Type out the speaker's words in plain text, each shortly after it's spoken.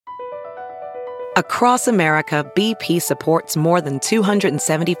Across America, BP supports more than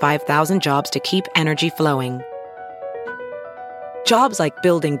 275,000 jobs to keep energy flowing. Jobs like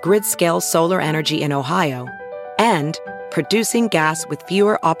building grid-scale solar energy in Ohio and producing gas with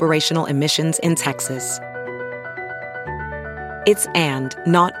fewer operational emissions in Texas. It's and,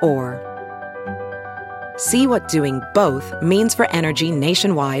 not or. See what doing both means for energy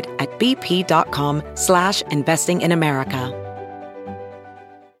nationwide at bp.com/investing in America.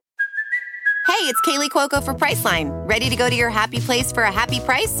 Hey, it's Kaylee Cuoco for Priceline. Ready to go to your happy place for a happy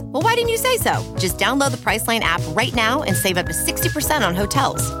price? Well, why didn't you say so? Just download the Priceline app right now and save up to 60% on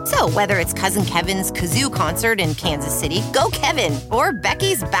hotels. So whether it's Cousin Kevin's Kazoo Concert in Kansas City, go Kevin, or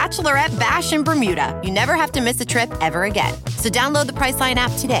Becky's Bachelorette Bash in Bermuda, you never have to miss a trip ever again. So download the Priceline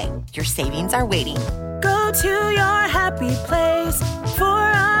app today. Your savings are waiting. Go to your happy place for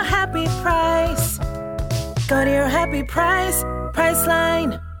a happy price. Go to your happy price,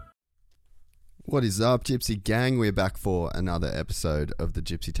 Priceline. What is up, Gypsy Gang? We're back for another episode of the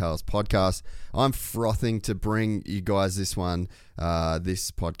Gypsy Tales podcast. I'm frothing to bring you guys this one.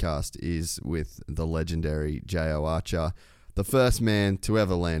 This podcast is with the legendary J.O. Archer, the first man to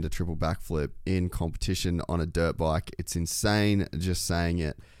ever land a triple backflip in competition on a dirt bike. It's insane just saying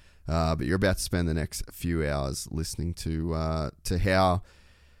it, but you're about to spend the next few hours listening to how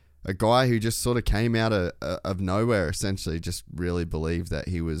a guy who just sort of came out of nowhere, essentially just really believed that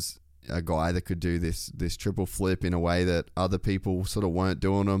he was a guy that could do this triple flip in a way that other people sort of weren't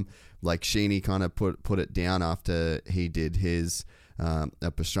doing them. Like Sheeny kind of put it down after he did his at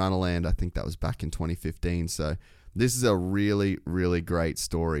Pastrana Land. I think that was back in 2015. So this is a really, really great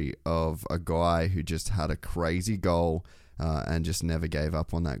story of a guy who just had a crazy goal and just never gave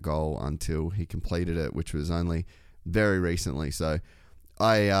up on that goal until he completed it, which was only very recently. So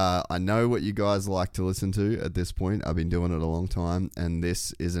I know what you guys like to listen to at this point. I've been doing it a long time, and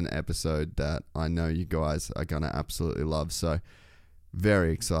this is an episode that I know you guys are going to absolutely love. So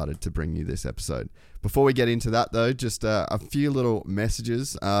very excited to bring you this episode. Before we get into that, though, just a few little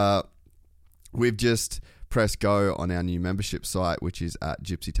messages. We've just pressed go on our new membership site, which is at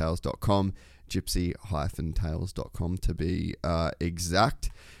gypsytales.com, gypsy-tales.com to be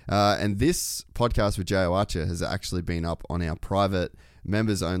exact. And this podcast with J.O. Archer has actually been up on our private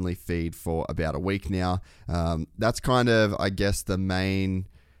members only feed for about a week now. That's kind of, I guess, the main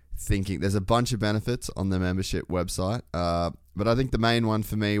thinking. There's a bunch of benefits on the membership website, but I think the main one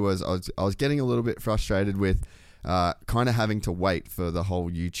for me was I was getting a little bit frustrated with kind of having to wait for the whole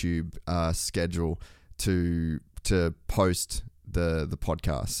YouTube schedule to post the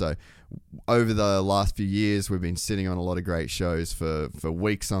podcast. So over the last few years, we've been sitting on a lot of great shows for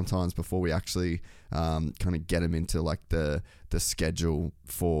weeks sometimes before we actually kind of get them into like the schedule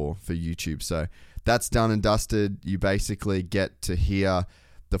for YouTube. So that's done and dusted. You basically get to hear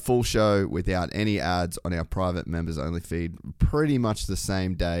the full show without any ads on our private members only feed pretty much the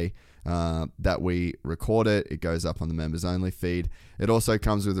same day that we record it. It goes up on the members only feed. It also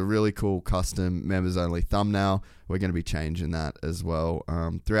comes with a really cool custom members only thumbnail. We're going to be changing that as well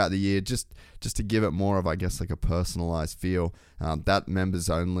throughout the year, just to give it more of, I guess, like a personalized feel. That members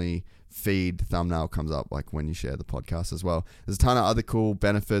only feed thumbnail comes up like when you share the podcast as well. There's a ton of other cool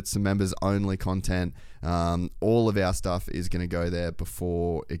benefits, some members only content. All of our stuff is going to go there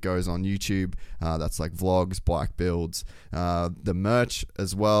before it goes on YouTube. That's like vlogs, bike builds, the merch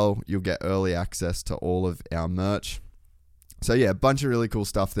as well. You'll get early access to all of our merch. So yeah, a bunch of really cool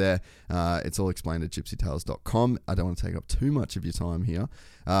stuff there. It's all explained at gypsytales.com. I don't want to take up too much of your time here.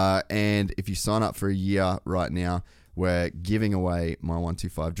 And if you sign up for a year right now, we're giving away my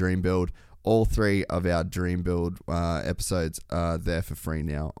 125 Dream Build. All 3 of our Dream Build episodes are there for free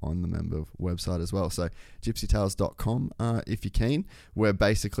now on the member website as well. So gypsytales.com if you're keen. We're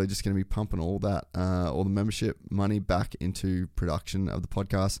basically just going to be pumping all the membership money back into production of the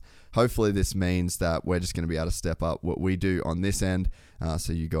podcast. Hopefully this means that we're just going to be able to step up what we do on this end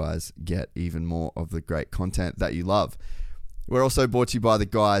so you guys get even more of the great content that you love. We're also brought to you by the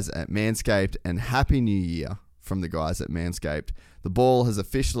guys at Manscaped, and Happy New Year from the guys at Manscaped. The ball has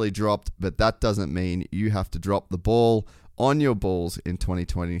officially dropped, but that doesn't mean you have to drop the ball on your balls in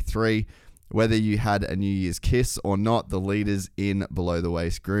 2023. Whether you had a New Year's kiss or not, the leaders in below the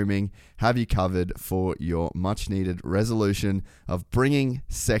waist grooming have you covered for your much needed resolution of bringing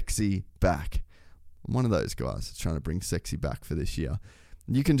sexy back. I'm one of those guys that's trying to bring sexy back for this year.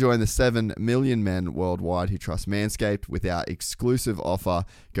 You can join the 7 million men worldwide who trust Manscaped with our exclusive offer.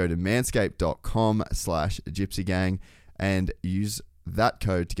 Go to manscaped.com/gypsygang and use that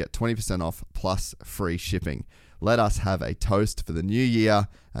code to get 20% off plus free shipping. Let us have a toast for the new year,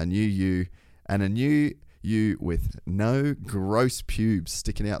 a new you, and a new you with no gross pubes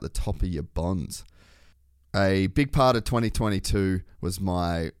sticking out the top of your bonds. A big part of 2022 was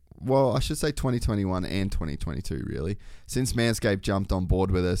I should say 2021 and 2022 really. Since Manscaped jumped on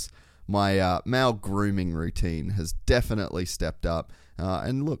board with us, my male grooming routine has definitely stepped up.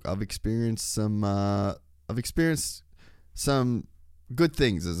 And look, I've experienced some good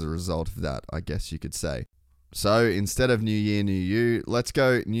things as a result of that, I guess you could say. So instead of new year, new you, let's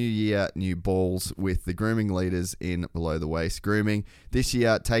go new year, new balls with the grooming leaders in Below the Waist Grooming. This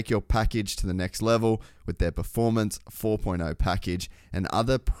year, take your package to the next level with their Performance 4.0 package and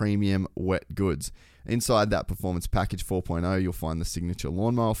other premium wet goods. Inside that Performance Package 4.0, you'll find the Signature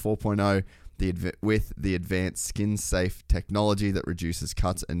Lawnmower 4.0 with the advanced skin-safe technology that reduces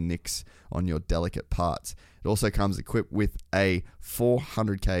cuts and nicks on your delicate parts. It also comes equipped with a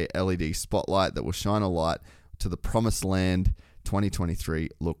 400K LED spotlight that will shine a light to the promised land 2023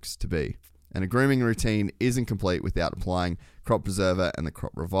 looks to be. And a grooming routine isn't complete without applying Crop Preserver and the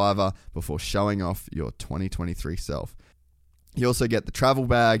Crop Reviver before showing off your 2023 self. You also get the travel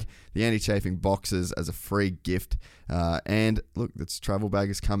bag, the anti-chafing boxes as a free gift. And look, this travel bag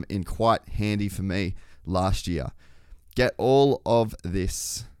has come in quite handy for me last year. Get all of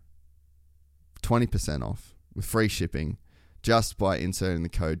this 20% off with free shipping just by inserting the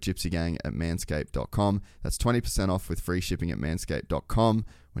code GYPSYGANG at manscaped.com. That's 20% off with free shipping at manscaped.com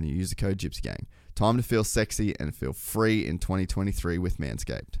when you use the code GYPSYGANG. Time to feel sexy and feel free in 2023 with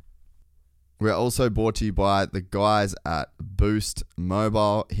Manscaped. We're also brought to you by the guys at Boost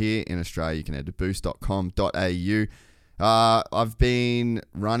Mobile here in Australia. You can head to boost.com.au. I've been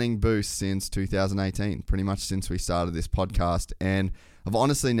running Boost since 2018, pretty much since we started this podcast, and I've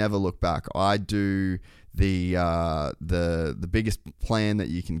honestly never looked back. I do the biggest plan that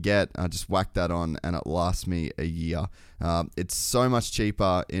you can get. I just whack that on and it lasts me a year. It's so much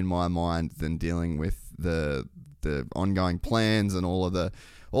cheaper in my mind than dealing with the ongoing plans and all the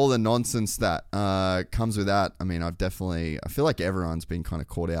nonsense that comes with that. I mean, I feel like everyone's been kind of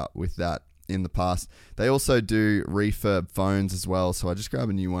caught out with that in the past. They also do refurb phones as well, so I just grab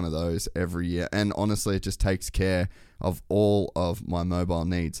a new one of those every year, and honestly, it just takes care of all of my mobile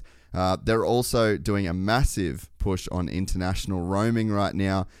needs. They're also doing a massive push on international roaming right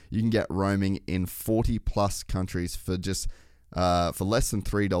now. You can get roaming in 40 plus countries for just for less than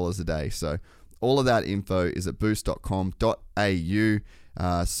 $3 a day. So all of that info is at boost.com.au.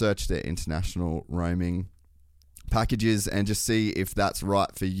 Search their international roaming packages and just see if that's right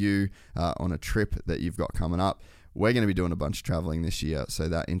for you on a trip that you've got coming up. We're going to be doing a bunch of traveling this year, so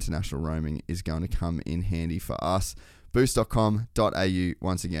that international roaming is going to come in handy for us. Boost.com.au.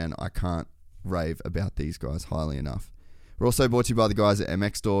 Once again, I can't rave about these guys highly enough. We're also brought to you by the guys at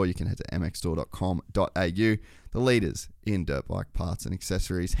MX Store. You can head to mxstore.com.au. The leaders in dirt bike parts and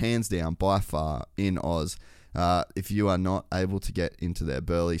accessories, hands down, by far, in Oz. If you are not able to get into their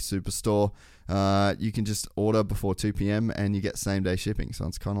Burleigh Superstore, you can just order before 2 p.m. and you get same-day shipping. So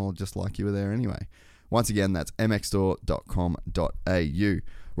it's kind of just like you were there anyway. Once again, that's mxstore.com.au.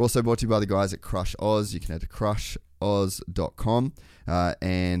 We're also brought to you by the guys at Crush Oz. You can head to crushoz.com,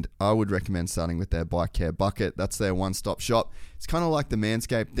 and I would recommend starting with their bike care bucket. That's their one-stop shop. It's kind of like the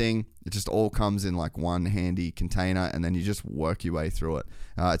Manscaped thing. It just all comes in like one handy container, and then you just work your way through it.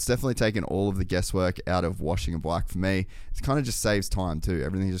 It's definitely taken all of the guesswork out of washing a bike for me. It kind of just saves time too.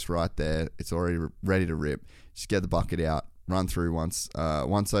 Everything's just right there. It's already ready to rip. Just get the bucket out, run through once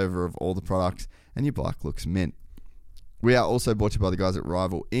over of all the products, and your bike looks mint. We are also brought to you by the guys at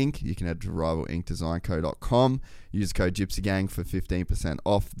Rival Ink. You can head to rivalinkdesignco.com. Use code GYPSYGANG for 15%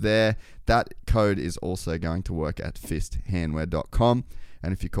 off there. That code is also going to work at fisthandwear.com.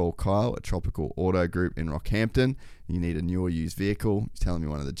 And if you call Kyle at Tropical Auto Group in Rockhampton, you need a new or used vehicle, he's telling me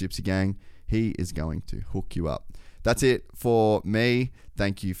one of the Gypsy Gang, he is going to hook you up. That's it for me.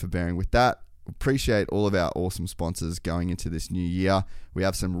 Thank you for bearing with that. Appreciate all of our awesome sponsors going into this new year. We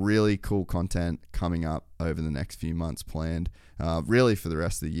have some really cool content coming up over the next few months planned. Really for the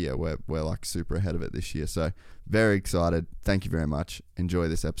rest of the year. We're like super ahead of it this year. So very excited. Thank you very much. Enjoy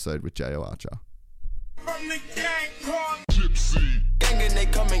this episode with J.O. Archer. From the gang called Gypsy. Gang and they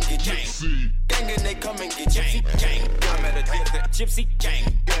come and get Gypsy. Gang and they come and get Gypsy. Gang. I met a Gypsy.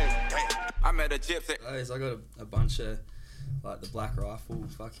 Gang. I met a Gypsy. Guys, I got a bunch of like the Black Rifle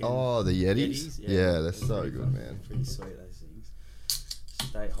fucking. Oh, the Yetis? Yeah, they're so good, man. Pretty sweet, those things.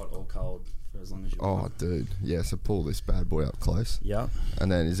 Stay hot or cold for as long as you want. Oh, dude. Yeah, so pull this bad boy up close. Yep.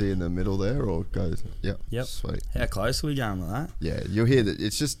 And then is he in the middle there or goes? Yep. Yep. Sweet. How close are we going with that? Yeah, you'll hear that.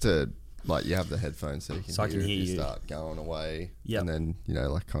 It's just to like you have the headphones so you can, So I can if hear you you. start going away. Yep. And then, you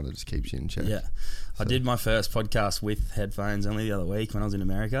know, like kind of just keeps you in check. Yeah. I did my first podcast with headphones only the other week when I was in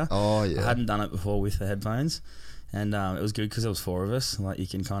America. Oh, yeah. I hadn't done it before with the headphones. And it was good because there was 4 of us. Like, you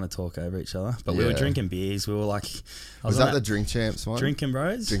can kind of talk over each other. But we were Yeah. drinking beers. We were like... Was that the Drink Champs one? Drinking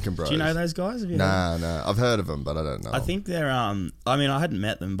Bros? Drinking Bros. Do you know those guys? Have you heard? Nah. I've heard of them, but I don't know. I think they're... I mean, I hadn't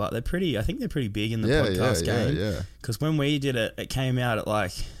met them, but they're pretty... I think they're pretty big in the podcast game. Yeah. Because when we did it, it came out at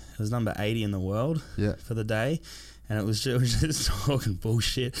like... It was number 80 in the world for the day. And it was just talking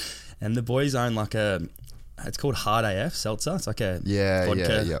bullshit. And the boys own like a... It's called Hard AF Seltzer. It's like a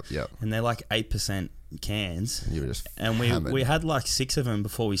vodka. Yep. And they're like 8% cans. And you were just And we had like 6 of them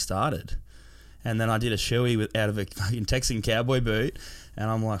before we started. And then I did a shoey out of a fucking Texan cowboy boot. And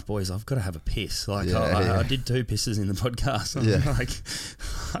I'm like, boys, I've got to have a piss. Like, I did 2 pisses in the podcast. I'm like,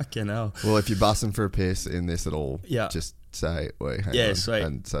 fucking hell. Well, if you're busting for a piss in this at all, just say, wait, hang on. Sweet.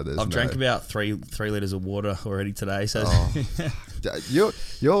 And so there's I've drank about 3 litres of water already today. So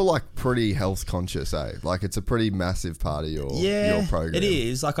You're like pretty health conscious, eh? Like it's a pretty massive part of your program. It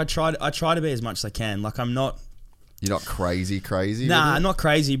is. Like I try to be as much as I can. Like I'm not... You're not crazy. Nah, I'm not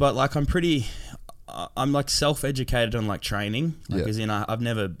crazy, but like I'm like self-educated on like training. Like as in I've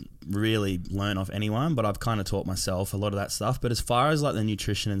never really learned off anyone, but I've kind of taught myself a lot of that stuff. But as far as like the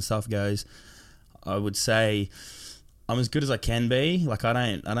nutrition and stuff goes, I would say I'm as good as I can be. Like I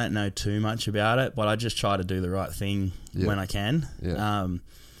don't know too much about it, but I just try to do the right thing when I can.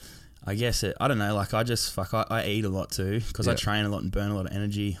 I guess I don't know. Like I eat a lot too because I train a lot and burn a lot of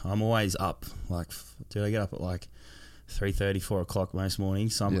energy. I'm always up. Like, dude, I get up at like 3:30, 4 o'clock most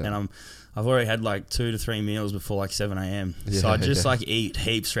mornings. So I've already had like 2 to 3 meals before like 7 a.m. So I just like eat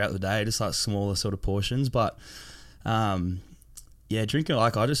heaps throughout the day, just like smaller sort of portions. But drinking,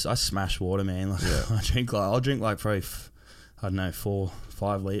 like I smash water, man. Like I'll drink like probably I don't know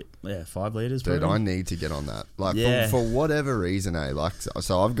 5 litres. Dude, probably. I need to get on that. Like for whatever reason, Like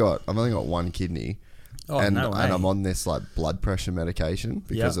so I've only got 1 kidney. Oh, and no way. I'm on this like blood pressure medication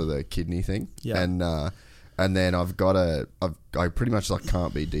because of the kidney thing. And then I pretty much like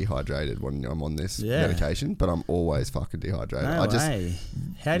can't be dehydrated when I'm on this medication, but I'm always fucking dehydrated. No way.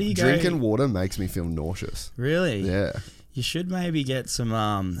 How do you drinking water makes me feel nauseous. Really? Yeah. You should maybe get some.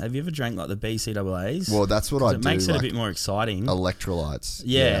 Have you ever drank like the BCAAs? Well, that's what I do. It makes it like a bit more exciting. Electrolytes.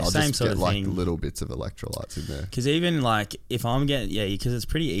 Yeah, I'll same just sort get of like thing. little bits of electrolytes in there. Because even like if I'm getting because it's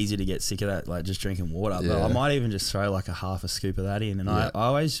pretty easy to get sick of that, like just drinking water. But I might even just throw like a half a scoop of that in, and I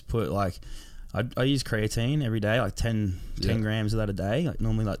always put like I use creatine every day, like 10 grams of that a day, like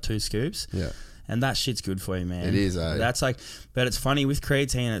normally like 2 scoops. Yeah. And that shit's good for you, man. It is, eh? That's like, but it's funny with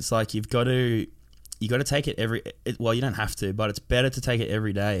creatine. It's like you got to take it well, you don't have to, but it's better to take it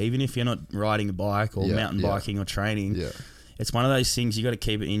every day, even if you're not riding a bike or mountain biking or training. Yeah. It's one of those things you got to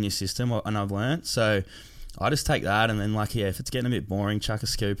keep it in your system, and I've learnt. So I just take that, and then like if it's getting a bit boring, chuck a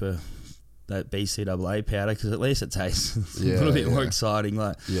scoop of that BCAA powder, because at least it tastes a little bit more exciting.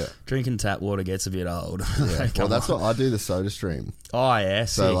 Like drinking tap water gets a bit old. Well, that's what I do, the Soda Stream. Oh yeah,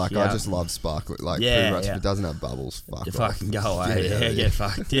 so like I just love sparkling. Like pretty much if it doesn't have bubbles, fuck you off. Fucking go away. Get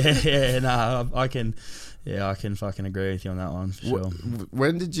fucked. No, I can fucking agree with you on that one for sure.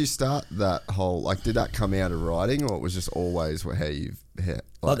 When did you start that whole, like, did that come out of riding, or it was just always how you've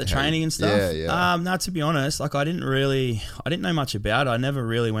like the training and stuff? Yeah. No, to be honest, like I didn't know much about it. I never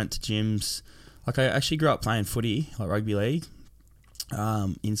really went to gyms. Like I actually grew up playing footy, like rugby league,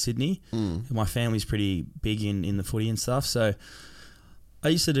 in Sydney. My family's pretty big in the footy and stuff, so I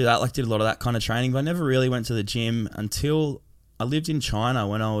used to do that, like did a lot of that kind of training, but I never really went to the gym until I lived in China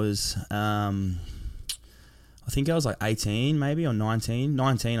when I was, I think I was like 18 maybe, or 19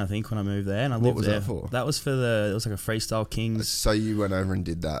 I think when I moved there, and I lived there. What was that for? That was for it was like a Freestyle Kings. So you went over and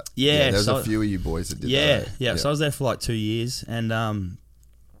did that? Yeah. There's a few of you boys that did that. Yeah. So I was there for like 2 years, and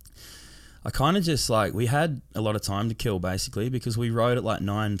I kind of just like, we had a lot of time to kill basically, because we rode at like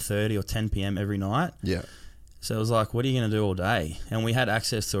 9:30 or 10 p.m. every night. Yeah. So it was like, what are you going to do all day? And we had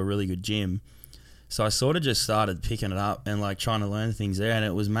access to a really good gym. So I sort of just started picking it up and like trying to learn things there. And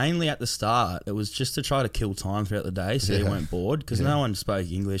it was mainly at the start, it was just to try to kill time throughout the day so you weren't bored, because no one spoke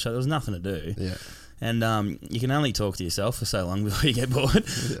English. Like, there was nothing to do. Yeah. And you can only talk to yourself for so long before you get bored.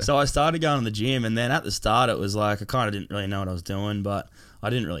 Yeah. So I started going to the gym, and then at the start it was like I kind of didn't really know what I was doing, but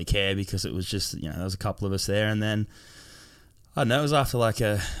I didn't really care because it was just, there was a couple of us there. And then, I don't know, it was after like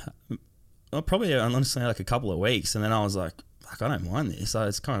probably honestly like a couple of weeks, and then I was like, fuck, I don't mind this. So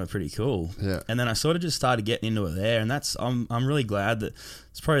it's kind of pretty cool. Yeah. And then I sort of just started getting into it there, and that's I'm really glad that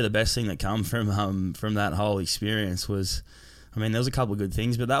it's probably the best thing that come from that whole experience was, I mean, there was a couple of good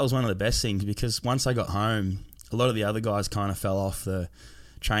things, but that was one of the best things, because once I got home, a lot of the other guys kind of fell off the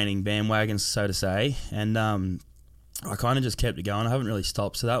training bandwagon, so to say, and I kind of just kept it going. I haven't really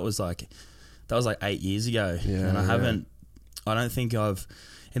stopped. So that was like 8 years ago, and I don't think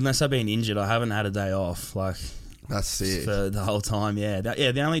unless I've been injured, I haven't had a day off. Like, that's sick. For the whole time,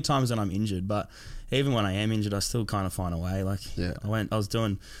 the only times that I'm injured, but even when I am injured, I still kind of find a way. Like, I was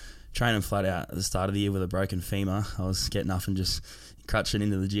doing training flat out at the start of the year with a broken femur. I was getting up and just crutching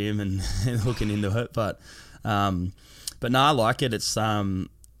into the gym and hooking into it. But no, I like it. It's a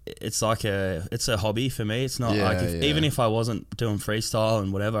hobby for me. It's not even if I wasn't doing freestyle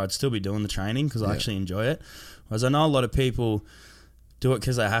and whatever, I'd still be doing the training because I actually enjoy it. Whereas I know a lot of people do it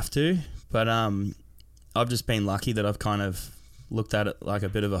because they have to, but I've just been lucky that I've kind of looked at it like a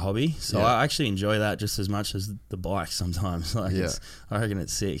bit of a hobby. So I actually enjoy that just as much as the bike sometimes. Like, I reckon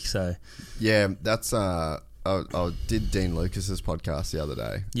it's sick. So that's I did Dean Lucas's podcast the other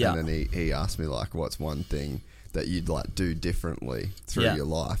day, and then he asked me like, what's one thing that you'd like do differently through your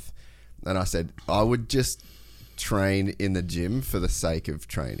life? And I said I would just train in the gym for the sake of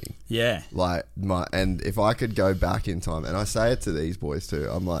training. And if I could go back in time, and I say it to these boys too,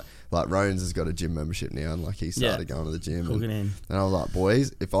 I'm like Rones has got a gym membership now, and like he started going to the gym, and I was like,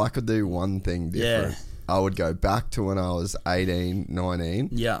 boys, if I could do one thing different, I would go back to when I was 18, 19,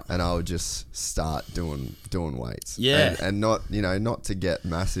 and I would just start doing weights, and not to get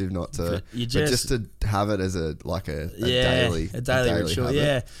massive, not to, but just to have it as a daily ritual.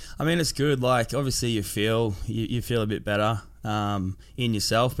 Habit. I mean, it's good. Like, obviously, you feel a bit better in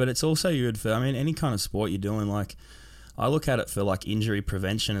yourself, but it's also good for, I mean, any kind of sport you're doing. Like, I look at it for like injury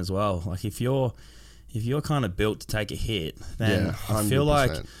prevention as well. Like, if you're kind of built to take a hit, then I feel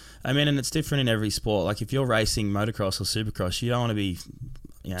like. I mean, and it's different in every sport. Like, if you're racing motocross or supercross, you don't want to be,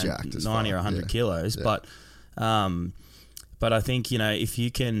 90 or 100 kilos. But I think, if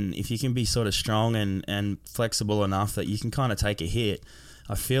you can be sort of strong and flexible enough that you can kind of take a hit,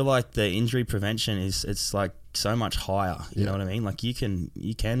 I feel like the injury prevention it's like so much higher. You know what I mean? Like, you can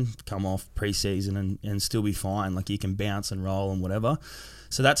come off pre-season and still be fine. Like, you can bounce and roll and whatever.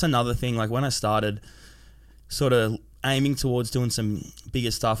 So that's another thing. Like, when I started sort of aiming towards doing some bigger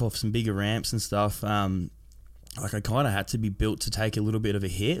stuff off some bigger ramps and stuff, like, I kind of had to be built to take a little bit of a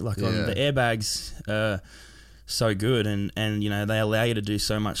hit. Like, on the airbags are so good and they allow you to do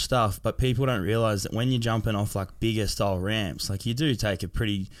so much stuff, but people don't realize that when you're jumping off like bigger style ramps, like, you do take a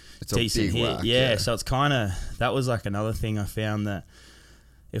pretty decent hit. Whack, so it's kind of, that was like another thing I found, that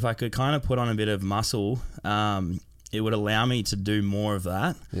if I could kind of put on a bit of muscle, it would allow me to do more of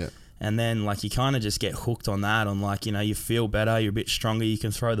that. And then, like, you kind of just get hooked on that, on like, you feel better, you're a bit stronger, you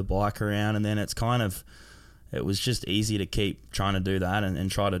can throw the bike around, and then it was just easy to keep trying to do that and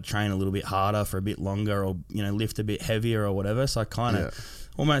try to train a little bit harder for a bit longer, or, lift a bit heavier or whatever. So I kind of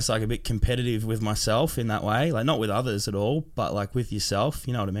almost like a bit competitive with myself in that way, like, not with others at all, but like with yourself,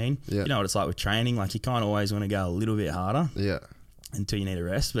 you know what I mean? You know what it's like with training, like, you kind of always want to go a little bit harder until you need a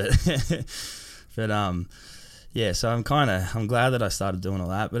rest, but so I'm glad that I started doing all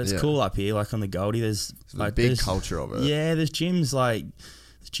that. But it's cool up here, like on the Goldie. There's a big culture of it. Yeah, there's gyms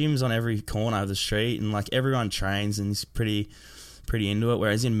on every corner of the street, and like, everyone trains and is pretty into it.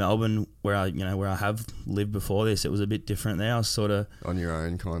 Whereas in Melbourne, where I have lived before this, it was a bit different there. I was sort of on your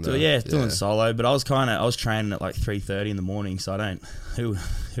own, kind of. Doing solo. But I was training at like 3:30 in the morning. So I don't. Who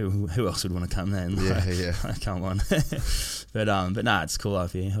else would want to come then? Come on. But nah, it's cool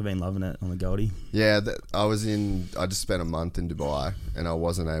up here. I've been loving it on the Goldie. Yeah, I just spent a month in Dubai, and I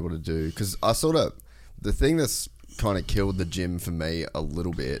wasn't able to do, because the thing that's kind of killed the gym for me a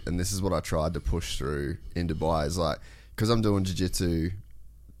little bit, and this is what I tried to push through in Dubai, is like, because I'm doing jiu-jitsu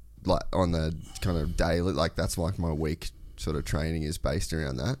like on the kind of daily, like, that's like my week sort of training is based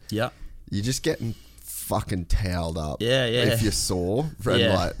around that. You're just getting fucking toweled up if you're sore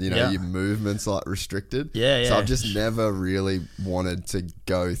and like, your movement's like restricted. So I've just never really wanted to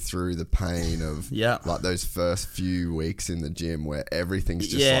go through the pain of like those first few weeks in the gym where everything's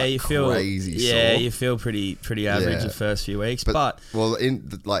just crazy sore. You feel pretty average the first few weeks, but in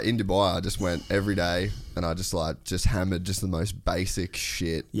Dubai, I just went every day, and I just hammered just the most basic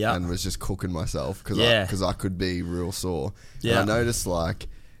shit, and was just cooking myself because I could be real sore. And I noticed, like,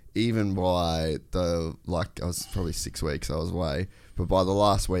 even by I was probably 6 weeks I was away, but by the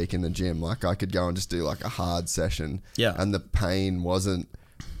last week in the gym, like, I could go and just do like a hard session, and the pain wasn't,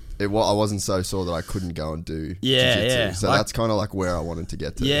 I wasn't so sore that I couldn't go and do jiu-jitsu. So that's kind of like where I wanted to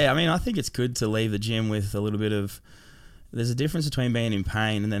get to. I mean, I think it's good to leave the gym with a little bit of, there's a difference between being in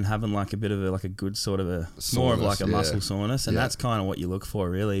pain and then having like a bit of a good sort of a soreness, more of like a muscle soreness, and that's kind of what you look for,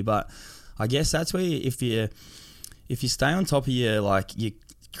 really. But I guess that's where if you stay on top of your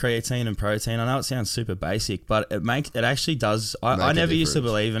creatine and protein. I know it sounds super basic, but it actually does. I never used to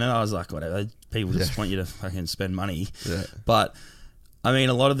believe in it. I was like, whatever. People just want you to fucking spend money. Yeah. But I mean,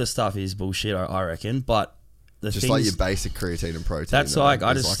 a lot of the stuff is bullshit. I reckon, but. Just like your basic creatine and protein. That's like,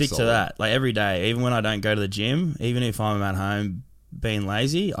 I just stick to that. Like every day, even when I don't go to the gym, even if I'm at home being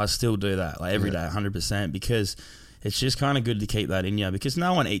lazy, I still do that. Like every day, 100%, because it's just kind of good to keep that in you, because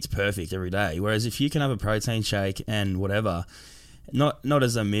no one eats perfect every day. Whereas if you can have a protein shake and whatever, not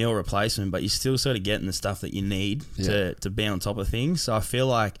as a meal replacement, but you're still sort of getting the stuff that you need to be on top of things. So I feel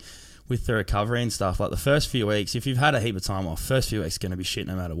like with the recovery and stuff, like the first few weeks, if you've had a heap of time off, first few weeks going to be shit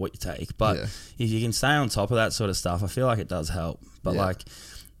no matter what you take. But if you can stay on top of that sort of stuff, I feel like it does help. But like,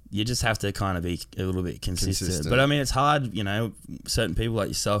 you just have to kind of be a little bit consistent. But I mean, it's hard, you know, certain people like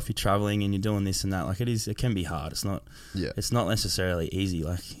yourself, you're traveling and you're doing this and that. Like it can be hard. It's not necessarily easy.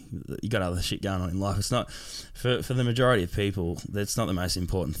 Like you got other shit going on in life. It's not, for the majority of people, that's not the most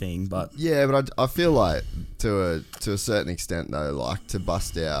important thing. But yeah, but I feel like to a certain extent though, like to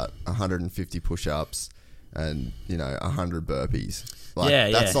bust out 150 push-ups and, you know, 100 burpees.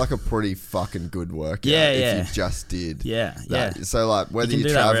 Like, that's like a pretty fucking good workout if you just did that. So like whether you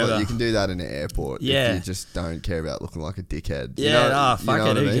travel, you can do that in an airport if you just don't care about looking like a dickhead. Fuck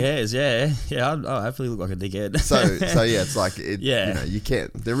it, who cares? I'll happily look like a dickhead. So yeah, it's like you know, you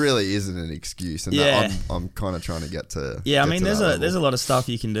can't. There really isn't an excuse, and I'm kind of trying to get to. Yeah, I mean, there's a lot of stuff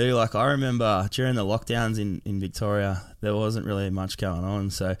you can do. Like I remember during the lockdowns in Victoria, there wasn't really much going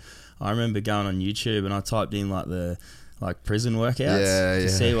on. So I remember going on YouTube and I typed in like prison workouts to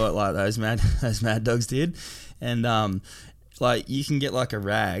see what like those mad dogs did, and like you can get like a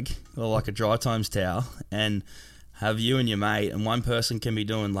rag or like a dry times towel and have you and your mate, and one person can be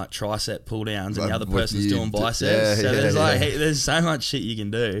doing like tricep pull downs and the other person's doing biceps. There's so much shit you can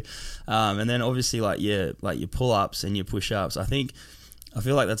do, and then obviously like your pull ups and your push ups. I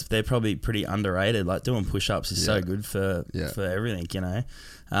feel like they're probably pretty underrated. Like doing push ups is so good for everything, you know.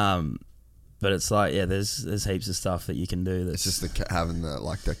 But it's like, there's heaps of stuff that you can do. That's it's just having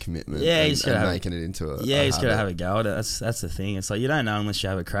the commitment and making it into a you just got to have a go at it. That's the thing. It's like you don't know unless you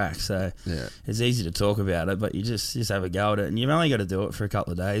have a crack. So it's easy to talk about it, but you just have a go at it. And you've only got to do it for a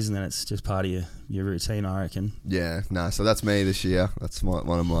couple of days and then it's just part of your routine, I reckon. Yeah, no, so that's me this year. That's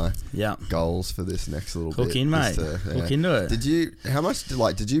one of my goals for this next little bit. Hook in, mate. Hook into it. Did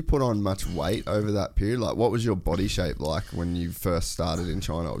you put on much weight over that period? Like, what was your body shape like when you first started in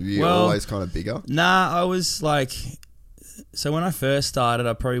China? Were you always kind of bigger? Nah, I was like, so when I first started,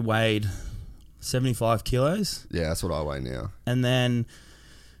 I probably weighed 75 kilos. Yeah, that's what I weigh now. And then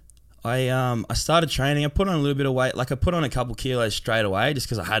I started training. I put on a little bit of weight. Like I put on a couple kilos straight away just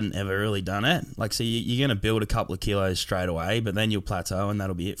because I hadn't ever really done it. Like, so you're going to build a couple of kilos straight away, but then you'll plateau and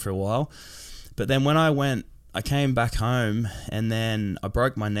that'll be it for a while. But then when I came back home and then I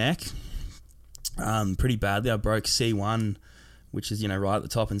broke my neck pretty badly. I broke C1, which is, you know, right at the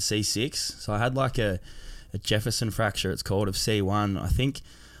top, and C6. So I had like a Jefferson fracture, it's called, of C1.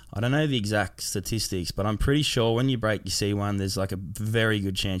 I don't know the exact statistics, but I'm pretty sure when you break your C1, there's like a very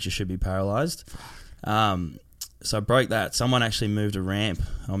good chance you should be paralyzed. So I broke that. Someone actually moved a ramp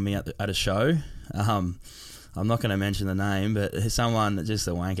on me at a show. I'm not going to mention the name, but someone, just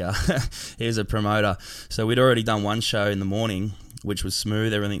a wanker, he was a promoter. So we'd already done one show in the morning, which was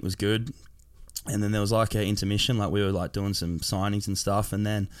smooth, everything was good. And then there was like an intermission, like we were like doing some signings and stuff. And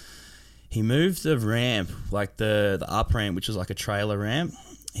then he moved the ramp, like the up ramp, which was like a trailer ramp.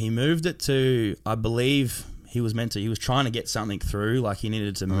 He moved it to, I believe he was trying to get something through. Like he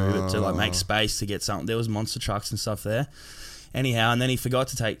needed to move it to like make space to get something. There was monster trucks and stuff there. Anyhow, and then he forgot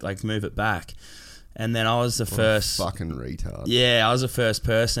to move it back. And then I was the first. Fucking retard. Yeah, I was the first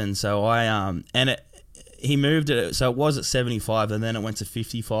person. So he moved it, so it was at 75 and then it went to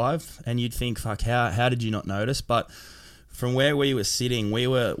 55, and you'd think, fuck, how did you not notice? But from where we were sitting, we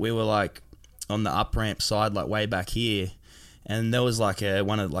were like on the up ramp side, like way back here, and there was like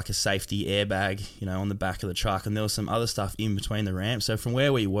a safety airbag, you know, on the back of the truck, and there was some other stuff in between the ramps. So from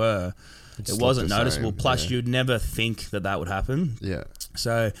where we were, it wasn't noticeable. Plus, you'd never think that would happen. Yeah.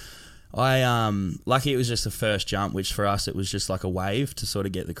 So I lucky it was just the first jump, which for us it was just like a wave to sort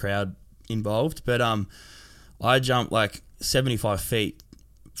of get the crowd involved. But I jumped like 75 feet,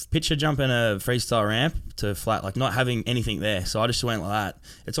 picture jumping a freestyle ramp to flat, like not having anything there. So I just went like that.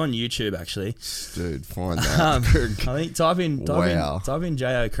 It's on YouTube actually. Dude, find that. I think type in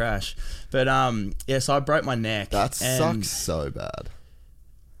JO crash. But so I broke my neck. That sucks so bad.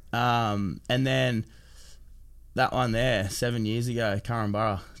 And then that one there, 7 years ago,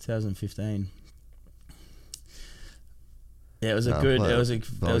 Currumborough, 2015. Yeah, it was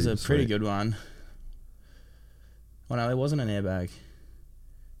a pretty good one. Well, no, there wasn't an airbag.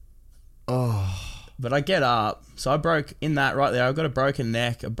 But I get up. So I broke in that right there. I've got a broken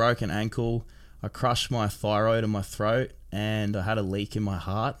neck, a broken ankle. I crushed my thyroid in my throat, and I had a leak in my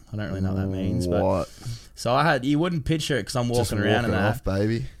heart. I don't really know what that means. What? But, so I had, you wouldn't picture it because I'm walking around in that. Off,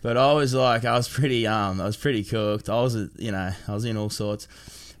 baby. But I was like, I was pretty cooked. I was in all sorts.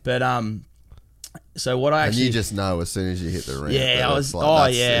 But so what I actually, and you just know as soon as you hit the ramp. Yeah, I was.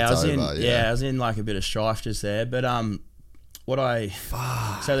 Like, I was in like a bit of strife just there. But so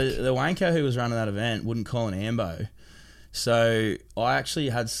the wanker who was running that event wouldn't call an ambo. So I actually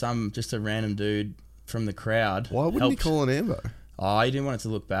had just a random dude from the crowd. Why wouldn't he call an ambo? Oh, he didn't want it to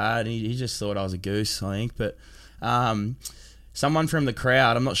look bad. He just thought I was a goose, I think. But someone from the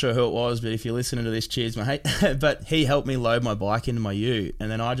crowd, I'm not sure who it was, but if you're listening to this, cheers, mate. But he helped me load my bike into my ute,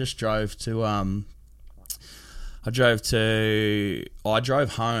 and then I just drove to. I drove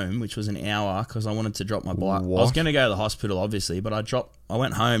home, which was an hour, because I wanted to drop my bike. What? I was going to go to the hospital, obviously, but I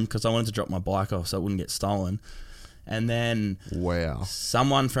went home because I wanted to drop my bike off so it wouldn't get stolen. And then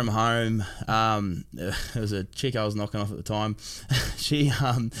someone from home, it was a chick I was knocking off at the time. She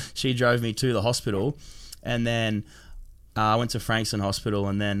drove me to the hospital, and then I went to Frankston Hospital,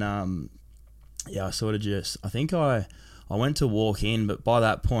 and then I sort of just, I think I went to walk in, but by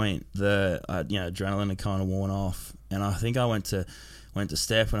that point the adrenaline had kind of worn off, and I think I went to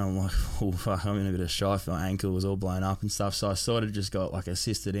step, and I'm like, oh fuck, I'm in a bit of strife. My ankle was all blown up and stuff, so I sort of just got like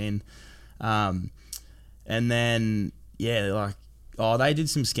assisted in. And then, they did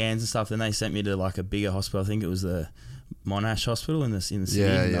some scans and stuff. Then they sent me to like a bigger hospital. I think it was the Monash Hospital in the city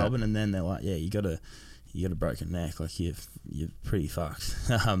of Melbourne. And then they're like, you got a broken neck. Like you're pretty fucked.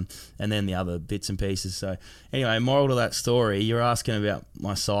 And then the other bits and pieces. So anyway, moral to that story, you're asking about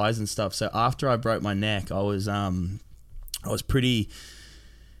my size and stuff. So after I broke my neck, I was pretty,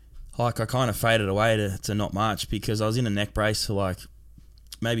 like, I kind of faded away to not much, because I was in a neck brace for like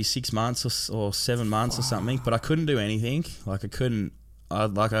maybe 6 months or 7 months or something, but I couldn't do anything. Like I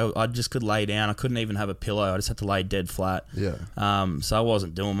just could lay down. I couldn't even have a pillow. I just had to lay dead flat. Yeah. So I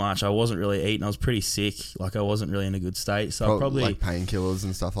wasn't doing much. I wasn't really eating. I was pretty sick. Like I wasn't really in a good state. So I probably like painkillers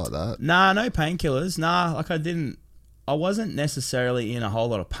and stuff like that. Nah, no painkillers. Nah, like I wasn't necessarily in a whole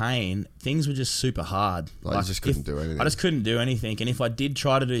lot of pain. Things were just super hard. Like you just couldn't do anything. I just couldn't do anything. And if I did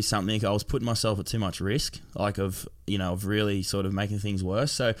try to do something, I was putting myself at too much risk, like of really sort of making things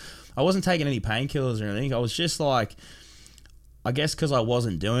worse. So I wasn't taking any painkillers or anything. I was just like, I guess because I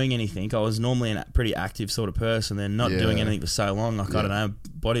wasn't doing anything, I was normally a pretty active sort of person, then not doing anything for so long, like, I don't know,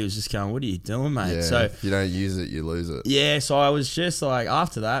 body was just going, what are you doing, mate? Yeah, so if you don't use it, you lose it. Yeah, so I was just like,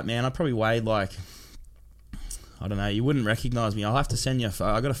 after that, man, I probably weighed like, I don't know, you wouldn't recognise me. I'll have to send you a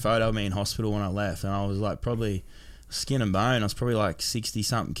photo. I got a photo of me in hospital when I left, and I was like probably skin and bone. I was probably like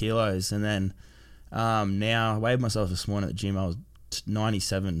 60-something kilos. And then now I weighed myself this morning at the gym. I was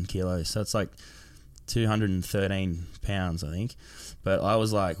 97 kilos. So it's like 213 pounds, I think. But I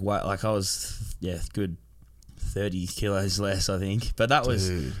was like good 30 kilos less, I think. But that was,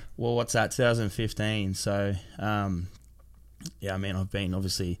 well, what's that, 2015. So, I mean, I've been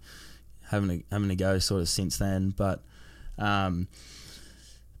obviously having to go sort of since then, but yeah,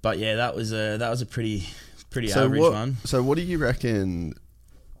 that was a pretty average one. So what do you reckon,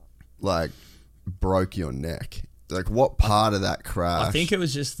 like, broke your neck? Like, what part of that crash? I think it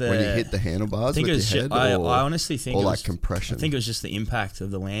was just when you hit the handlebars with your head, I honestly think, or it was, like compression. I think it was just the impact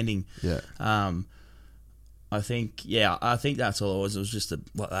of the landing. Yeah. I think that's all it was. It was just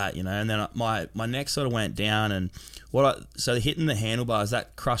like that, And then my neck sort of went down, and so hitting the handlebars,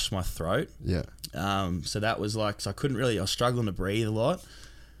 that crushed my throat. Yeah. So that was like, so I was struggling to breathe a lot.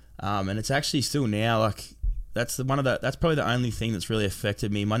 And it's actually still now, like, that's probably the only thing that's really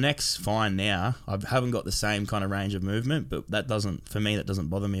affected me. My neck's fine now. I haven't got the same kind of range of movement, but that doesn't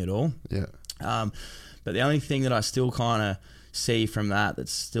bother me at all. Yeah. But the only thing that I still kind of see from that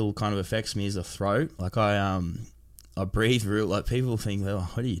still kind of affects me is the throat. Like I breathe real, like people think, oh,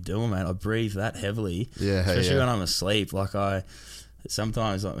 what are you doing, mate? I breathe that heavily. Yeah. Especially when I'm asleep. Like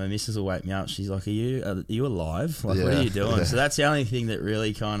sometimes, like, my missus will wake me up. She's like, are you alive? Like, what are you doing? Yeah. So that's the only thing that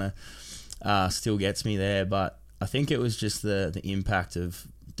really kind of still gets me there. But I think it was just the impact of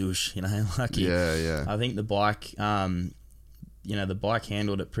douche, like I think the bike, the bike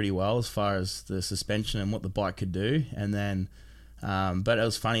handled it pretty well as far as the suspension and what the bike could do. And then, but it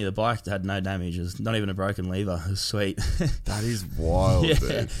was funny, the bike had no damage. It was not even a broken lever. It was sweet. That is wild,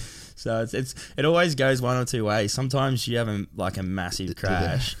 dude. So it always goes one or two ways. Sometimes you have a massive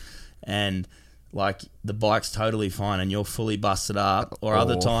crash, and like the bike's totally fine and you're fully busted up, or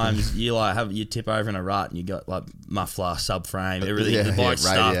other times you like you tip over in a rut and you got like muffler, subframe, everything. The bike's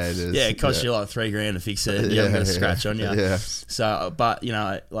stuck. Yeah, it costs you like $3,000 to fix it. And you haven't got a scratch on you. Yeah. So, but you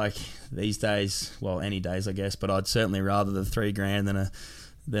know, like these days, well, any days I guess, but I'd certainly rather the $3,000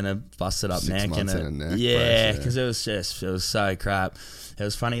 than a busted up 6 neck months and in a neck yeah, brace, because it was so crap. It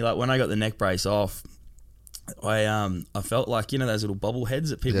was funny, like when I got the neck brace off, I felt like, you know, those little bobble heads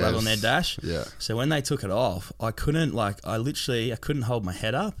that people have on their dash. Yeah. So when they took it off, I couldn't couldn't hold my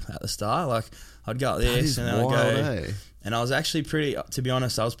head up at the start. Like I'd go like this and then I'd go. And I was actually to be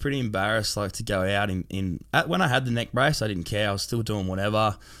honest, I was pretty embarrassed like to go out when I had the neck brace. I didn't care. I was still doing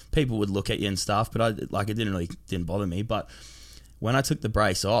whatever. People would look at you and stuff, but it didn't bother me. But when I took the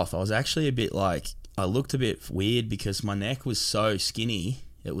brace off, I was actually a bit like, I looked a bit weird because my neck was so skinny.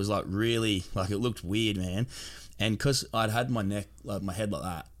 It was like really, like it looked weird, man. And because I'd had my neck, like my head like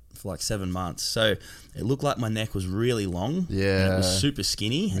that for like 7 months. So it looked like my neck was really long. Yeah. And it was super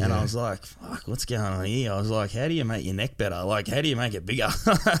skinny. Yeah. And I was like, fuck, what's going on here? I was like, how do you make your neck better? Like, how do you make it bigger?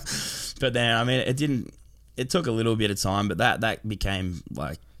 But then, I mean, it took a little bit of time, but that became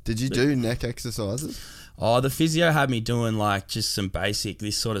like. Did you do neck exercises? Oh, the physio had me doing like just some basic,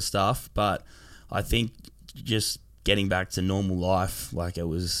 this sort of stuff. But I think just getting back to normal life, like I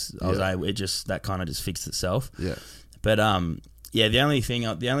was able, that kind of just fixed itself. Yeah. But the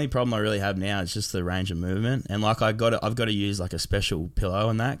only problem I really have now is just the range of movement, and like I've got to use like a special pillow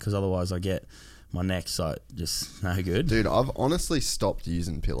on that because otherwise I get my neck's like just no good. Dude, I've honestly stopped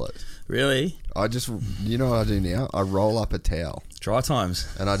using pillows. Really? I just, you know what I do now? I roll up a towel. Dry times.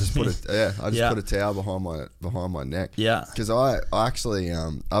 And I just put a towel behind my neck. Yeah. Because I actually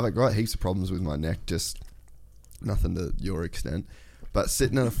I've got heaps of problems with my neck, just nothing to your extent, but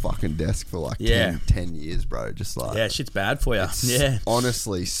sitting at a fucking desk for like 10 years, bro, just like, yeah, shit's bad for you. Yeah,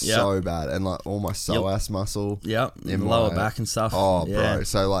 honestly, so bad. And like all my psoas muscle, in the lower back and stuff. Oh, bro.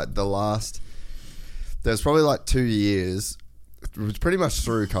 So like there's probably like 2 years, it was pretty much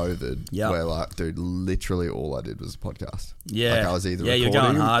through COVID, where like, dude, literally all I did was a podcast. Yeah. Like I was either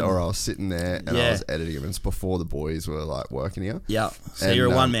recording or I was sitting there and I was editing them. It's before the boys were like working here. Yeah. So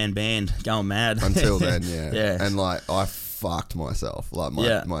you're a one-man band going mad. Until then, yeah. And like I fucked myself. Like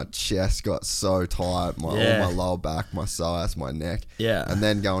my chest got so tight, all my lower back, my psoas, my neck. Yeah. And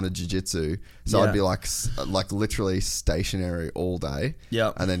then going to jiu-jitsu. So I'd be like literally stationary all day.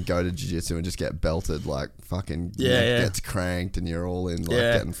 Yeah. And then go to jiu-jitsu and just get belted, like fucking gets cranked and you're all in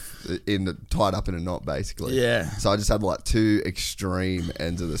like getting tied up in a knot basically. Yeah. So I just had like two extreme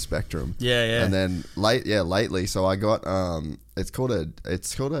ends of the spectrum. Yeah, yeah. And then lately, so I got it's called a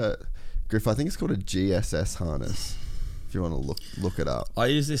Griff, I think it's called a GSS harness. If you want to look it up. I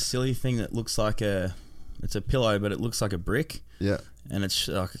use this silly thing that looks like it's a pillow, but it looks like a brick. Yeah. And it's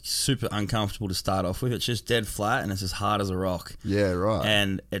like super uncomfortable to start off with. It's just dead flat and it's as hard as a rock. Yeah, right.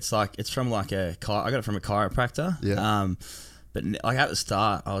 And it's from like I got it from a chiropractor. Yeah. But like at the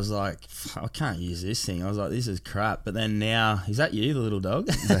start, I was like, I can't use this thing. I was like, this is crap. But then now, is that you, the little dog?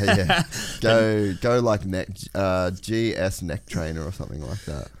 Yeah. Go like GS neck trainer or something like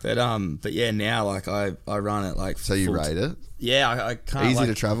that. But yeah, now like I run it like. So you rate it? Yeah, I can't. Easy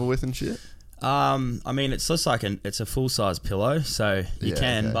to travel with and shit. I mean, it's just like it's a full size pillow, so you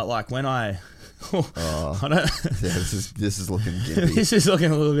can. Okay. But like when I don't. Yeah, this is looking gimpy. This is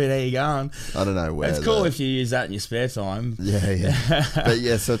looking a little bit. How you going? I don't know where. It's cool if you use that in your spare time. Yeah. But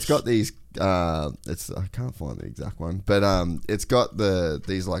yeah, so it's got these. I can't find the exact one, but it's got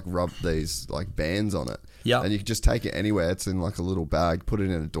these bands on it. Yeah. And you can just take it anywhere. It's in like a little bag. Put it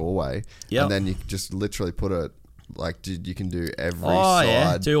in a doorway. Yeah. And then you just literally put it. Like you can do every side.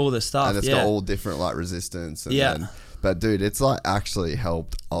 Yeah, do all the stuff. And it's got all different like resistance. And but dude, it's like actually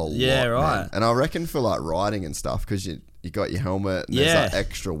helped a lot. Yeah, right. Man. And I reckon for like riding and stuff, because you got your helmet and there's like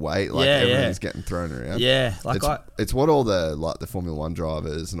extra weight, like everything's getting thrown around. Yeah, like it's what all the Formula 1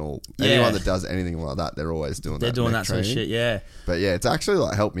 drivers and all anyone that does anything like that, they're always doing. They're doing that sort of shit. Yeah. But yeah, it's actually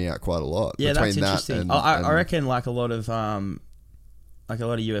like helped me out quite a lot. Yeah, that's interesting. I reckon like a lot of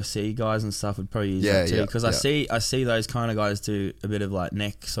UFC guys and stuff would probably use that too, because I see those kind of guys do a bit of like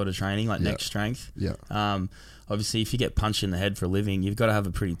neck sort of training, like neck strength. Yeah. Obviously, if you get punched in the head for a living, you've got to have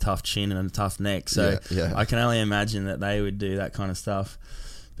a pretty tough chin and a tough neck. So I can only imagine that they would do that kind of stuff.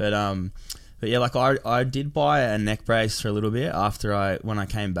 But yeah, like I did buy a neck brace for a little bit when I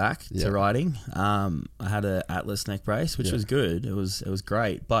came back to riding. I had an Atlas neck brace, which was good. It was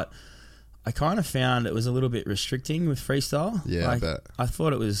great, but I kind of found it was a little bit restricting with freestyle. Yeah, like, I bet. I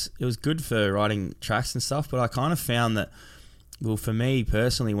thought it was good for riding tracks and stuff, but I kind of found that, well, for me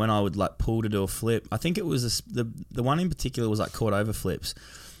personally, when I would like pull to do a flip, I think it was the one in particular was like caught over flips,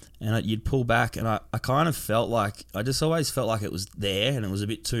 and you'd pull back, and I kind of felt like, I just always felt like it was there and it was a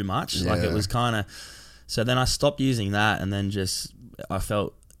bit too much. Yeah. Like it was kind of, so then I stopped using that, and then just, I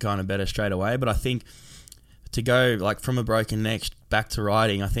felt kind of better straight away. But I think to go like from a broken neck back to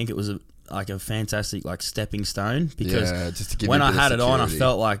riding, I think it was a fantastic like stepping stone, because just to give when you a I bit had of it on, I security.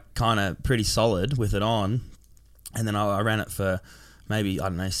 felt like kind of pretty solid with it on, and then I ran it for maybe, I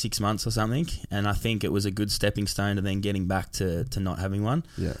don't know, 6 months or something, and I think it was a good stepping stone to then getting back to not having one.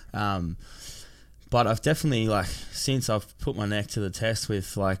 Yeah. But I've definitely, like, since I've put my neck to the test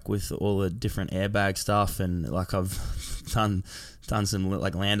with all the different airbag stuff, and like I've done some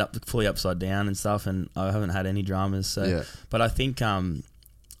like land up fully upside down and stuff, and I haven't had any dramas. So, Yeah. But I think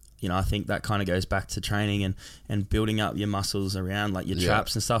I think that kind of goes back to training and building up your muscles around like your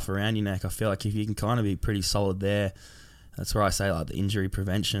traps and stuff around your neck. I feel like if you can kind of be pretty solid there, that's where I say like the injury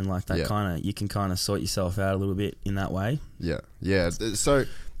prevention, like that kind of, you can kind of sort yourself out a little bit in that way. Yeah. So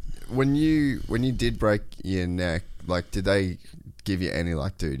when you did break your neck, like, did they give you any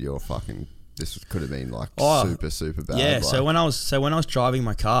like, dude, you're fucking, this could have been like super bad? Yeah. Like, So when I was driving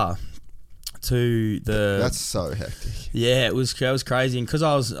my car to the, that's so hectic. Yeah, it was crazy, and because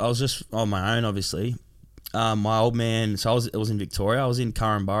I was just on my own, obviously. My old man, so it was in Victoria. I was in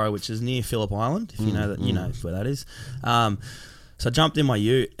Currumborough, which is near Phillip Island, if you know that, you know where that is. So I jumped in my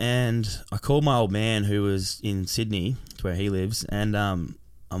ute and I called my old man, who was in Sydney, to where he lives, and I'm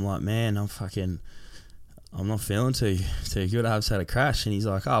like, man, I'm not feeling too good. I've just had a crash, and he's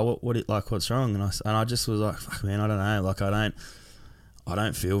like, oh, what's wrong? And I just was like, fuck, man, I don't know, like I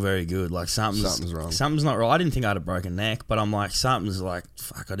don't feel very good. Like something's wrong. Something's not right. I didn't think I had a broken neck, but I'm like, something's like,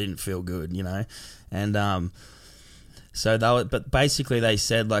 fuck, I didn't feel good, you know? And so but basically they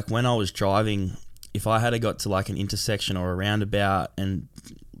said, like, when I was driving, if I had got to like an intersection or a roundabout, and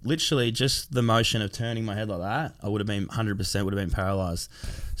literally just the motion of turning my head like that, I would have been 100% would have been paralyzed.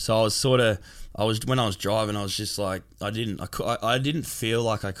 So when I was driving, I was just like, I didn't feel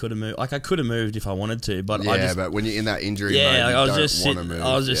like I could have moved. Like I could have moved if I wanted to, but but when you're in that injury mode, like, I was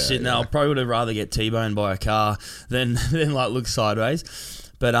move. sitting there. I probably would have rather get T-boned by a car than like look sideways.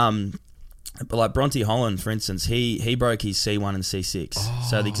 But like Bronte Holland, for instance, he broke his C1 and C6,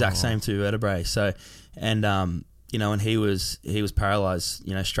 so the exact same two vertebrae. So, and you know, and he was paralyzed,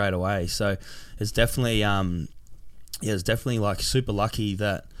 you know, straight away. So it's definitely it's definitely like super lucky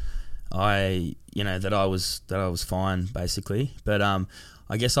that I was fine, basically. But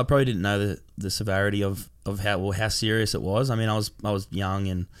I guess I probably didn't know the severity of how serious it was. I mean, I was young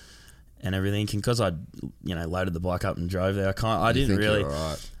and everything, and because I loaded the bike up and drove there, I didn't really.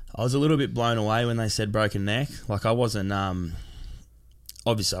 I was a little bit blown away when they said broken neck. Like I wasn't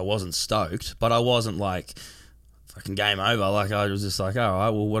obviously I wasn't stoked, but I wasn't like fucking game over. Like I was just like, all right,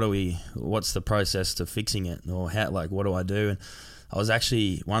 well, what's the process to fixing it, or how, like, what do I do? And I was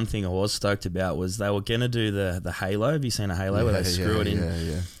actually, one thing I was stoked about was they were gonna do the halo. Have you seen a halo where they screw it in?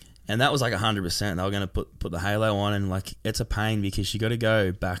 Yeah. And that was like 100%. They were going to put the halo on, and like it's a pain because you got to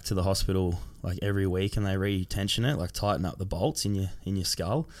go back to the hospital like every week, and they re-tension it, like tighten up the bolts in your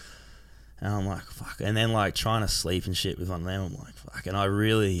skull. And I'm like, fuck. And then like trying to sleep and shit with one of them, I'm like, fuck. And I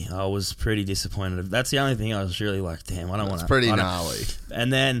was pretty disappointed. That's the only thing I was really like, damn, I don't want to. It's pretty gnarly.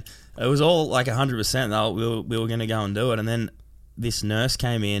 And then it was all like 100%. We were going to go and do it. And then this nurse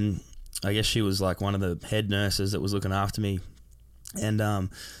came in. I guess she was like one of the head nurses that was looking after me. And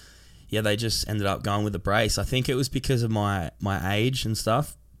they just ended up going with the brace. I think it was because of my age and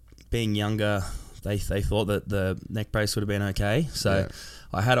stuff. Being younger, they thought that the neck brace would have been okay. So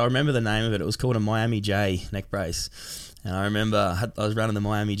I remember the name of it. It was called a Miami J neck brace. And I remember I was running the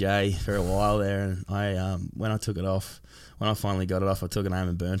Miami J for a while there, and I when I took it off, when I finally got it off, I took it home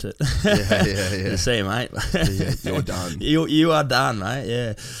and burnt it. Yeah. See you, mate. You're done. You are done, mate.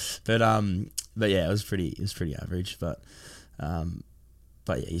 Yeah. But yeah, it was pretty average. But yeah,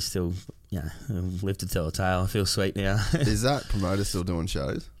 you still, live to tell a tale. I feel sweet now. Is that promoter still doing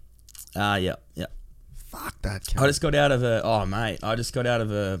shows? Yeah. Fuck that. I just got out of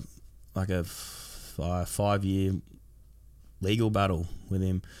a 5-year legal battle with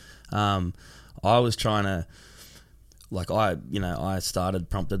him. I was trying to, I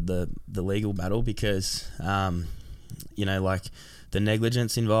prompted the legal battle because, like the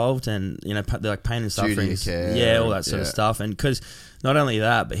negligence involved and, like pain and suffering. Duty of care. All that sort of stuff. And because not only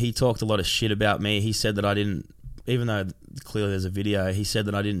that, but he talked a lot of shit about me. He said that I didn't, even though clearly there's a video, he said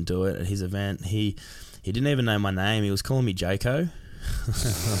that I didn't do it at his event. He didn't even know my name. He was calling me Jaco.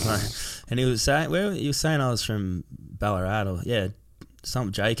 And he was saying I was from Ballarat,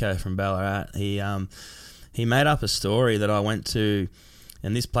 some Jaco from Ballarat. He made up a story that I went to,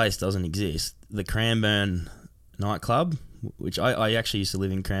 and this place doesn't exist, the Cranbourne nightclub, which I actually used to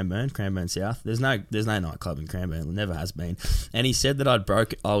live in Cranbourne South. There's no nightclub in Cranbourne. There never has been. And he said that I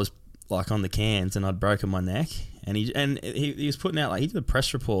was like on the cans and I'd broken my neck. And he was putting out, like, he did a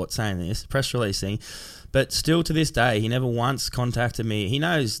press report saying this, press release thing. But still to this day, he never once contacted me. He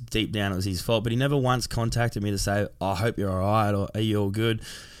knows deep down it was his fault, but he never once contacted me to say, I hope you're all right, or are you all good?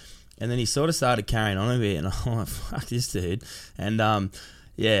 And then he sort of started carrying on a bit, and I'm like, fuck this dude. And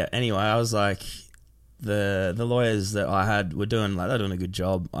anyway, I was like, the lawyers that I had were doing, like, they're doing a good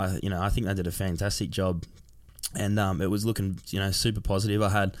job. I think they did a fantastic job. And it was looking, super positive. I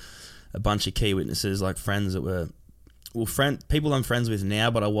had a bunch of key witnesses, like friends that were, people I'm friends with now,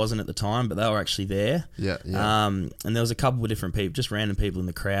 but I wasn't at the time, but they were actually there. Yeah. And there was a couple of different people, just random people in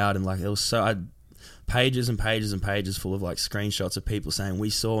the crowd, and like there was I had pages and pages and pages full of like screenshots of people saying we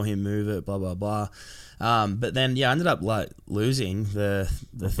saw him move it, blah blah blah. But then I ended up like losing the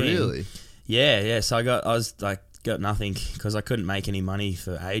thing. Really? Yeah. So I got nothing because I couldn't make any money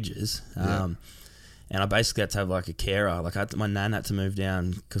for ages. And I basically had to have like a carer. Like my nan had to move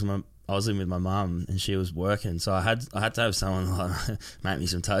down because I was living with my mum and she was working, so I had to have someone like make me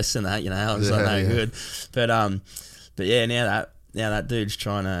some toast and that, I was good. But yeah, now that dude's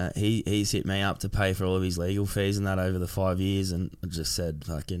trying to he's hit me up to pay for all of his legal fees and that over the 5 years, and I just said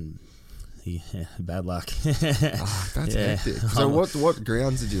fucking bad luck. That's hectic. So what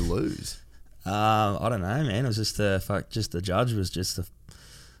grounds did you lose? I don't know, man. It was just the judge was just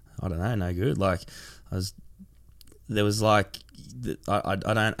I don't know, no good. Like there was like. I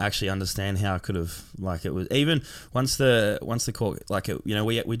don't actually understand how I could have, like, it was even once the court, like,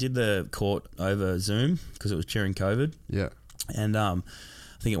 we did the court over Zoom because it was during COVID. Yeah. And I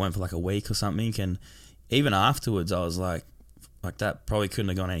think it went for like a week or something, and even afterwards I was like that probably couldn't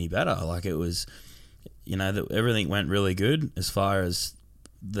have gone any better. Like it was, everything went really good as far as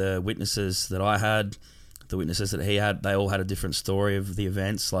the witnesses that I had, the witnesses that he had, they all had a different story of the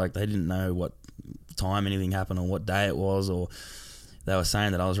events. Like they didn't know what time anything happened or what day it was, or they were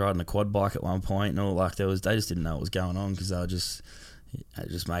saying that I was riding a quad bike at one point, and all they just didn't know what was going on because they were just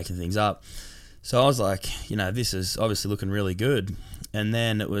making things up. So I was like, this is obviously looking really good. And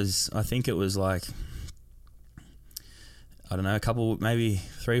then I think it was like, I don't know, a couple, maybe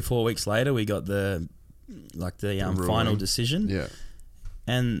 3-4 weeks later, we got the final decision. Yeah.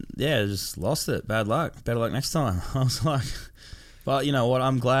 And just lost it. Bad luck. Better luck next time. I was like, but you know what?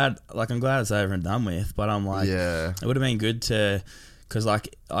 I'm glad it's over and done with. But I'm like, it would have been good to, because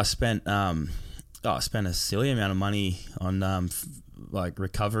like I spent a silly amount of money on like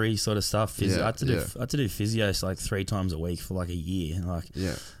recovery sort of stuff. I had to do physios like 3 times a week for like a year. And like,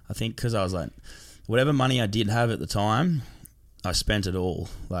 I think because I was like, whatever money I did have at the time, I spent it all.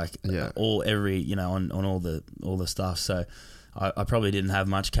 Like on all the stuff. So. I probably didn't have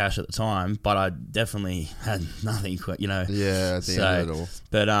much cash at the time, but I definitely had nothing. Yeah, at the end of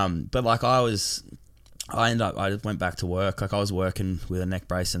it all. But like I just went back to work. Like I was working with a neck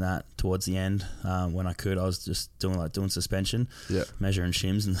brace and that towards the end. When I could, I was just doing suspension, measuring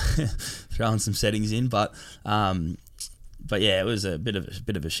shims and throwing some settings in. But yeah, it was a bit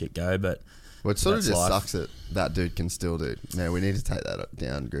of a shit go. But well, it sort of just sucks that dude can still do. Man, we need to take that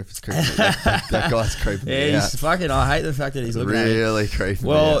down, Griff. It's creeping me out. That guy's creeping me out. Fucking, I hate the fact that he's looking really creeping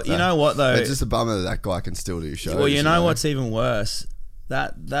me out. Well, you know what though? It's just a bummer that guy can still do shows. Well, you know what's even worse?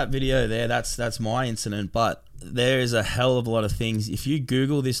 That video there, that's my incident, but there is a hell of a lot of things. If you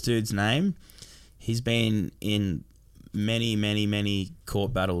Google this dude's name, he's been in many, many, many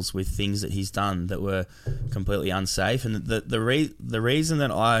court battles with things that he's done that were completely unsafe. And the reason that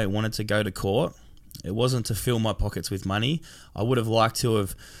I wanted to go to court, it wasn't to fill my pockets with money. I would have liked to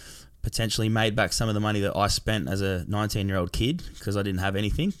have potentially made back some of the money that I spent as a 19-year-old kid because I didn't have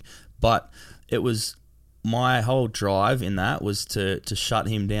anything. But it was my whole drive in that was to shut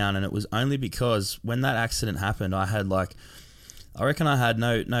him down. And it was only because when that accident happened, I had like, I reckon I had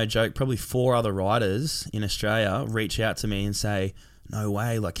no joke, probably 4 other riders in Australia reach out to me and say, no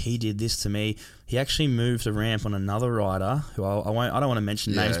way, like he did this to me. He actually moved a ramp on another rider who I don't want to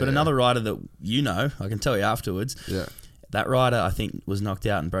mention names, but another rider that I can tell you afterwards. Yeah. That rider, I think, was knocked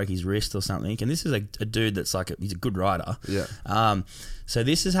out and broke his wrist or something. And this is a dude that's like, he's a good rider. Yeah. So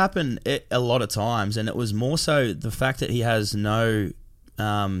this has happened a lot of times, and it was more so the fact that he has no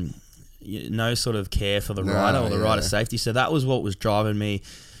sort of care for the rider or the rider's safety. So that was what was driving me.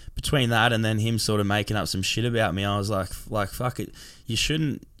 Between that and then him sort of making up some shit about me, I was like fuck it, you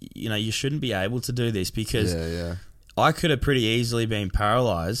shouldn't be able to do this because I could have pretty easily been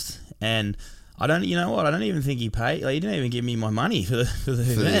paralysed. And I don't even think he paid. Like, he didn't even give me my money for the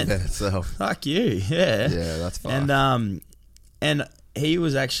event. The event itself. Fuck you, yeah. Yeah, that's fine. And he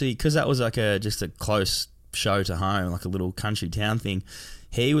was actually, because that was like just a close show to home, like a little country town thing.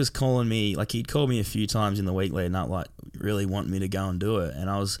 He was calling me, like he'd called me a few times in the week leading up, like really wanting me to go and do it. And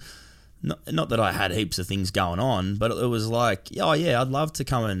I was, not that I had heaps of things going on, but it was like, oh yeah, I'd love to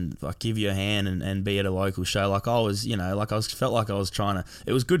come and like give you a hand and be at a local show. Like I was, felt like I was trying to,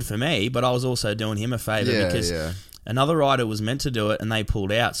 it was good for me, but I was also doing him a favour because another rider was meant to do it and they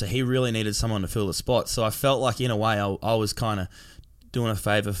pulled out. So he really needed someone to fill the spot. So I felt like in a way I was kind of doing a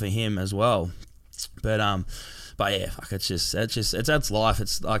favour for him as well. But yeah, fuck, that's life.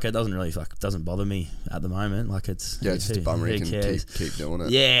 It's like it doesn't bother me at the moment. Like it's just a bummer. You can keep doing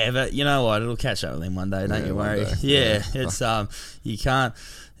it. Yeah, but you know what? It'll catch up with him one day. Don't you worry. Yeah, it's you can't.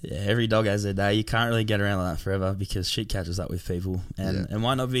 Yeah, every dog has their day. You can't really get around like that forever because shit catches up with people, and it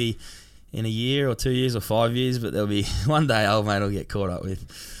might not be in a year or 2 years or 5 years, but there'll be one day old mate will get caught up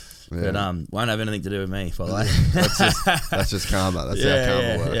with. Yeah. But won't have anything to do with me, by the way. that's just karma. That's how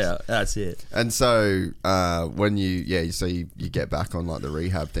karma works. Yeah, that's it. And so when you get back on like the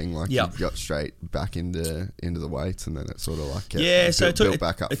rehab thing, like you got straight back into the weights, and then it sort of like built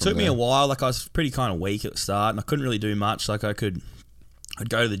back up. It took me a while. Like I was pretty kind of weak at the start, and I couldn't really do much. Like I'd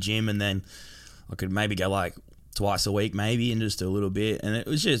go to the gym, and then I could maybe go like twice a week, maybe, and just do a little bit. And it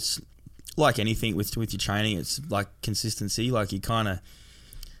was just like anything with your training, it's like consistency. Like you kind of.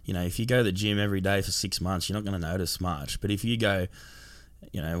 If you go to the gym every day for 6 months, you're not going to notice much. But if you go,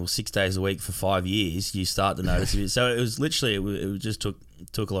 6 days a week for 5 years, you start to notice it. So it was literally, it just took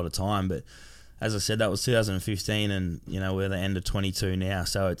a lot of time. But as I said, that was 2015, and we're the end of 22 now.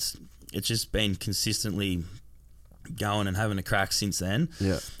 So it's just been consistently going and having a crack since then.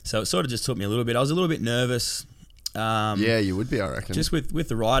 Yeah. So it sort of just took me a little bit. I was a little bit nervous. You would be, I reckon. Just with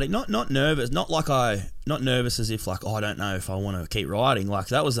the riding, not nervous, not nervous as if like, I don't know if I want to keep riding. Like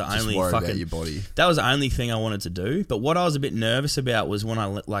that was the just only about your body. That was the only thing I wanted to do. But what I was a bit nervous about was when I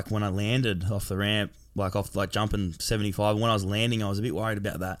landed off the ramp, like jumping 75. When I was landing, I was a bit worried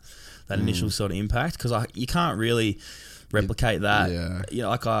about that initial sort of impact because you can't really replicate that. Yeah.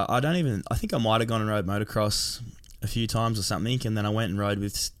 I think I might have gone and rode motocross a few times or something, and then I went and rode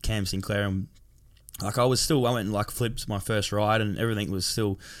with Cam Sinclair and. Like I went and like flipped my first ride and everything was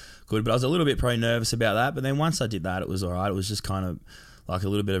still good, but I was a little bit probably nervous about that. But then once I did that, it was all right. It was just kind of like a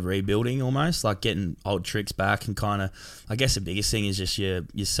little bit of rebuilding almost, like getting old tricks back and kind of, I guess the biggest thing is just your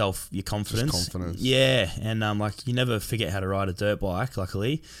confidence. Just confidence. Yeah, and like you never forget how to ride a dirt bike,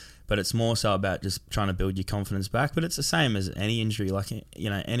 luckily. But it's more so about just trying to build your confidence back. But it's the same as any injury, like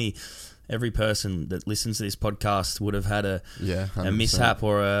every person that listens to this podcast would have had a mishap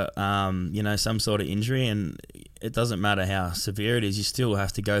or a some sort of injury, and it doesn't matter how severe it is, you still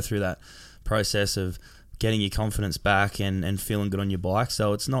have to go through that process of getting your confidence back and feeling good on your bike.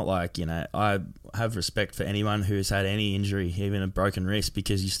 So it's not like, I have respect for anyone who's had any injury, even a broken wrist,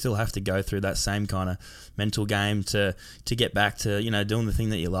 because you still have to go through that same kind of mental game to get back to, doing the thing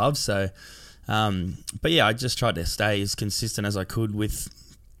that you love. So, but yeah, I just tried to stay as consistent as I could with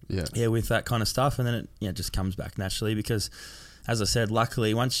that kind of stuff, and then it just comes back naturally because, as I said,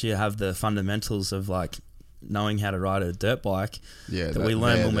 luckily once you have the fundamentals of like knowing how to ride a dirt bike that we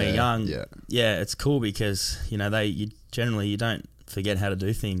learned when we were young, it's cool because you don't forget how to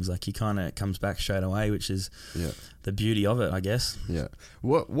do things. Like you kind of comes back straight away, which is the beauty of it, I guess. Yeah.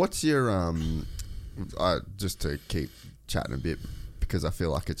 What's your just to keep chatting a bit, because I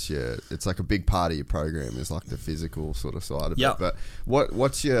feel like it's like a big part of your program is like the physical sort of side of it. But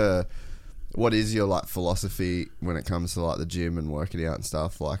what is your like philosophy when it comes to like the gym and working out and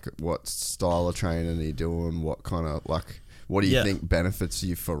stuff? Like what style of training are you doing? What kind of like, what do you think benefits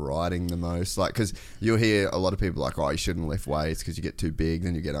you for riding the most? Like, because you'll hear a lot of people like, oh, you shouldn't lift weights because you get too big,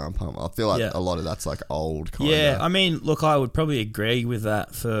 then you get arm pump. I feel like a lot of that's like old kind of. Yeah, I mean, look, I would probably agree with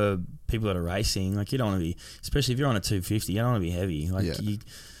that for people that are racing. Like you don't want to be, especially if you're on a 250, you don't want to be heavy. Like a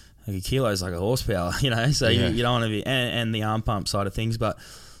kilo is like a horsepower, so you don't want to be, and the arm pump side of things. But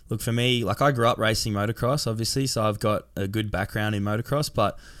look, for me, like I grew up racing motocross, obviously, so I've got a good background in motocross.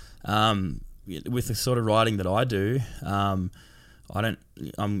 But with the sort of riding that I do, luckily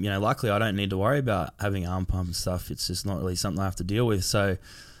I don't need to worry about having arm pump and stuff. It's just not really something I have to deal with. So,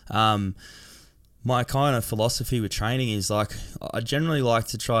 my kind of philosophy with training is like, I generally like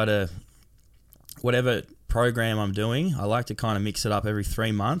to try to, whatever program I'm doing, I like to kind of mix it up every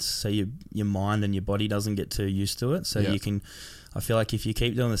 3 months so your mind and your body doesn't get too used to it. So you can, I feel like if you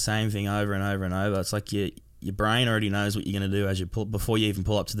keep doing the same thing over and over and over, it's like your brain already knows what you're going to do as you before you even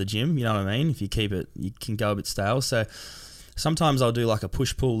pull up to the gym. You know what I mean? If you keep it, you can go a bit stale. So sometimes I'll do like a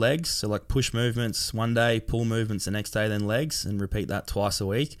push-pull legs. So like push movements one day, pull movements the next day, then legs, and repeat that twice a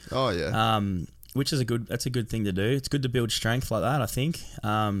week. Oh, yeah. which is that's a good thing to do. It's good to build strength like that, I think.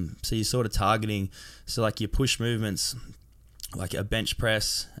 So you're sort of targeting, so like your push movements, like a bench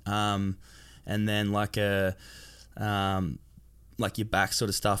press, and then like like your back sort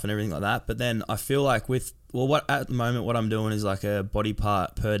of stuff and everything like that. But then I feel like what at the moment what I'm doing is like a body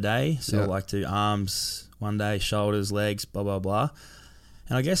part per day. So I like to do arms one day, shoulders, legs, blah blah blah.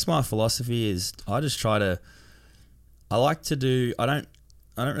 And I guess my philosophy is I don't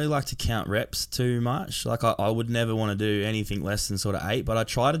really like to count reps too much. Like I would never want to do anything less than sort of 8, but I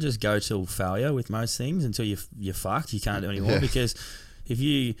try to just go till failure with most things until you're fucked. You can't do anymore because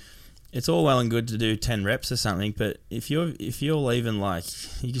it's all well and good to do 10 reps or something, but if you're leaving like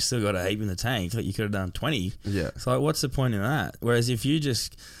you just still got a heap in the tank, like you could have done 20. Yeah. It's like what's the point in that? Whereas if you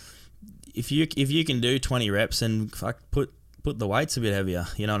can do 20 reps and put the weights a bit heavier,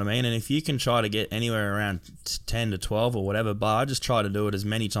 you know what I mean? And if you can try to get anywhere around 10 to 12 or whatever, but I just try to do it as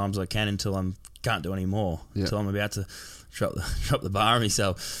many times as I can until I can't do any more, until I'm about to drop the bar on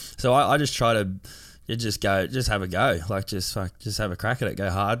myself. So I just try to just have a go, like just have a crack at it, go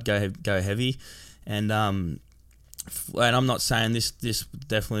hard, go heavy, and I'm not saying this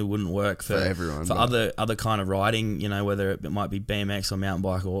definitely wouldn't work for everyone, for other kind of riding, you know, whether it might be BMX or mountain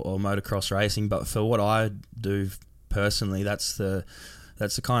bike or motocross racing, but for what I do personally, that's the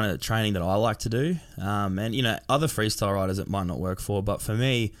kind of training that I like to do. And you know, other freestyle riders it might not work for, but for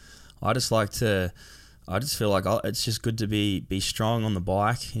me, I just feel like it's just good to be strong on the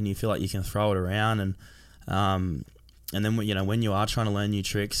bike, and you feel like you can throw it around, and then you know, when you are trying to learn new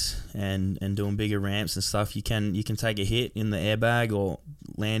tricks and doing bigger ramps and stuff, you can take a hit in the airbag or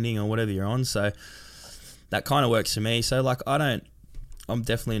landing or whatever you're on. So that kind of works for me. So like I'm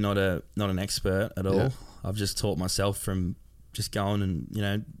definitely not an expert at all. Yeah. I've just taught myself from just going and, you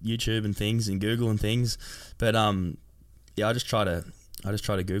know, YouTube and things and Google and things. But I just try to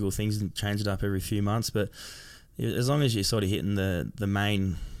Google things and change it up every few months. But as long as you're sort of hitting the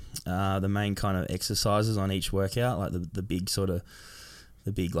main kind of exercises on each workout, like the big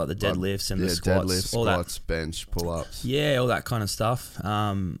like the deadlifts and the squats, deadlifts, all squats, that, bench, pull-ups, all that kind of stuff.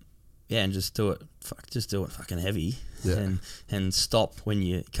 And just do it fucking heavy. Yeah. And stop when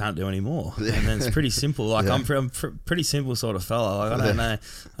you can't do any more. Yeah. And then it's pretty simple. Like I'm pretty simple sort of fella. Like I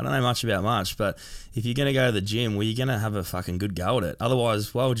don't know much about much, but if you're gonna go to the gym, well, you're gonna have a fucking good go at it.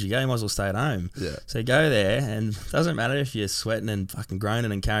 Otherwise, why would you go? You might as well stay at home. Yeah. So go there, and it doesn't matter if you're sweating and fucking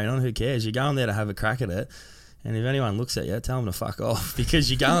groaning and carrying on. Who cares? You're going there to have a crack at it. And if anyone looks at you, tell them to fuck off,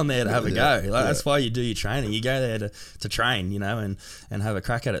 because you're going there to have a go. Like that's why you do your training. You go there to train, you know, and have a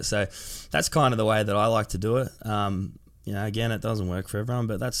crack at it. So that's kind of the way that I like to do it. You know, again, it doesn't work for everyone,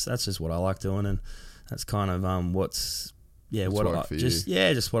 but that's just what I like doing, and that's kind of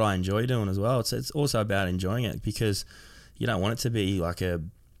just what I enjoy doing as well. It's also about enjoying it, because you don't want it to be like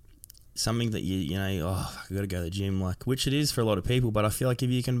something that you know, I got to go to the gym, like, which it is for a lot of people. But I feel like if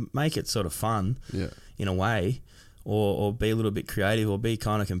you can make it sort of fun, in a way, or be a little bit creative, or be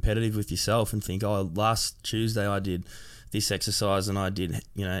kind of competitive with yourself, and think, last Tuesday I did this exercise and I did,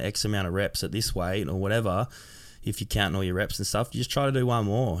 you know, X amount of reps at this weight or whatever. If you're counting all your reps and stuff, you just try to do one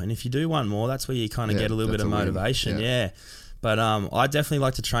more. And if you do one more, that's where you kind of get a little bit of motivation. Yeah. But I definitely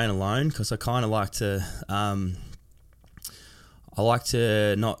like to train alone, because I kind of like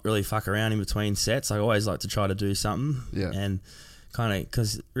to not really fuck around in between sets. I always like to try to do something. Yeah. And kind of,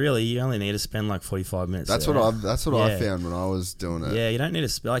 because really you only need to spend like 45 minutes. That's what I found when I was doing it. Yeah, you don't need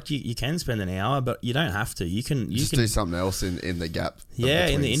to like you can spend an hour, but you don't have to. You can do something else in the gap. Yeah,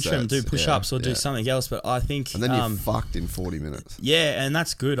 in the interim, do push-ups or do something else. But I think, and then you're fucked in 40 minutes. Yeah, and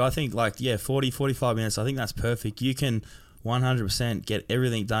that's good. I think 45 minutes. I think that's perfect. You can 100% get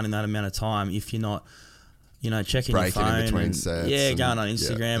everything done in that amount of time if you're not, you know, checking your phone in between sets, going on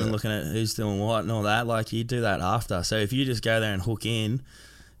Instagram and looking at who's doing what and all that. Like, you do that after. So if you just go there and hook in,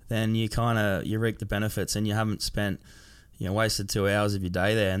 then you reap the benefits, and you haven't spent, you know, wasted 2 hours of your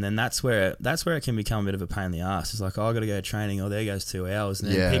day there. And then that's where it can become a bit of a pain in the ass. It's like, I got to go training, or there goes 2 hours.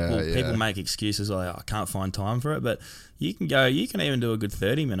 And then people make excuses like, I can't find time for it. But you can even do a good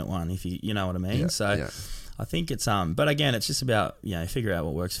 30-minute one if you know what I mean. I think it's but again, it's just about, you know, figure out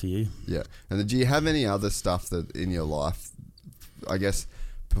what works for you. Yeah. And then, do you have any other stuff that in your life, I guess,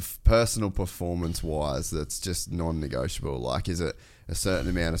 personal performance wise, that's just non-negotiable? Like, is it a certain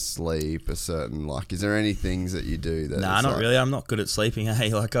amount of sleep? Is there any things that you do that? Nah, not really. I'm not good at sleeping.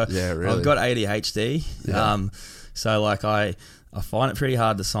 Hey, like I've got ADHD. Yeah. So like I find it pretty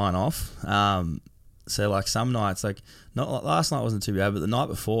hard to sign off. So like some nights, like not last night wasn't too bad, but the night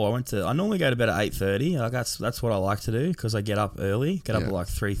before I normally go to bed at 8:30. Like that's what I like to do, because I get up early, at like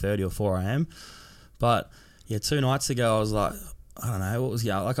 3:30 or 4 a.m. But yeah, 2 nights ago I was like, I don't know what was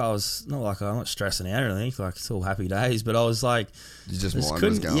like. I was not like I'm not stressing out or anything. Like it's all happy days, but I was like, you just mind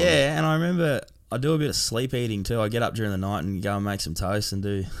was going. Yeah, and I remember I do a bit of sleep eating too. I get up during the night and go and make some toast and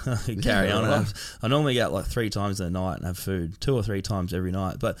do carry on. And I normally get like 3 times in the night and have food 2 or 3 times every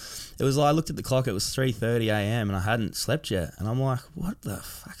night. But it was like I looked at the clock. It was 3:30 a.m. and I hadn't slept yet. And I'm like, what the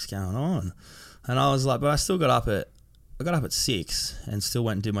fuck's going on? And I was like, but I still got up at 6 and still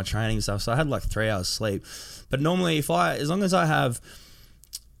went and did my training and stuff. So I had like 3 hours sleep. But normally as long as I have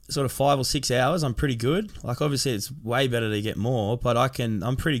sort of 5 or 6 hours, I'm pretty good. Like obviously it's way better to get more, but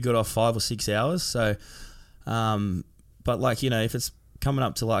I'm pretty good off 5 or 6 hours. So, but like, you know, if it's coming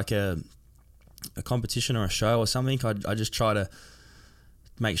up to like a competition or a show or something, I just try to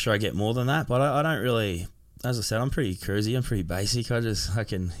make sure I get more than that. But I don't really, as I said, I'm pretty cruisy. I'm pretty basic. I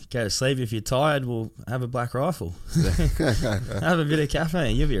can go to sleep. If you're tired, we'll have a Black Rifle. Have a bit of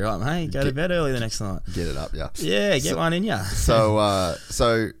caffeine. You'll be right, mate. Go to bed early the next night. Get it up, yeah. Yeah, get one in ya.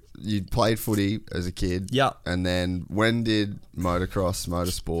 So you played footy as a kid. Yep. And then when did motocross,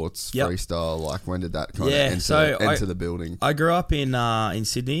 motorsports, freestyle, like when did that kind of enter the building? I grew up in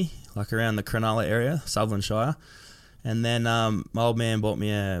Sydney, like around the Cronulla area, Sutherland Shire. And then my old man bought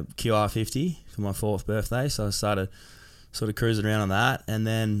me a QR50 for my 4th birthday, so I started sort of cruising around on that. And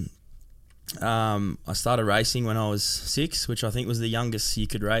then I started racing when I was 6, which I think was the youngest you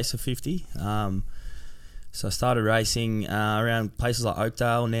could race, a 50. So I started racing around places like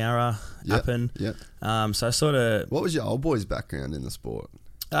Oakdale, Nowra, Appin. Yep. So I sort of... What was your old boy's background in the sport?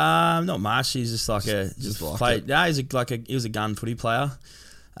 Not much. He's just like he was a gun footy player.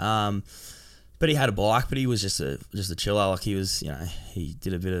 But he had a bike, but he was just a chiller. Like he was, you know, he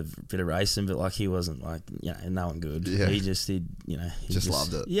did a bit of racing, but like he wasn't like, you know, no one good. Yeah. He just did, you know, he just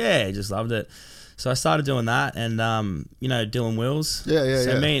loved it. Yeah, he just loved it. So I started doing that, and you know, Dylan Wills. Yeah.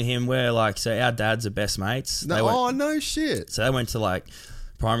 So me and him were like, so our dads are best mates. No shit. So they went to like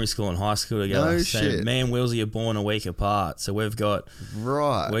primary school and high school together. No so shit. Me and Willsy are born a week apart. So we got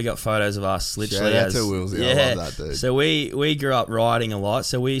photos of us literally. Shout out to Willsy. I love that dude. So we grew up riding a lot.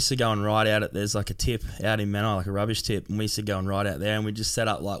 So we used to go and ride out there's like a tip out in Menai, like a rubbish tip, and we used to go and ride out there, and we just set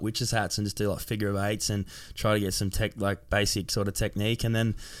up like witches hats and just do like figure of 8s and try to get some basic sort of technique. And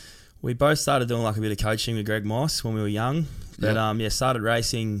then we both started doing like a bit of coaching with Greg Moss when we were young. But started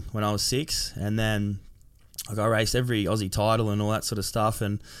racing when I was 6, and then I raced every Aussie title and all that sort of stuff.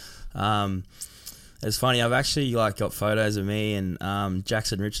 And it's funny, I've actually like got photos of me and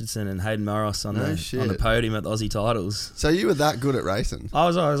Jackson Richardson and Hayden Morris on the podium at the Aussie titles. So you were that good at racing? I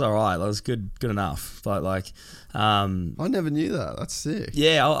was all right. I was good enough. But like, I never knew that. That's sick.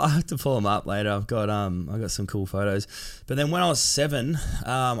 Yeah, I'll have to pull them up later. I've got some cool photos. But then when I was 7,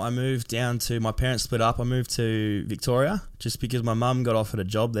 I moved down to, my parents split up. I moved to Victoria just because my mum got offered a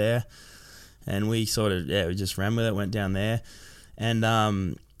job there. And we sort of, we just ran with it, went down there. And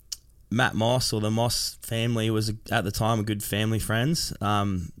Matt Moss, or the Moss family, was at the time a good family friends.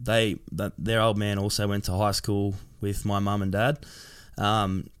 Their old man also went to high school with my mum and dad.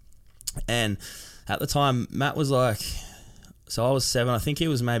 And at the time, Matt was like, so I was 7, I think he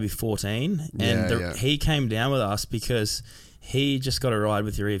was maybe 14. And he came down with us because he just got a ride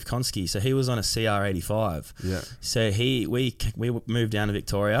with Yariv Konski. So he was on a CR85. Yeah. So we moved down to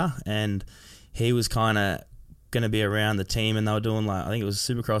Victoria, and he was kind of going to be around the team, and they were doing like, I think it was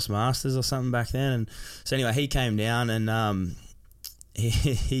Supercross Masters or something back then. And so anyway, he came down, and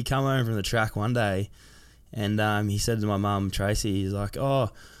he come home from the track one day, and he said to my mum Tracy, he's like,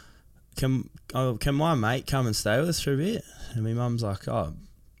 can my mate come and stay with us for a bit? And my mum's like,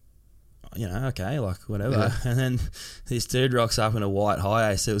 you know, okay, like whatever. Yeah. And then this dude rocks up in a white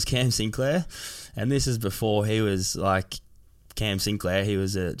Hi-Ace. It was Cam Sinclair, and this is before he was like Cam Sinclair. He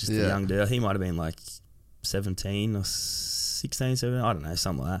was just a young dude. He might have been like 17 or 16, 17, I don't know,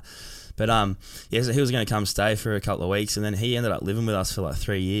 something like that. But so he was going to come stay for a couple of weeks, and then he ended up living with us for like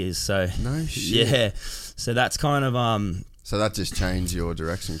 3 years. So no shit. Yeah, so that's kind of So that just changed your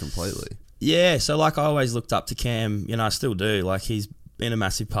direction completely. Yeah, so like I always looked up to Cam. You know, I still do. Like he's been a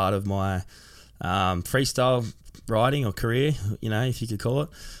massive part of my freestyle riding or career, you know, if you could call it.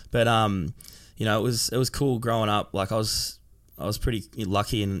 But you know, it was cool growing up. Like I was pretty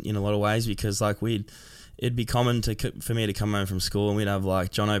lucky in a lot of ways, because like it'd be common for me to come home from school, and we'd have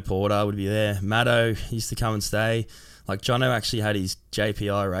like Jono Porter would be there. Maddo used to come and stay. Like Jono actually had his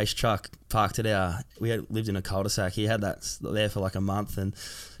JPI race truck parked at lived in a cul-de-sac. He had that there for like a month, and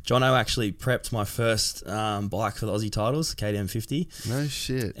Jono actually prepped my first bike for the Aussie titles, KTM 50. No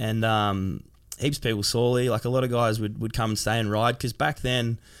shit. And heaps of people sorely, like a lot of guys would come and stay and ride, because back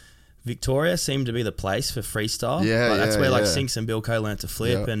then Victoria seemed to be the place for freestyle. Yeah, like, that's where like yeah. Sinks and Bilko learnt to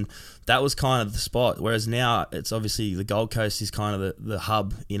flip, and that was kind of the spot. Whereas now it's obviously the Gold Coast is kind of the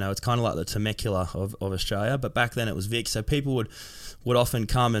hub. You know, it's kind of like the Temecula of Australia. But back then it was Vic, so people would often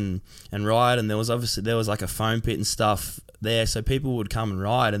come and ride, and there was like a foam pit and stuff there, so people would come and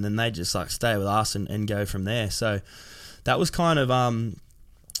ride, and then they'd just like stay with us and go from there. So that was kind of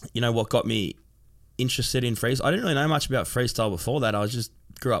what got me interested in freestyle. I didn't really know much about freestyle before that. I just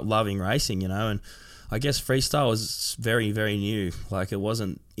grew up loving racing, and I guess freestyle was very, very new. Like there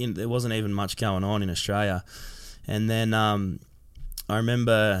wasn't even much going on in Australia. And then I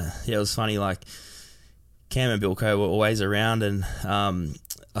remember, it was funny, like Cam and Bilko were always around, and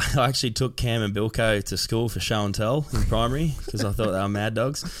I actually took Cam and Bilko to school for show and tell in primary because I thought they were mad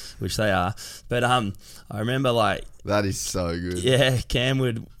dogs, which they are. But I remember like, that is so good. Yeah, Cam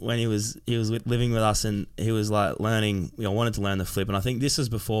would, when he was living with us, and he was like learning. Wanted to learn the flip, and I think this was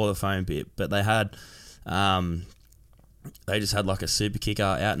before the foam pit. But they had, they just had like a super kicker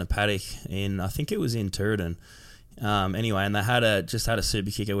out in a paddock I think it was in Turin. Anyway, and they had a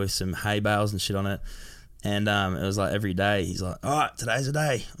super kicker with some hay bales and shit on it. And it was like every day he's like, all right, today's the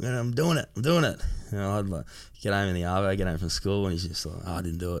day. I'm doing it. I'd like get home in the arvo, get home from school, and he's just like, oh, I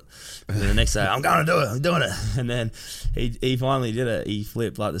didn't do it. And then the next day, I'm going to do it. I'm doing it. And then he finally did it. He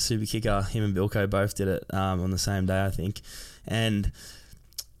flipped like the super kicker. Him and Bilko both did it on the same day, I think. And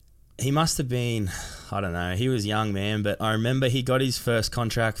he must have been, I don't know, he was young, man. But I remember he got his first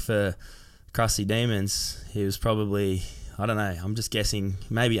contract for Krusty Demons. He was probably, I don't know, I'm just guessing,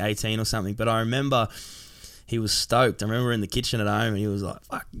 maybe 18 or something. But I remember he was stoked. I remember in the kitchen at home, and he was like,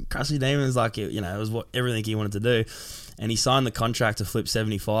 fuck, Krusty Demons, like, it was everything he wanted to do. And he signed the contract to flip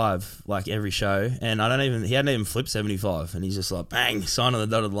 75, like every show. And he hadn't even flipped 75. And he's just like, bang, sign on the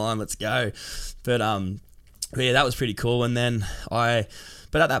dotted line, let's go. But yeah, that was pretty cool. And then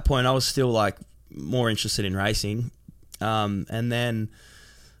but at that point, I was still like more interested in racing. And then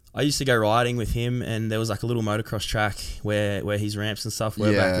I used to go riding with him, and there was like a little motocross track where his ramps and stuff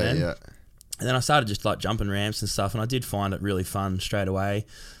were back then. Yeah. And then I started just like jumping ramps and stuff, and I did find it really fun straight away.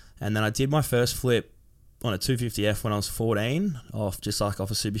 And then I did my first flip on a 250F when I was 14, off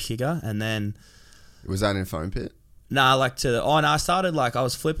a super kicker. And then was that in foam pit? Nah, I started like I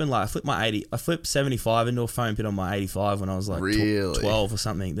flipped my 80. I flipped 75 into a foam pit on my 85 when I was like really? 12 or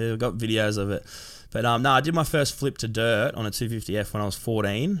something. They've got videos of it. But I did my first flip to dirt on a 250F when I was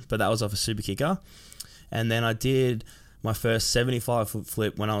 14, but that was off a super kicker. And then I did my first 75-foot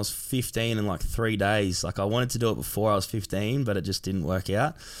flip when I was 15 in like 3 days. Like I wanted to do it before I was 15, but it just didn't work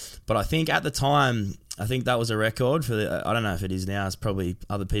out. But I think at the time, that was a record for I don't know if it is now. It's probably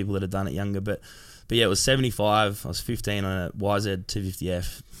other people that have done it younger, but yeah, it was 75. I was 15 on a YZ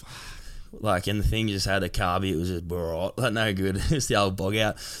 250F. Like, and the thing just had a carby. It was just like no good. It's the old bog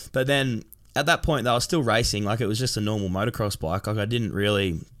out. But then at that point, though, I was still racing. Like it was just a normal motocross bike. Like I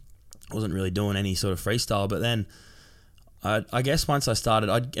wasn't really doing any sort of freestyle. But then I guess once I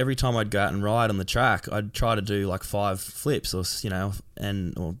started, every time I'd go out and ride on the track, I'd try to do like 5 flips or 5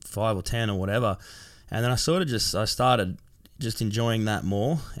 or 10 or whatever. And then I started just enjoying that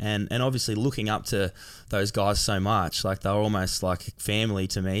more, and obviously looking up to those guys so much. Like they were almost like family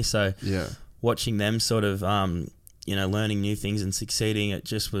to me. So yeah, watching them sort of learning new things and succeeding, it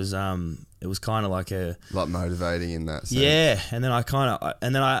just was it was kind of like motivating in that sense. Yeah, and then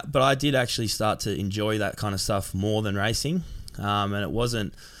but I did actually start to enjoy that kind of stuff more than racing. And it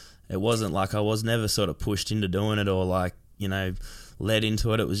wasn't like I was never sort of pushed into doing it or like, led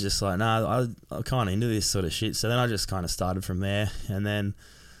into it. It was just like, I'm kind of into this sort of shit. So then I just kind of started from there. And then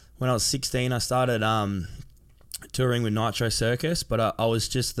when I was 16, I started touring with Nitro Circus, but I was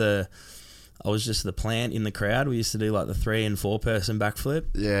just the plant in the crowd. We used to do like the 3 and 4 person backflip.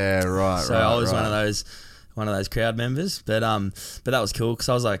 Yeah, right. So I was one of those crowd members. But that was cool because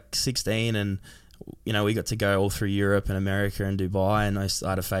I was like 16, and we got to go all through Europe and America and Dubai, and I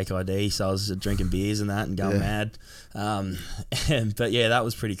had a fake ID, so I was drinking beers and that and going mad. But yeah, that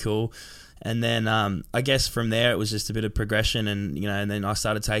was pretty cool. And then I guess from there it was just a bit of progression, and and then I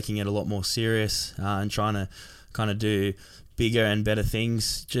started taking it a lot more serious and trying to kind of do bigger and better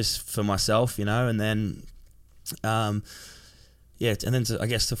things just for myself, and then I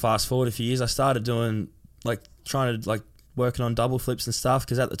guess to fast forward a few years, I started doing trying to working on double flips and stuff,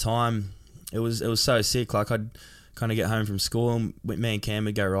 because at the time it was so sick. Like I'd kind of get home from school, and me and Cam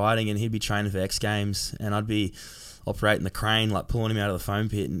would go riding, and he'd be training for X Games, and I'd be operating the crane, like pulling him out of the foam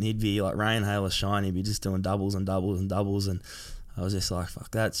pit, and he'd be like rain, hail or shine, he'd be just doing doubles and doubles and doubles, and I was just like, fuck,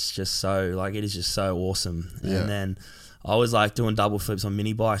 that's just so, like, it is just so awesome. Yeah. And then I was like doing double flips on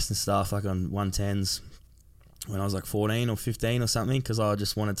mini bikes and stuff, like on 110s, when I was like 14 or 15 or something, because I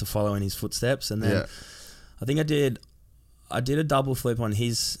just wanted to follow in his footsteps. And then I think I did a double flip on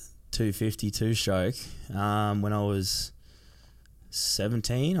his 252 stroke when I was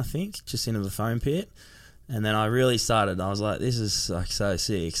 17, I think, just into the foam pit. And then I really started, I was like, this is like so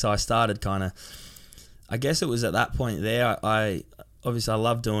sick. So I started kind of, I guess it was at that point there, I obviously I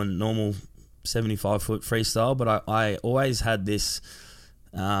love doing normal 75-foot freestyle, but I always had this,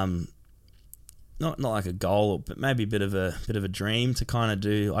 not like a goal, but maybe a bit of a dream to kind of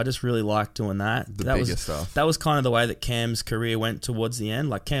do. I just really liked doing that. That bigger stuff. That was kind of the way that Cam's career went towards the end.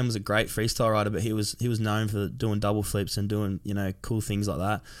 Like Cam was a great freestyle rider, but he was known for doing double flips and doing, you know, cool things like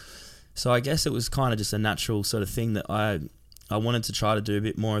that. So I guess it was kind of just a natural sort of thing that I wanted to try to do a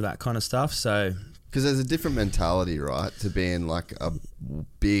bit more of that kind of stuff. So because there's a different mentality, right, to being like a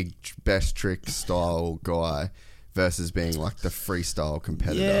big best trick style guy versus being like the freestyle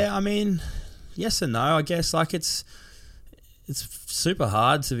competitor. Yeah, I mean, yes and no. I guess like it's super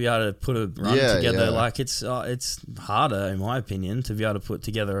hard to be able to put a run together. Yeah. Like it's harder, in my opinion, to be able to put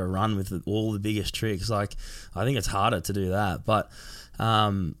together a run with all the biggest tricks. Like I think it's harder to do that, but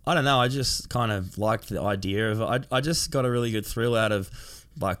I don't know. I just kind of liked the idea of it. I just got a really good thrill out of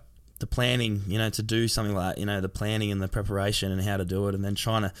like the planning, you know, to do something like that, you know, the planning and the preparation and how to do it, and then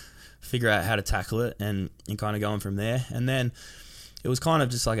trying to figure out how to tackle it and kind of going from there. And then it was kind of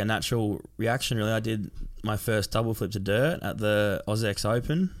just like a natural reaction, really. I did my first double flip to dirt at the AusX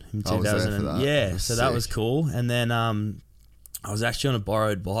Open in 2000. Yeah, so that was cool. And then I was actually on a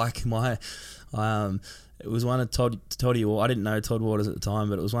borrowed bike. It was one of Toddy Waters. I didn't know Todd Waters at the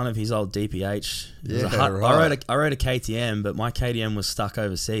time, but it was one of his old DPH. I rode a KTM, but my KTM was stuck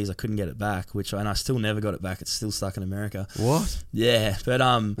overseas. I couldn't get it back, and I still never got it back. It's still stuck in America. What? Yeah, but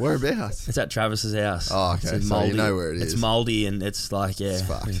whereabouts? It's at Travis's house. Oh, okay. So you know where it is. It's mouldy and it's like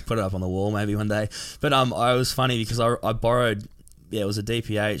put it up on the wall maybe one day. But I was funny because I borrowed. Yeah, it was a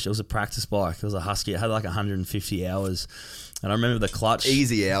DPH. It was a practice bike. It was a Husky. It had like 150 hours. And I remember the clutch.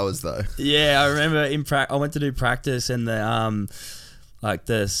 Easy hours though. Yeah, I remember I went to do practice and the like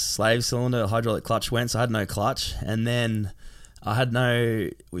the slave cylinder hydraulic clutch went, so I had no clutch. And then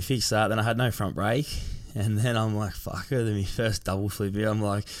we fixed that, then I had no front brake. And then I'm like, fuck it, then my first double flip here. I'm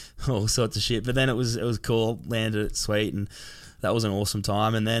like, all sorts of shit. But then it was cool, landed it sweet, and that was an awesome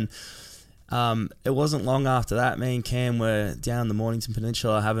time. And then it wasn't long after that, me and Cam were down the Mornington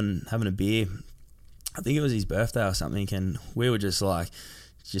Peninsula having a beer. I think it was his birthday or something, and we were just like,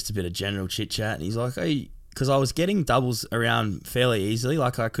 just a bit of general chit chat. And he's like, "Hey," because I was getting doubles around fairly easily.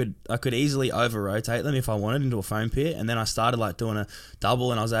 Like I could easily over rotate them if I wanted into a foam pit. And then I started like doing a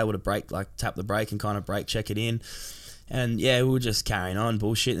double, and I was able to tap the brake and kind of brake check it in. And yeah, we were just carrying on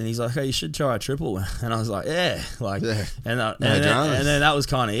bullshit. And he's like, "Hey, you should try a triple." And I was like, "Yeah," like, yeah. And then that was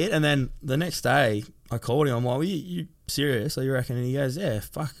kind of it. And then the next day, I called him. I'm like, "Well, you serious? Are you reckon?" And he goes, "Yeah,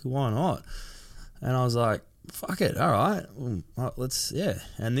 fuck, why not?" And I was like, fuck it, all right, let's, yeah.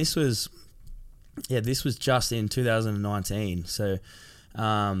 And this was just in 2019. So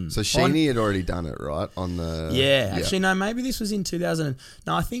Sheeny had already done it, right? Actually, no, maybe this was in 2000.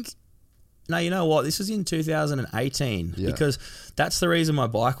 No, you know what? This was in 2018 because that's the reason my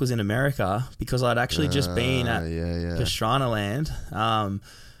bike was in America, because I'd actually just been at Pastrana Land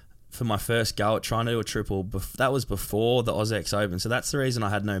for my first go at trying to do a triple. That was before the AusX Open. So that's the reason I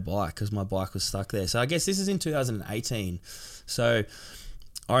had no bike, because my bike was stuck there. So I guess this is in 2018. So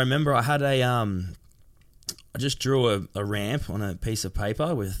I remember I had I just drew a ramp on a piece of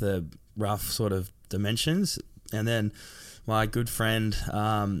paper with the rough sort of dimensions. And then my good friend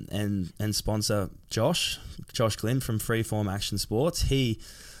and sponsor, Josh Glynn from Freeform Action Sports, he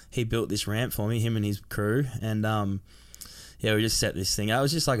built this ramp for me, him and his crew. And yeah, we just set this thing out. It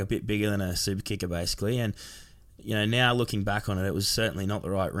was just like a bit bigger than a super kicker, basically. And, you know, now looking back on it, it was certainly not the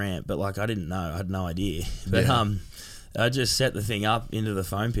right ramp. But, like, I didn't know. I had no idea. But I just set the thing up into the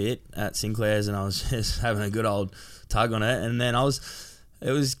foam pit at Sinclair's, and I was just having a good old tug on it. And then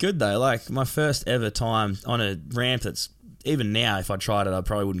it was good, though. Like, my first ever time on a ramp that's, even now, if I tried it, I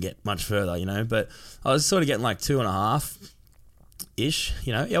probably wouldn't get much further, you know. But I was sort of getting like 2.5 ish,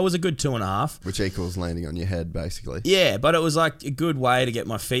 you know. Yeah, it was a good 2.5, which equals landing on your head, basically. Yeah, but it was like a good way to get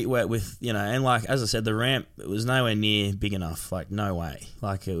my feet wet with, you know, and like as I said, the ramp, it was nowhere near big enough. Like no way.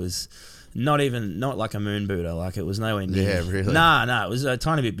 Like it was not like a moon booter. Like it was nowhere near. Yeah, really. Nah, it was a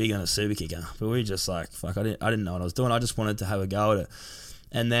tiny bit bigger than a super kicker. But we just like, fuck, I didn't know what I was doing. I just wanted to have a go at it,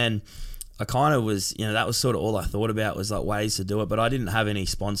 and then I kind of was, you know, that was sort of all I thought about was like ways to do it. But I didn't have any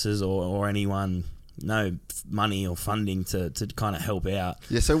sponsors or anyone. No money or funding to kind of help out.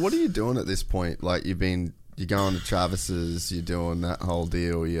 Yeah, so what are you doing at this point? Like you're going to Travis's, you're doing that whole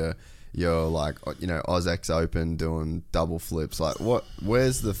deal, you're you're like, you know, AusX Open doing double flips. Like,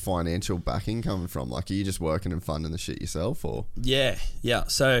 where's the financial backing coming from? Like, are you just working and funding the shit yourself, or? Yeah.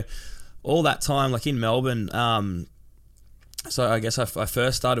 So all that time, like in Melbourne, so I guess I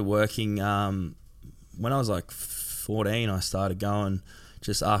first started working when I was like 14. I started going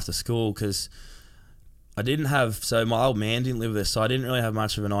just after school because I didn't have, so my old man didn't live there, so I didn't really have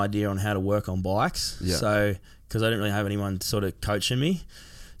much of an idea on how to work on bikes. Yeah. So, because I didn't really have anyone sort of coaching me.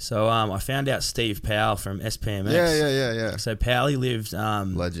 So I found out Steve Powell from SPMX. Yeah. So Powell, he lived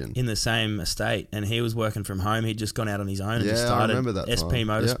Legend. in the same estate, and he was working from home. He'd just gone out on his own and just started SP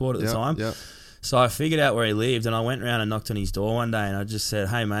Motorsport at the time. Yeah. So I figured out where he lived, and I went around and knocked on his door one day, and I just said,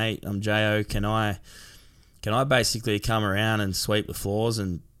 "Hey mate, I'm Jo. Can I basically come around and sweep the floors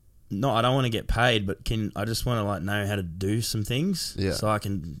and I don't want to get paid, but I just want to like know how to do some things so I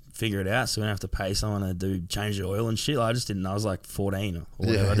can figure it out, so we don't have to pay someone to change the oil and shit." I just didn't know. I was like 14 or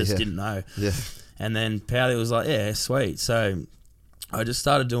whatever. I just didn't know. Yeah. And then Powley was like, "Yeah, sweet." So I just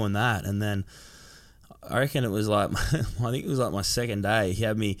started doing that, and then I reckon it was like, I think it was like my second day. He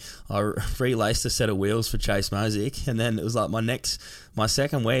had me, I relaced a set of wheels for Chase Mosick, and then it was like my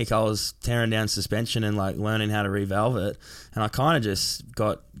second week, I was tearing down suspension and like learning how to revalve it, and I kind of just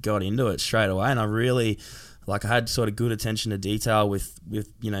got into it straight away, and I really, like, I had sort of good attention to detail with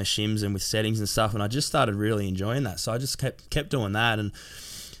you know, shims and with settings and stuff, and I just started really enjoying that. So I just kept doing that, and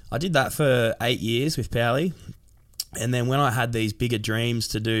I did that for 8 years with Powley. And then when I had these bigger dreams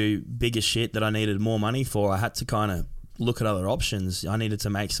to do bigger shit that I needed more money for, I had to kind of look at other options. I needed to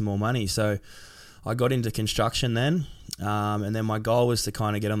make some more money. So I got into construction then. And then my goal was to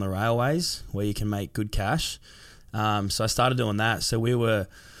kind of get on the railways where you can make good cash. So I started doing that. So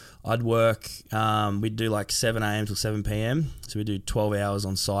I'd work, we'd do like 7 a.m. till 7 p.m. So we'd do 12 hours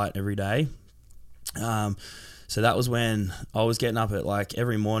on site every day. So that was when I was getting up at like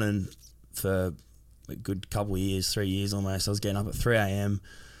every morning for a good couple of years, 3 years almost. I was getting up at 3 a.m,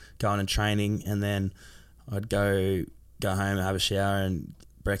 going and training, and then I'd go home and have a shower and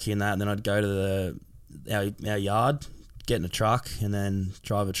brekkie and that, and then I'd go to our yard, get in a truck, and then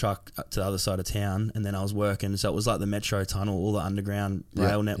drive a truck up to the other side of town, and then I was working. So it was like the Metro Tunnel, all the underground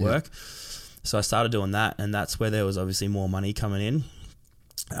rail network. Yeah. So I started doing that, and that's where there was obviously more money coming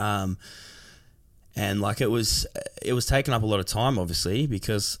in. And like it was taking up a lot of time, obviously,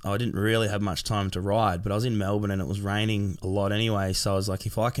 because I didn't really have much time to ride. But I was in Melbourne and it was raining a lot anyway. So I was like,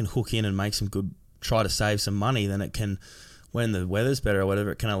 if I can hook in and make try to save some money, then it can, when the weather's better or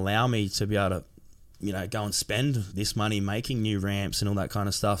whatever, it can allow me to be able to, you know, go and spend this money making new ramps and all that kind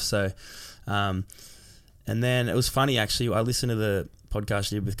of stuff. So, and then it was funny actually. I listened to the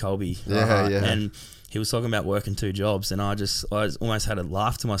podcast you did with Colby, and he was talking about working 2 jobs, and I almost had a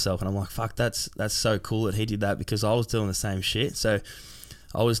laugh to myself, and I'm like, fuck, that's so cool that he did that, because I was doing the same shit. So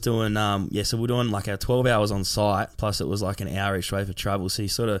I was doing, so we're doing like our 12 hours on site, plus it was like an hour each way for travel. So you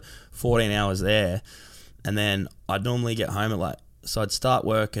sort of 14 hours there. And then I'd normally get home at so I'd start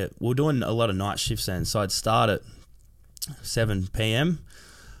work we're doing a lot of night shifts then. So I'd start at 7 p.m.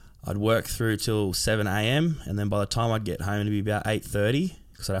 I'd work through till 7 a.m. And then by the time I'd get home, it'd be about 8:30.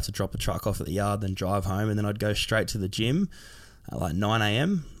 because I'd have to drop the truck off at the yard, then drive home, and then I'd go straight to the gym at like 9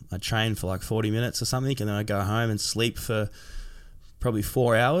 a.m. I'd train for like 40 minutes or something, and then I'd go home and sleep for probably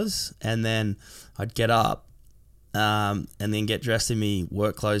 4 hours, and then I'd get up and then get dressed in me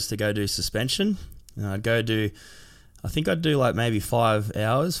work clothes to go do suspension. And I'd go do, I think I'd do like maybe 5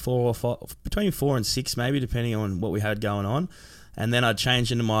 hours, 4 or 5, between 4 and 6 maybe, depending on what we had going on. And then I'd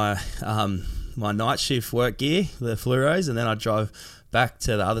change into my my night shift work gear, the fluoros, and then I'd drive back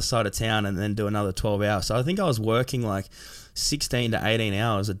to the other side of town and then do another 12 hours. So I think I was working like 16 to 18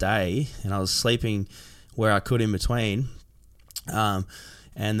 hours a day, and I was sleeping where I could in between. And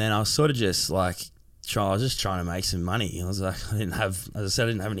then I was sort of just like, I was just trying to make some money. I was like, I didn't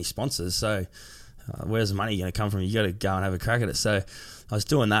have any sponsors, so where's the money going to come from? You got to go and have a crack at it. So I was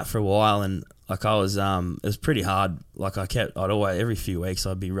doing that for a while, and like I was, it was pretty hard. Like I'd always, every few weeks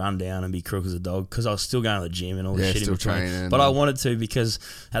I'd be run down and be crook as a dog, because I was still going to the gym and all this shit in between. Training. But I wanted to, because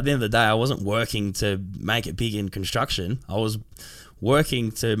at the end of the day, I wasn't working to make it big in construction. I was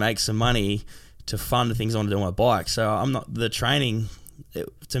working to make some money to fund the things I want to do on my bike. So I'm not, the training,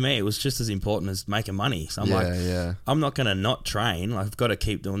 to me, it was just as important as making money. So I'm I'm not going to not train. I've got to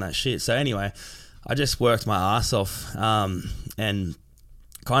keep doing that shit. So anyway, I just worked my ass off and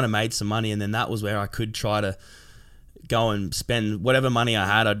kind of made some money, and then that was where I could try to go and spend whatever money I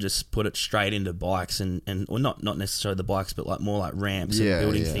had. I'd just put it straight into bikes and or not necessarily the bikes, but like more like ramps and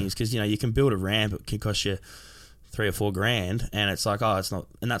building things, because you can build a ramp, it can cost you $3 or $4 grand, and it's like, oh, it's not,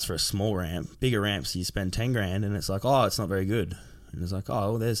 and that's for a small ramp. Bigger ramps you spend 10 grand, and it's like, oh, it's not very good. And it was like,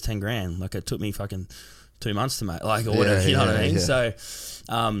 oh, well, there's 10 grand. Like it took me fucking 2 months to make, like, or whatever, you know what I mean? Yeah. So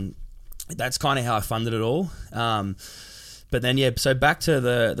that's kind of how I funded it all. But then, yeah, so back to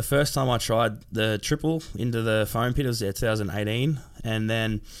the first time I tried the triple into the foam pit, it was 2018. And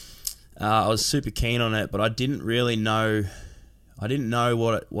then I was super keen on it, but I didn't really know,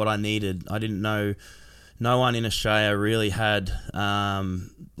 what I needed. I didn't know, no one in Australia really had,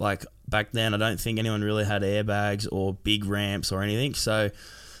 like back then, I don't think anyone really had airbags or big ramps or anything. So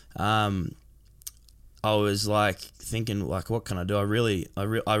I was like thinking, like, what can I do?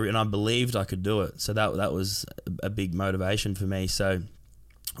 And I believed I could do it. So that was a big motivation for me. So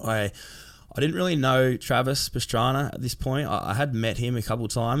I didn't really know Travis Pastrana at this point. I had met him a couple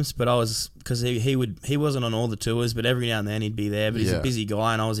of times, but because he wasn't on all the tours, but every now and then he'd be there. But he's a busy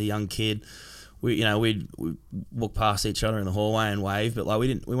guy, and I was a young kid. We'd walk past each other in the hallway and wave, but like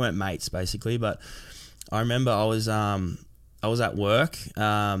we weren't mates basically. But I remember I was at work.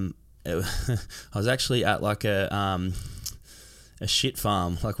 I was actually at like a shit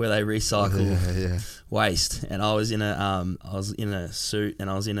farm, like where they recycle waste, and I was in a suit, and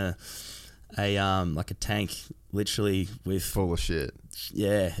I was in a like a tank, literally with full of shit.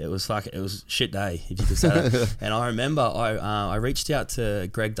 Yeah, it was shit day, if you could say that. And I remember I reached out to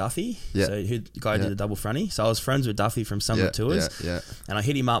Greg Duffy, so the guy who did the double fronty. So I was friends with Duffy from some of the tours, and I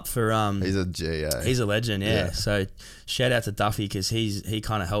hit him up for he's a GA. He's a legend, So shout out to Duffy, because he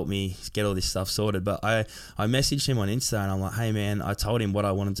kind of helped me get all this stuff sorted. But I messaged him on Insta, and I'm like, hey man, I told him what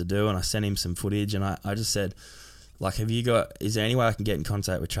I wanted to do, and I sent him some footage, and I just said, like, is there any way I can get in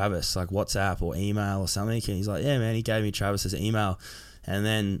contact with Travis, like WhatsApp or email or something? And he's like, yeah, man. He gave me Travis's email. And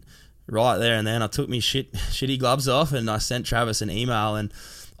then right there and then I took me shitty gloves off, and I sent Travis an email, and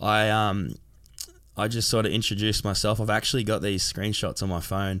I just sort of introduced myself. I've actually got these screenshots on my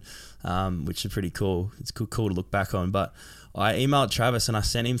phone, which are pretty cool. It's cool to look back on. But I emailed Travis, and I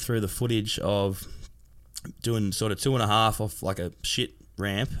sent him through the footage of doing sort of 2.5 off like a shit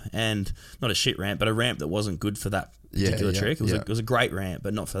ramp, and not a shit ramp, but a ramp that wasn't good for that particular trick. It was a great ramp,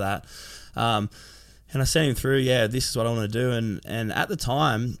 but not for that. And I sent him through, this is what I want to do. And at the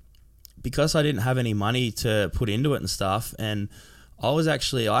time, because I didn't have any money to put into it and stuff, and I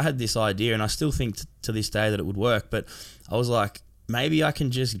had this idea, and I still think to this day that it would work, but I was like, maybe I can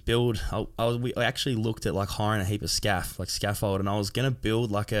just build. I actually looked at like hiring a heap of scaffold, and I was going to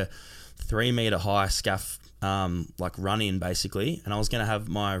build like a 3 meter high like run in basically, and I was going to have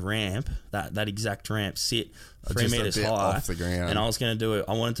my ramp, that exact ramp, sit 3 meters high off the ground, and I was going to do it.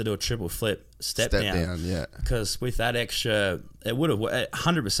 I wanted to do a triple flip step down, because with that extra, it would have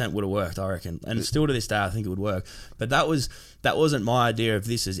 100% would have worked, I reckon, and still to this day I think it would work. But that wasn't my idea of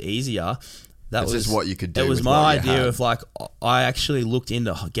this is easier. That was just what you could do. It was my idea of like, I actually looked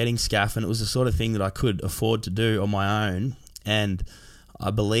into getting scaff, and it was the sort of thing that I could afford to do on my own, and I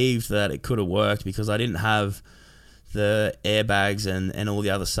believed that it could have worked because I didn't have the airbags and all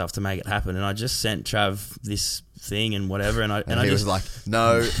the other stuff to make it happen. And I just sent Trav this thing and whatever, and he was like,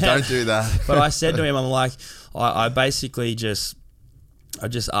 no, don't do that. But I said to him, I'm like, I basically just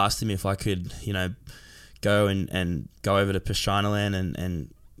asked him if I could, go and go over to Pastranaland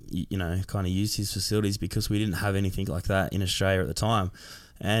and kind of use his facilities, because we didn't have anything like that in Australia at the time.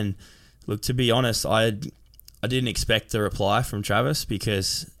 And look, to be honest, I didn't expect a reply from Travis,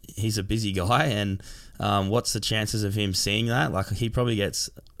 because he's a busy guy, and what's the chances of him seeing that? Like, he probably gets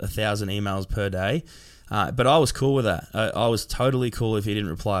 1,000 emails per day. But I was cool with that. I was totally cool if he didn't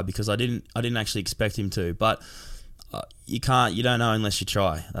reply, because I didn't actually expect him to. But you don't know unless you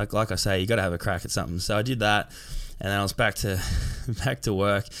try. Like I say, you got to have a crack at something. So I did that, and then I was back to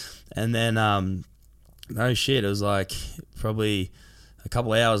work, and then no shit, it was like probably a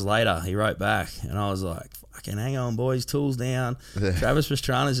couple of hours later he wrote back, and I was like, fucking hang on boys, tools down. Travis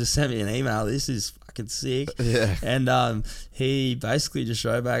Pastrana just sent me an email. This is fucking sick. And he basically just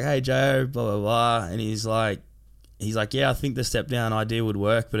wrote back, hey Joe, blah blah blah, and he's like, yeah, I think the step down idea would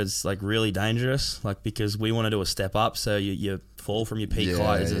work, but it's like really dangerous, like, because we want to do a step up, so you fall from your peak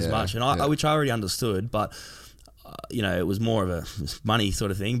height as much, and which I already understood, but it was more of a money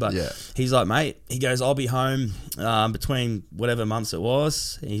sort of thing. But he's like, mate, he goes, I'll be home between whatever months it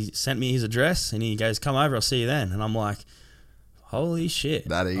was. He sent me his address, and he goes, come over, I'll see you then. And I'm like, holy shit,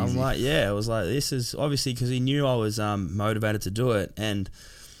 that easy? I'm like, I was like, this is obviously, because he knew I was motivated to do it, and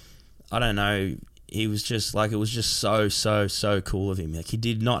I don't know, he was just like, it was just so cool of him. Like, he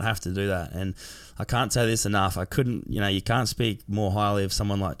did not have to do that. And I can't say this enough. I couldn't, you can't speak more highly of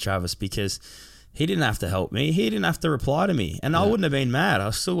someone like Travis, because he didn't have to help me. He didn't have to reply to me. And I wouldn't have been mad. I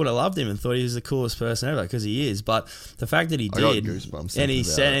still would have loved him and thought he was the coolest person ever, because he is. But the fact that he did, and he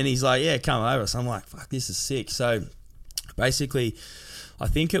said, and he's like, yeah, come over. So I'm like, fuck, this is sick. So basically, I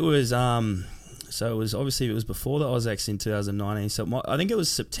think it was so it was before the AusX in 2019. So I think it was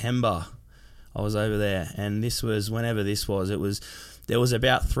September. I was over there, and this was whenever this was. There was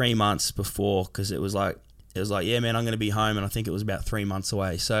about 3 months before, because it was like, yeah, man, I'm going to be home, and I think it was about 3 months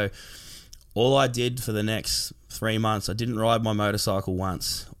away. So all I did for the next 3 months, I didn't ride my motorcycle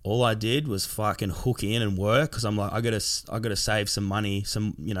once. All I did was fucking hook in and work, because I'm like, I gotta save some money,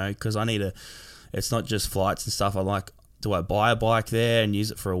 because I need to. It's not just flights and stuff. I'm like, do I buy a bike there and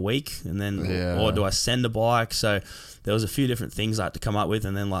use it for a week, and then, or do I send a bike? So there was a few different things I had to come up with,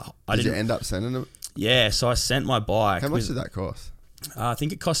 and then did you end up sending them? Yeah, so I sent my bike. How much did that cost? I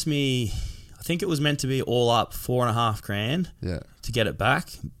think it cost me. I think it was meant to be all up $4,500. Yeah. To get it back,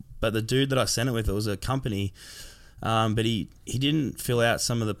 but the dude that I sent it with, it was a company. But he didn't fill out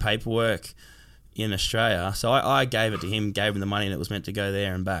some of the paperwork in Australia. So I gave it to him, gave him the money, and it was meant to go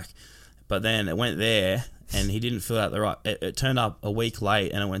there and back. But then it went there, and he didn't fill out the right. It turned up a week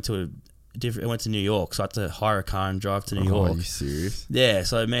late, and it went to New York. So I had to hire a car and drive to New York. Are you serious? Yeah.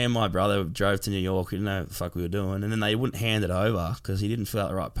 So me and my brother drove to New York. We didn't know what the fuck we were doing, and then they wouldn't hand it over because he didn't fill out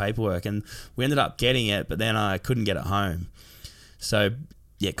the right paperwork. And we ended up getting it, but then I couldn't get it home. So.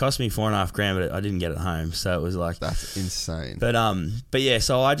 Yeah, it cost me $4,500, but I didn't get it home, so it was like that's insane. But yeah,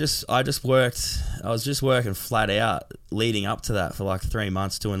 so I just worked. I was just working flat out leading up to that for like 3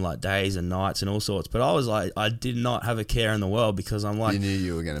 months, doing like days and nights and all sorts. But I was like, I did not have a care in the world, because I'm like, you knew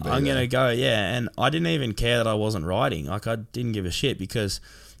you were going to be. I'm going to go, yeah, and I didn't even care that I wasn't riding. Like I didn't give a shit, because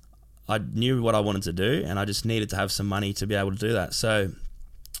I knew what I wanted to do, and I just needed to have some money to be able to do that. So,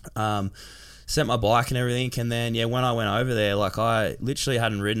 sent my bike and everything, and then when I went over there, like I literally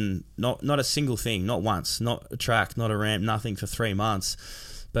hadn't ridden not a single thing, not once, not a track, not a ramp, nothing for 3 months.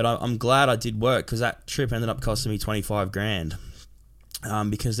 But I'm glad I did work, because that trip ended up costing me $25,000,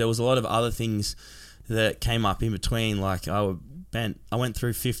 because there was a lot of other things that came up in between. Like I went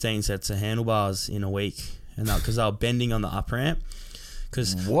through 15 sets of handlebars in a week, and because I was bending on the up ramp.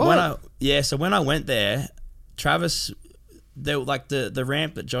 Because when I went there, Travis. The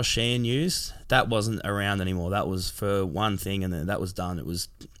ramp that Josh Sheehan used, that wasn't around anymore. That was for one thing, and then that was done. It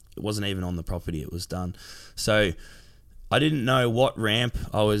wasn't even on the property. It was done. So I didn't know what ramp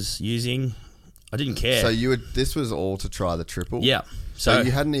I was using. I didn't care. So this was all to try the triple? Yeah. So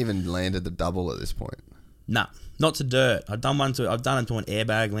you hadn't even landed the double at this point? Nah, not to dirt. I've done it to an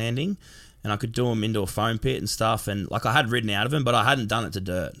airbag landing, and I could do them into a foam pit and stuff. And like I had ridden out of them, but I hadn't done it to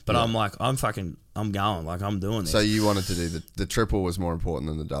dirt. But I'm like, I'm going, like I'm doing this. So you wanted to do the triple was more important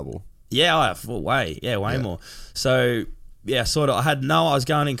than the double? Yeah, way more. So yeah, sort of. I was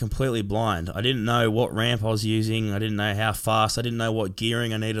going in completely blind. I didn't know what ramp I was using. I didn't know how fast. I didn't know what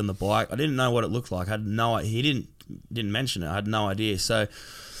gearing I needed on the bike. I didn't know what it looked like. I had no. He didn't mention it. I had no idea. So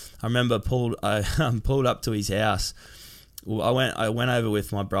I remember pulled up to his house. I went over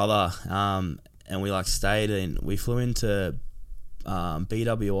with my brother, and we stayed, and we flew into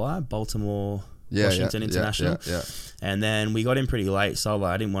BWI, Baltimore, Washington International. Yeah. And then we got in pretty late, so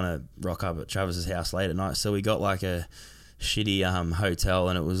I didn't want to rock up at Travis's house late at night. So we got like a shitty hotel,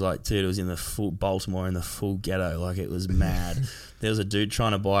 and it was like, dude, it was in the full Baltimore, in the full ghetto. Like it was mad. There was a dude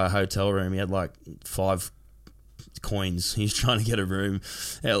trying to buy a hotel room. He had like 5 coins. He was trying to get a room.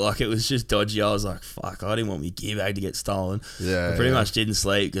 Yeah, like it was just dodgy. I was like, fuck, I didn't want my gear bag to get stolen. I pretty much didn't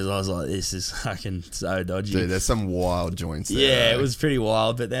sleep, because I was like, this is fucking so dodgy. Dude, there's some wild joints there. Yeah, it was pretty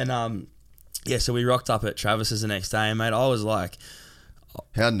wild. But then so we rocked up at Travis's the next day, and mate, I was like,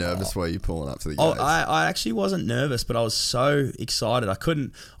 how nervous were you pulling up to the guys? I actually wasn't nervous, but I was so excited. I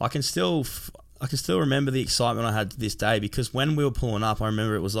can still remember the excitement I had this day, because when we were pulling up, I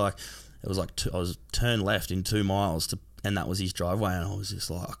remember it was like I was turned left in 2 miles and that was his driveway, and I was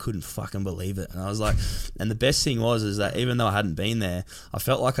just like, I couldn't fucking believe it. And I was like, and the best thing is that even though I hadn't been there, I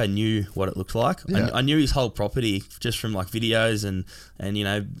felt like I knew what it looked like. Yeah. I knew his whole property just from like videos and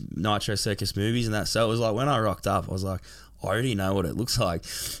Nitro Circus movies and that. So it was like when I rocked up, I was like, I already know what it looks like.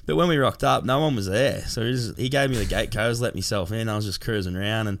 But when we rocked up, no one was there. So he gave me the gate codes, let myself in. I was just cruising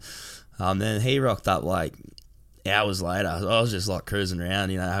around, and then he rocked up like hours later. I was just like cruising around,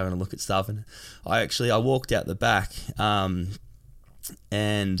 having a look at stuff. And I walked out the back, and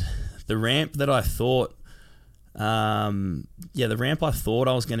the ramp that I thought, the ramp I thought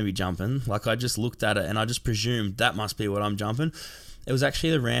I was going to be jumping, like I just looked at it and I just presumed that must be what I'm jumping. It was actually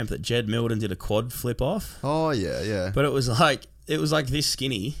the ramp that Jed Milton did a quad flip off. Oh yeah. But it was like this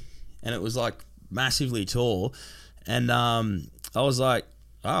skinny, and it was like massively tall, and I was like,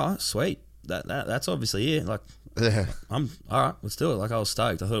 oh sweet, that's obviously it. Like, yeah, I'm all right. Let's do it. Like I was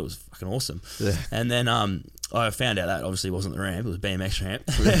stoked. I thought it was fucking awesome. Yeah. And then I found out that obviously wasn't the ramp. It was a BMX ramp.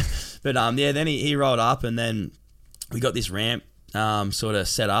 But then he rolled up, and then we got this ramp sort of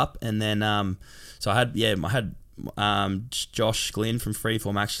set up, and then so I had Josh Glynn from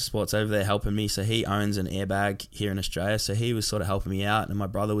Freeform Action Sports over there helping me. So he owns an airbag here in Australia, so he was sort of helping me out, and my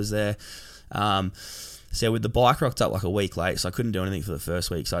brother was there. So with the bike rocked up like a week late, so I couldn't do anything for the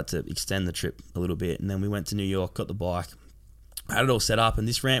first week, so I had to extend the trip a little bit, and then we went to New York, got the bike, I had it all set up, and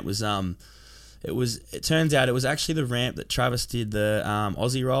this ramp was it turns out it was actually the ramp that Travis did the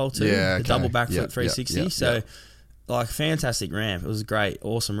Aussie roll to, the double backflip 360. So like fantastic ramp. It was a great,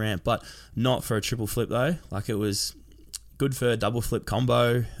 awesome ramp, but not for a triple flip though. Like it was good for a double flip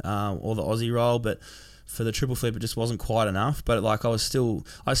combo or the Aussie roll, but for the triple flip it just wasn't quite enough. But like I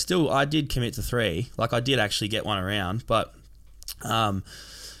did commit to 3. Like I did actually get one around, but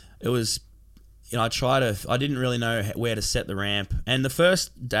it was, you know, I didn't really know where to set the ramp. And the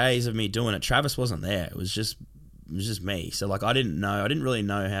first days of me doing it, Travis wasn't there. It was just me. So like I didn't really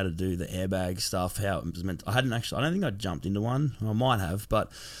know how to do the airbag stuff, how it was meant. I don't think I jumped into one. I might have, but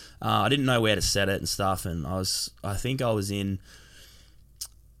I didn't know where to set it and stuff. And I think I was in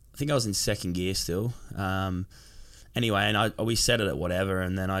second gear still. Anyway, and we set it at whatever,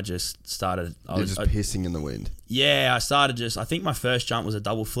 and then I just started. You're just pissing in the wind. Yeah, I think my first jump was a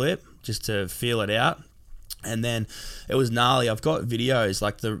double flip just to feel it out, and then it was gnarly. I've got videos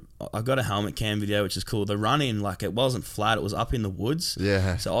I've got a helmet cam video, which is cool. The run in, like it wasn't flat; it was up in the woods.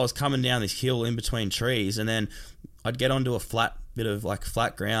 Yeah. So I was coming down this hill in between trees, and then I'd get onto a flat bit of like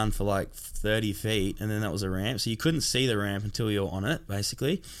flat ground for like 30 feet, and then that was a ramp. So you couldn't see the ramp until you were on it,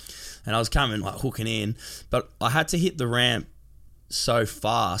 basically. And I was coming, like hooking in, but I had to hit the ramp so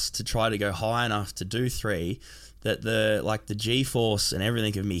fast to try to go high enough to do 3 that the G-force and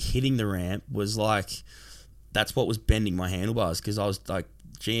everything of me hitting the ramp was like, that's what was bending my handlebars, because I was like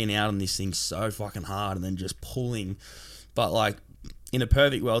G'ing out on this thing so fucking hard and then just pulling. But like in a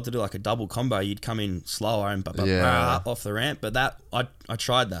perfect world to do like a double combo, you'd come in slower and off the ramp. But that I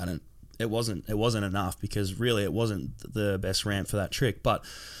tried that and it wasn't enough, because really it wasn't the best ramp for that trick. But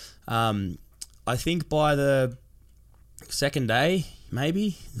I think by the second day,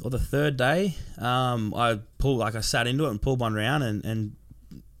 maybe, or the third day, I sat into it and pulled one round, and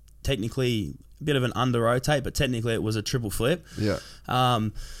technically a bit of an under rotate, but technically it was a triple flip. Yeah.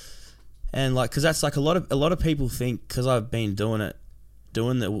 And like, cause that's like a lot of people think, cause I've been working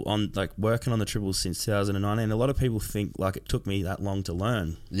on the triples since 2019. A lot of people think like it took me that long to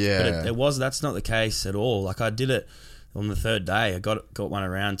learn. Yeah. But that's not the case at all. Like I did it on the third day. I got one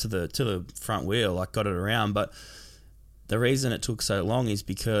around to the front wheel, like got it around. But the reason it took so long is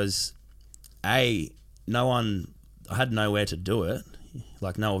because I had nowhere to do it,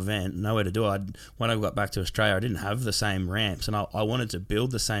 like no event, nowhere to do it. When I got back to Australia, I didn't have the same ramps, and I wanted to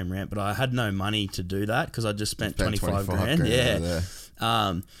build the same ramp, but I had no money to do that because I just spent 25 grand. Yeah.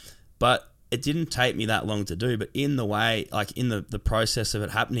 But it didn't take me that long to do, but in the way, like in the process of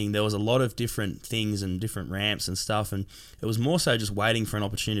it happening, there was a lot of different things and different ramps and stuff, and it was more so just waiting for an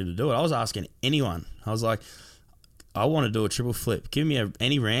opportunity to do it. I was asking anyone. I was like, I want to do a triple flip. Give me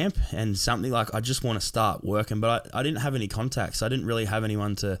any ramp and something, like I just want to start working, but I didn't have any contacts. I didn't really have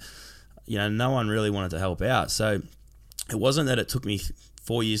anyone to, no one really wanted to help out. So it wasn't that it took me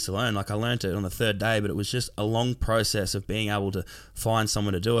 4 years to learn. Like I learned it on the third day, but it was just a long process of being able to find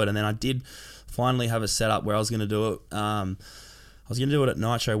someone to do it. And then I did finally have a setup where I was going to do it. I was going to do it at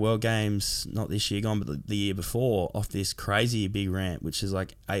Nitro World Games, not this year gone, but the year before, off this crazy big ramp, which is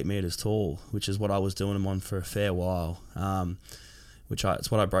like 8 meters tall, which is what I was doing them on for a fair while. It's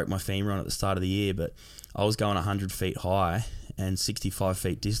what I broke my femur on at the start of the year, but I was going 100 feet high and 65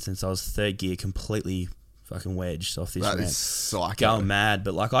 feet distance. I was third gear completely fucking wedged off this ramp. That is psycho. Going mad,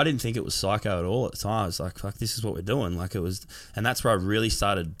 but like I didn't think it was psycho at all at the time. I was like, fuck, this is what we're doing. Like it was, and that's where I really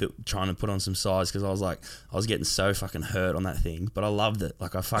started trying to put on some size, because I was getting so fucking hurt on that thing, but I loved it.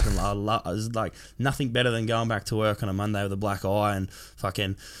 Like I was like nothing better than going back to work on a Monday with a black eye and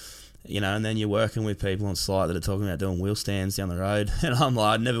fucking, and then you're working with people on site that are talking about doing wheel stands down the road, and I'm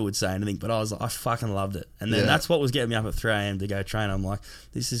like, I never would say anything, but I fucking loved it. And then that's what was getting me up at 3 a.m. to go train. I'm like,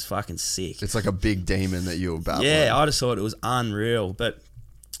 this is fucking sick. It's like a big demon that you were battling. Yeah, I just thought it was unreal. But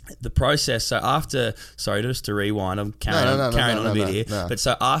the process, so after, sorry, just to rewind, I'm carrying on a bit here. No. But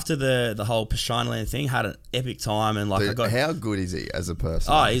so after the whole Shinaland thing, had an epic time, and like, dude, how good is he as a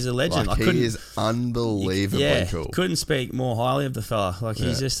person? Oh, he's a legend. Like, he is unbelievably cool. Couldn't speak more highly of the fella. Like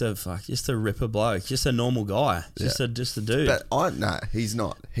he's just a ripper bloke, just a normal guy, just a dude. But no, he's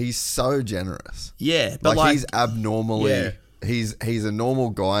not. He's so generous. Yeah, but like he's abnormally. Yeah. He's a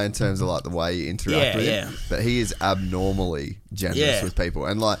normal guy in terms of like the way you interact with him, but he is abnormally generous with people,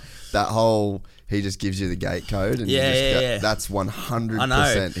 and like that whole he just gives you the gate code, and Yeah. that's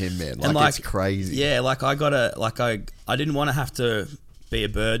 100% him, man. Like, it's crazy. Yeah, like I didn't want to have to be a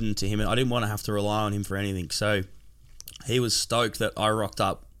burden to him, and I didn't want to have to rely on him for anything. So he was stoked that I rocked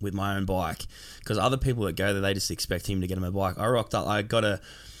up with my own bike, because other people that go there, they just expect him to get him a bike. I rocked up. I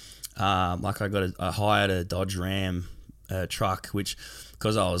hired a Dodge Ram truck, which,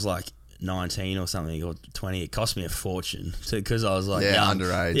 because I was like 19 or something, or 20, it cost me a fortune, because I was like young.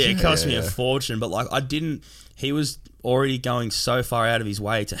 Underage. Yeah, it cost me a fortune, but like he was already going so far out of his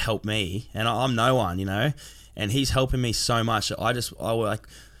way to help me, and I'm no one, and he's helping me so much that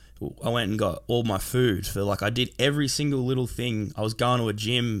I went and got all my food for, like, I did every single little thing. I was going to a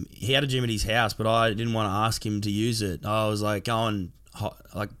gym. He had a gym at his house, but I didn't want to ask him to use it. I was like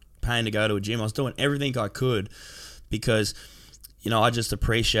paying to go to a gym. I was doing everything I could, because I just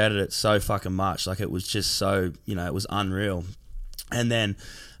appreciated it so fucking much. Like, it was just so, it was unreal. And then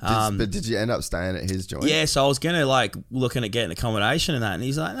but did you end up staying at his joint? Yeah, so I was gonna looking at getting accommodation and that, and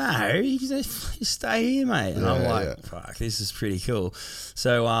he's like, "No, you just stay here, mate." And I'm like, "Fuck, this is pretty cool."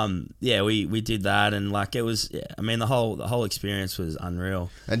 So we did that, and like, it was, the whole experience was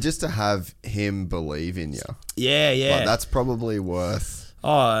unreal. And just to have him believe in you, like, that's probably worth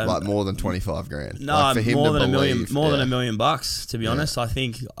more than 25 grand. No, like, for him more to than believe, more than $1 million, to be honest. I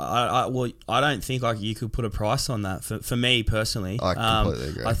think I don't think like you could put a price on that for me personally. I completely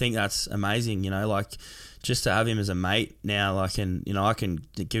agree. I think that's amazing. Like, just to have him as a mate now, like, and I can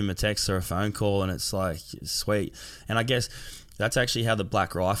give him a text or a phone call, and it's like sweet. And I guess that's actually how the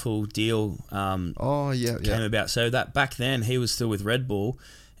Black Rifle deal came about. So that back then he was still with Red Bull,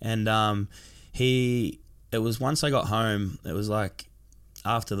 and it was once I got home, it was like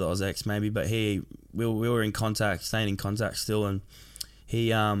after the AusX maybe, but we were in contact, staying in contact still, and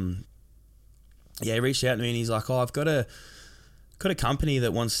he reached out to me, and he's like, I've got a company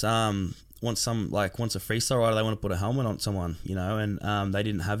that wants a freestyle rider. They want to put a helmet on someone, and they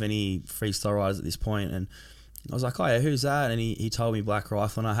didn't have any freestyle riders at this point, and I was like, oh yeah, who's that? And he told me Black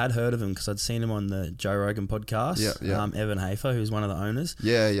Rifle, and I had heard of him because I'd seen him on the Joe Rogan podcast. Evan Hafer, who's one of the owners.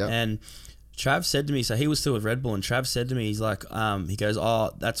 And Trav said to me, so he was still with Red Bull, and Trav said to me, he's like, he goes,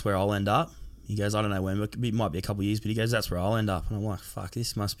 oh, that's where I'll end up. He goes, I don't know when, but it might be a couple of years, but he goes, that's where I'll end up. And I'm like, fuck,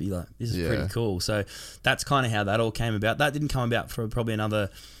 this is pretty cool. So that's kind of how that all came about. That didn't come about for probably another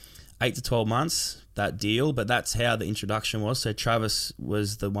 8 to 12 months, that deal, but that's how the introduction was. So Travis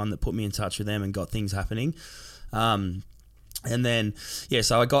was the one that put me in touch with them and got things happening. And then,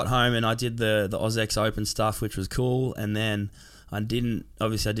 so I got home and I did the AusX Open stuff, which was cool. And then I didn't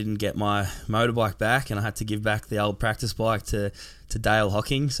get my motorbike back, and I had to give back the old practice bike to Dale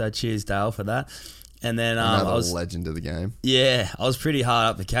Hocking. So cheers, Dale, for that. And then I was legend of the game. Yeah, I was pretty hard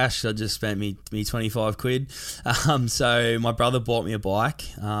up the cash. So I just spent me 25 quid. So my brother bought me a bike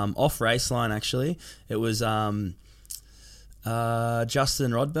off Raceline. Actually, it was Justin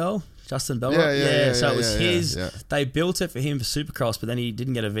Bell. So it was his. Yeah. They built it for him for Supercross, but then he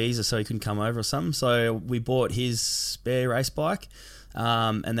didn't get a visa, so he couldn't come over or something. So we bought his spare race bike,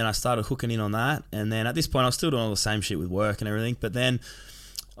 and then I started hooking in on that. And then at this point, I was still doing all the same shit with work and everything. But then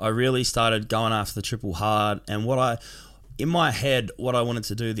I really started going after the triple hard. And in my head, what I wanted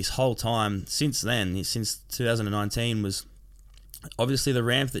to do this whole time since 2019 was, obviously the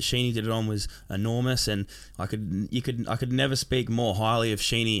ramp that Sheeny did it on was enormous, and I could never speak more highly of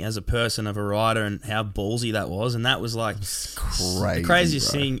Sheeny as a person, of a rider, and how ballsy that was. And that was like the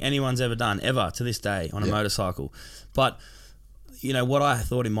craziest thing anyone's ever done, ever, to this day, on a motorcycle. But what I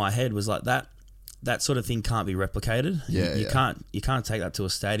thought in my head was like, that sort of thing can't be replicated. You can't take that to a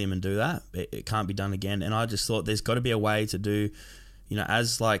stadium and do that. It can't be done again. And I just thought there's got to be a way to do,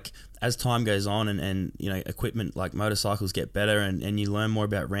 as time goes on and equipment like motorcycles get better and you learn more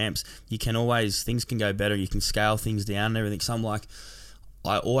about ramps, things can go better. You can scale things down and everything. So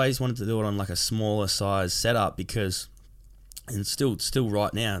I always wanted to do it on like a smaller size setup, because, and still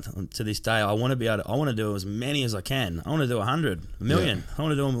right now to this day, I want to do as many as I can. I want to do 100, a million. Yeah. I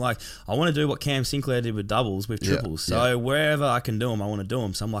want to do them I want to do what Cam Sinclair did with doubles, with triples. So wherever I can do them, I want to do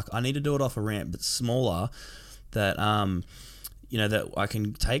them. So I'm like, I need to do it off a ramp that's smaller, that that I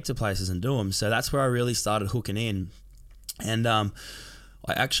can take to places and do them. So that's where I really started hooking in. And I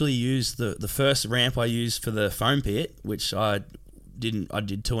actually used the first ramp I used for the foam pit, which I did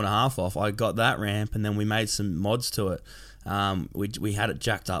 2.5 off. I got that ramp, and then we made some mods to it. We had it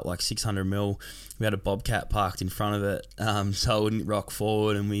jacked up like 600 mil. We had a Bobcat parked in front of it, so it wouldn't rock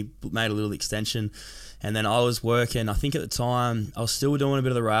forward, and we made a little extension. And then I was working, I think at the time, I was still doing a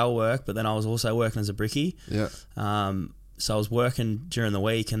bit of the rail work, but then I was also working as a brickie. So I was working during the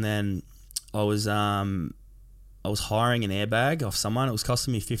week, and then I was I was hiring an airbag off someone. It was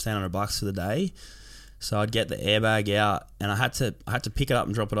costing me $1,500 for the day. So I'd get the airbag out, and I had to pick it up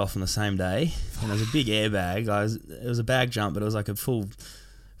and drop it off on the same day. And it was a big airbag. It was a bag jump, but it was like a full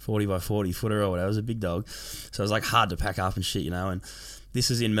 40 by 40 footer or whatever. It was a big dog. So it was like hard to pack up and shit, you know. And this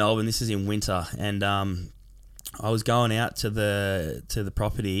is in Melbourne. This is in winter, and I was going out to the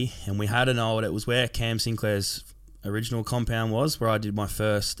property, and we had it was where Cam Sinclair's original compound was, where I did my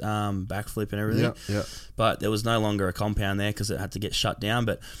first backflip and everything. Yeah. But there was no longer a compound there because it had to get shut down.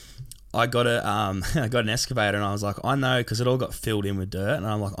 But I got I got an excavator, and I was like, I know, because it all got filled in with dirt, and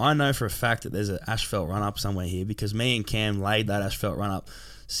I'm like, I know for a fact that there's an asphalt run up somewhere here, because me and Cam laid that asphalt run up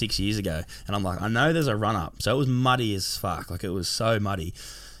 6 years ago, and I'm like, I know there's a run up. So it was muddy as fuck, like it was so muddy.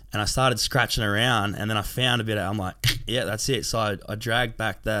 And I started scratching around, and then I found a bit of, I'm like, yeah, that's it. So I dragged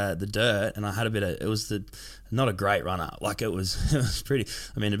back the dirt, and I had a bit of, it was not a great run up. Like it was pretty,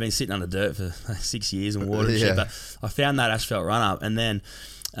 I mean, it'd been sitting under dirt for like 6 years and water and shit, but I found that asphalt run up, and then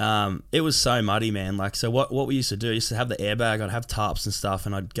it was so muddy, man. Like, so what we used to do, I used to have the airbag, I'd have tarps and stuff,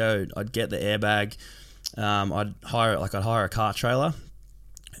 and I'd get the airbag, I'd hire a car trailer,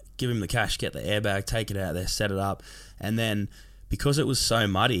 give him the cash, get the airbag, take it out there, set it up, and then because it was so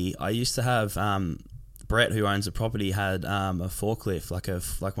muddy, I used to have Brett, who owns the property, had a forklift,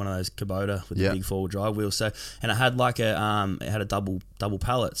 like one of those Kubota with the big 4-wheel drive wheels. So, and it had it had a double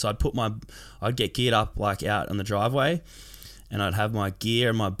pallet. So I'd get geared up like out on the driveway, and I'd have my gear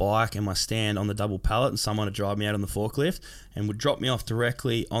and my bike and my stand on the double pallet, and someone would drive me out on the forklift and would drop me off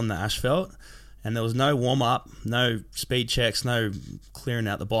directly on the asphalt. And there was no warm up, no speed checks, no clearing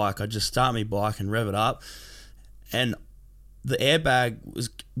out the bike. I'd just start my bike and rev it up, and the airbag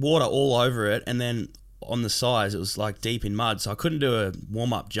was water all over it, and then on the sides it was like deep in mud, so I couldn't do a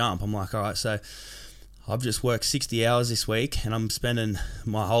warm-up jump. I'm like, all right, so I've just worked 60 hours this week, and I'm spending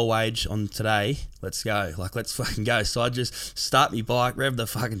my whole wage on today. Let's go. Like, let's fucking go. So I just start my bike, rev the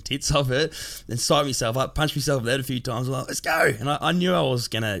fucking tits off it, then psych myself up, punch myself in the head a few times. I'm like, let's go. And I knew I was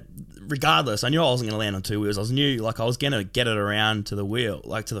going to, regardless, I knew I wasn't going to land on two wheels. I was going to get it around to the wheel,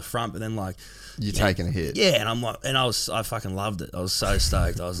 like to the front, but then like, you're taking a hit. Yeah, and I'm like, I fucking loved it. I was so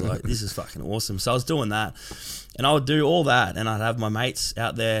stoked. I was like, this is fucking awesome. So I was doing that, and I would do all that, and I'd have my mates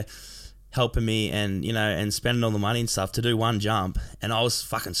out there helping me, and you know, and spending all the money and stuff to do one jump, and I was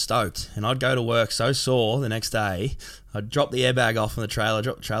fucking stoked. And I'd go to work so sore the next day. I'd drop the airbag off on the trailer,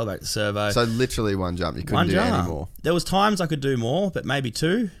 drop the trailer back to servo. So literally one jump. You couldn't do any more. There was times I could do more, but maybe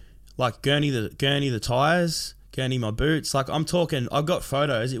two, like gurney the tires. Gurney my boots. Like, I'm talking, I've got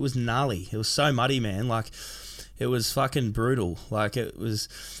photos. It was gnarly. It was so muddy, man. Like, it was fucking brutal. Like, it was,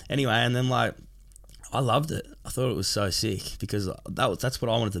 anyway, and then like, I loved it. I thought it was so sick, because that's what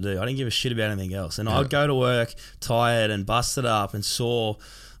I wanted to do. I didn't give a shit about anything else. And I'd go to work tired and busted up and sore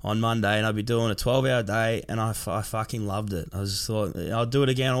on Monday, and I'd be doing a 12-hour day, and I fucking loved it. I just thought I'll do it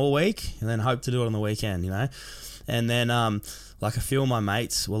again all week, and then hope to do it on the weekend, you know. And then like a few of my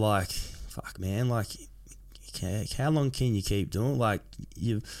mates were like, fuck, man, like, how long can you keep doing? Like,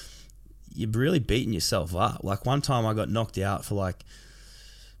 you're really beating yourself up. Like, one time I got knocked out for like,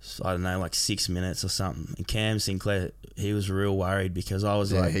 I don't know, like 6 minutes or something. And Cam Sinclair, he was real worried, because I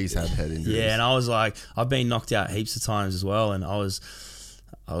was like, he's had head injuries. Yeah, and I was like, I've been knocked out heaps of times as well, and I was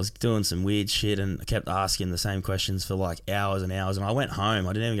doing some weird shit, and I kept asking the same questions for like hours and hours. And I went home.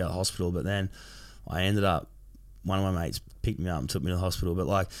 I didn't even go to the hospital, but then I ended up, one of my mates picked me up and took me to the hospital. But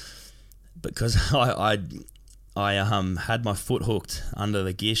like, because I had my foot hooked under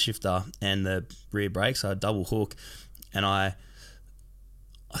the gear shifter and the rear brake, so I double hook, and I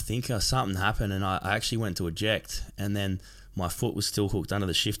think something happened, and I actually went to eject, and then my foot was still hooked under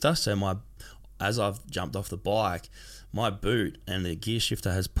the shifter. So as I've jumped off the bike, my boot and the gear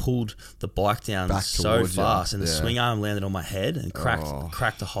shifter has pulled the bike down back so fast, and the swing arm landed on my head and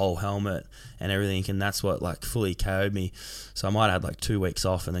cracked the whole helmet and everything, and that's what like fully KO'd me. So I might have had like 2 weeks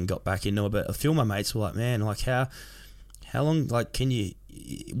off and then got back into it. But a few of my mates were like, man, like how long, like, can you,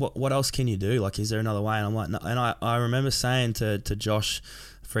 what else can you do? Like, is there another way? And I'm like, no. And I remember saying to Josh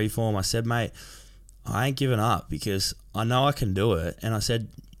Freeform, I said, mate, I ain't giving up, because I know I can do it. And I said,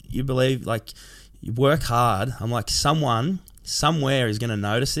 you believe, like, you work hard. I'm like, someone somewhere is going to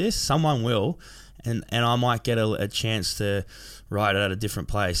notice this. Someone will, and I might get a chance to ride it at a different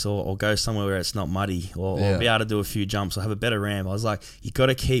place, or go somewhere where it's not muddy, or be able to do a few jumps, or have a better ramp. I was like, you got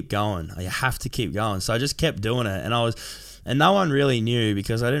to keep going. You have to keep going. So I just kept doing it, and no one really knew,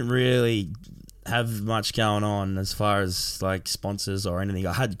 because I didn't really have much going on as far as like sponsors or anything.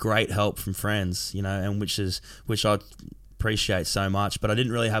 I had great help from friends, you know, and which I appreciate so much, but I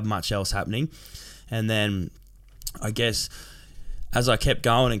didn't really have much else happening. And then I guess as I kept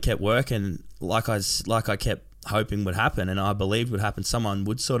going and kept working, like I kept hoping would happen, and I believed would happen. Someone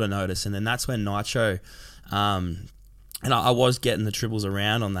would sort of notice, and then that's when Nitro, and I was getting the triples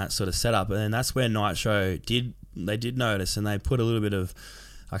around on that sort of setup, and then that's where Nitro did notice, and they put a little bit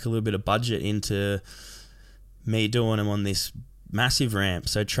of budget into me doing them on this massive ramp.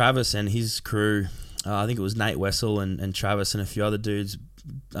 So Travis and his crew, I think it was Nate Wessel and Travis and a few other dudes,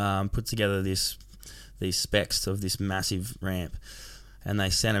 put together these specs of this massive ramp, and they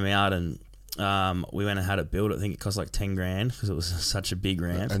sent them out, and we went and had it built. I think it cost like $10,000 because it was such a big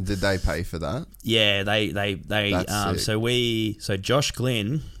ramp. And did they pay for that? Yeah, they That's sick. So Josh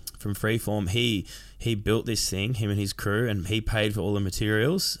Glynn from Freeform, he built this thing, him and his crew, and he paid for all the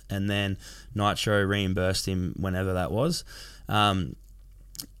materials, and then Nitro reimbursed him whenever that was. And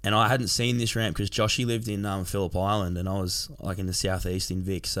I hadn't seen this ramp because Joshy lived in Phillip Island, and I was like in the southeast in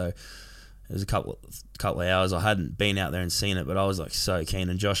Vic, so it was a couple of hours. I hadn't been out there and seen it, but I was like so keen,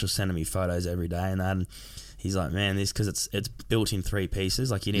 and Josh was sending me photos every day and that, and he's like, man, this, because it's built in 3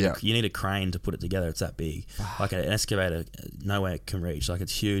 pieces, like you need a crane to put it together. It's that big, like an excavator nowhere can reach, like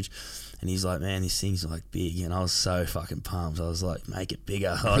it's huge. And he's like, man, this thing's like big, and I was so fucking pumped. I was like, make it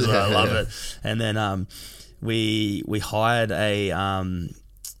bigger. I was like, I love it. And then we hired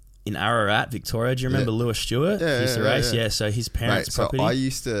in Ararat, Victoria. Do you remember Lewis Stewart? Yeah, he used to race. Yeah, so his parents' property. So I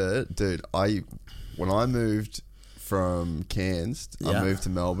used to, when I moved from Cairns, I moved to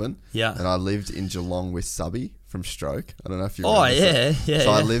Melbourne. Yeah. And I lived in Geelong with Subby from Stroke. I don't know if you remember.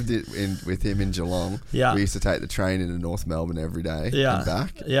 I lived with him in Geelong. Yeah. We used to take the train into North Melbourne every day and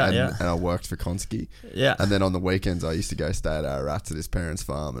back. And I worked for Konski. Yeah. And then on the weekends, I used to go stay at Ararat at his parents'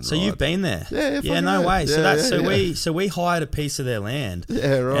 farm. And so ride. You've been there? Yeah, no way. Yeah, So we hired a piece of their land.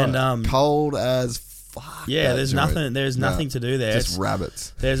 Yeah, right. And cold as fuck. Yeah, there's nothing to do there. Just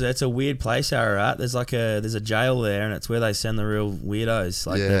rabbits. It's a weird place, Ararat. There's a jail there, and it's where they send the real weirdos,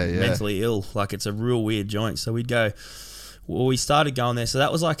 like the mentally ill. Like it's a real weird joint. So we started going there. So that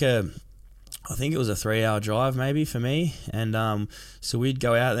was like I think it was a 3-hour drive maybe for me. And so we'd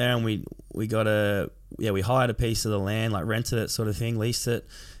go out there, and we hired a piece of the land, like rented it sort of thing, leased it,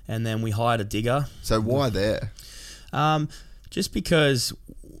 and then we hired a digger. So why there? Just because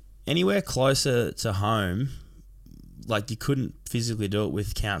anywhere closer to home, like you couldn't physically do it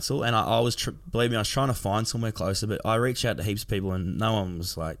with council, and I was believe me, I was trying to find somewhere closer, but I reached out to heaps of people, and no one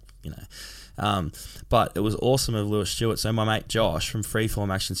was like, but it was awesome of Lewis Stewart. So my mate Josh from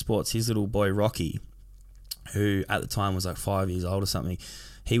Freeform Action Sports, his little boy Rocky, who at the time was like 5 years old or something,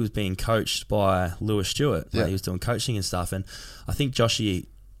 he was being coached by Lewis Stewart. Like he was doing coaching and stuff, and I think Joshy,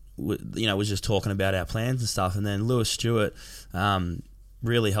 was just talking about our plans and stuff, and then Lewis Stewart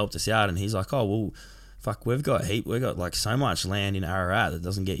really helped us out, and he's like, oh well, fuck, we've got like so much land in Ararat that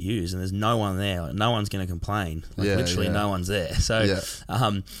doesn't get used, and there's no one there, like, no one's going to complain, like literally no one's there. So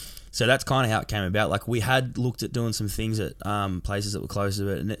so that's kind of how it came about. Like we had looked at doing some things at places that were close to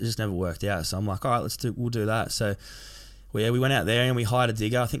it, and it just never worked out. So I'm like, all right, we'll do that. So we went out there and we hired a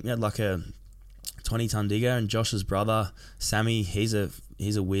digger. I think we had like a 20-ton digger, and Josh's brother Sammy, he's a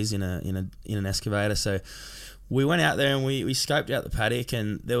whiz in an excavator. So we went out there and we scoped out the paddock,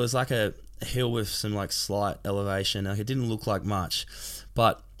 and there was like a hill with some like slight elevation. Like it didn't look like much,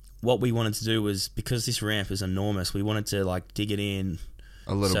 but what we wanted to do was, because this ramp is enormous, we wanted to like dig it in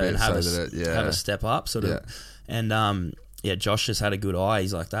a little bit have a step up sort of. And Josh just had a good eye.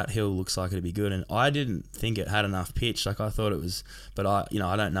 He's like, that hill looks like it'd be good, and I didn't think it had enough pitch. Like I thought it was, but I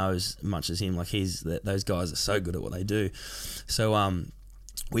don't know as much as him. Like those guys are so good at what they do. So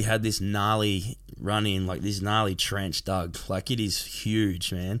we had this gnarly run in, like this gnarly trench dug. Like it is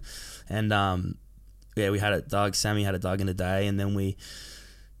huge, man. And we had it dug. Sammy had it dug in a day, and then we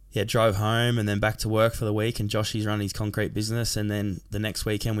drove home and then back to work for the week. And Joshy's running his concrete business, and then the next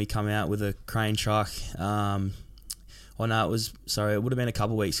weekend we come out with a crane truck. It would have been a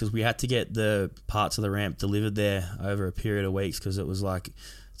couple of weeks, because we had to get the parts of the ramp delivered there over a period of weeks, because it was like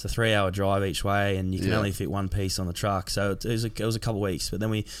it's a 3-hour drive each way, and you can only fit one piece on the truck. So it was a couple of weeks. But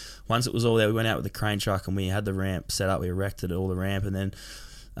then once it was all there, we went out with the crane truck and we had the ramp set up. We erected all the ramp, and then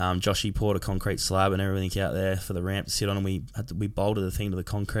Joshy poured a concrete slab and everything out there for the ramp to sit on, and we bolted the thing to the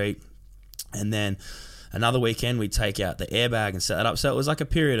concrete. And then another weekend we'd take out the airbag and set that up. So it was like a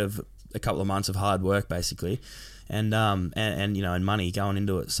period of a couple of months of hard work basically, and money going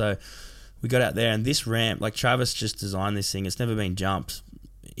into it. So we got out there, and this ramp, like Travis just designed this thing. It's never been jumped.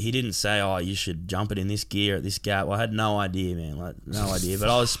 He didn't say, oh, you should jump it in this gear at this gap. Well, I had no idea, man. Like no idea. But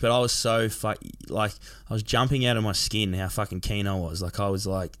I was so I was jumping out of my skin how fucking keen I was. Like I was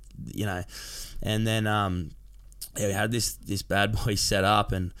like, and then we had this bad boy set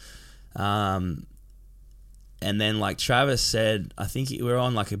up, and And then like Travis said, I think we were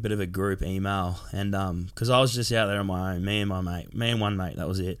on like a bit of a group email, and because I was just out there on my own, me and one mate, that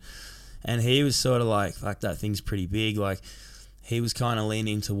was it. And he was sort of like that thing's pretty big. Like he was kind of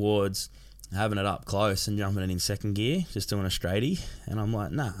leaning towards having it up close and jumping it in second gear, just doing a straightie. And I'm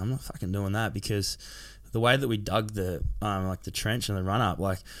like, nah, I'm not fucking doing that, because the way that we dug the like the trench and the run up,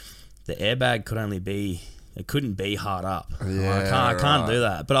 like the airbag couldn't be hard up. Yeah, I can't do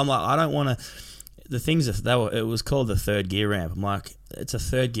that. But I'm like, I don't want to. The things it was called the third gear ramp. I'm like, it's a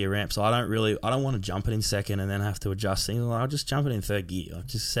third gear ramp, so I don't want to jump it in second and then have to adjust things. I'll just jump it in third gear. I'll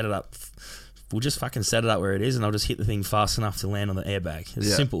just set it up. We'll just fucking set it up where it is, and I'll just hit the thing fast enough to land on the airbag.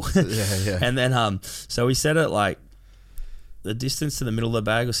 It's simple. Yeah. And then so we set it like the distance to the middle of the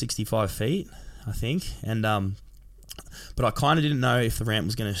bag was 65 feet, I think, and but I kind of didn't know if the ramp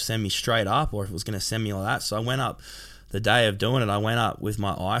was going to send me straight up or if it was going to send me like that. So I went up. The day of doing it, I went up with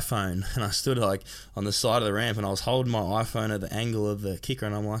my iPhone and I stood like on the side of the ramp and I was holding my iPhone at the angle of the kicker,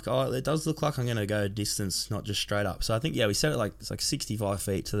 and I'm like, oh, it does look like I'm going to go distance, not just straight up. So I think, we set it like, it's like 65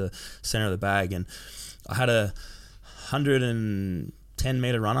 feet to the center of the bag, and I had a 110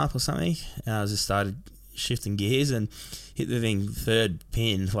 meter run up or something, and I just started shifting gears and hit the thing third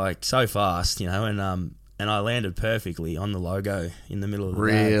pin like so fast, and I landed perfectly on the logo in the middle of the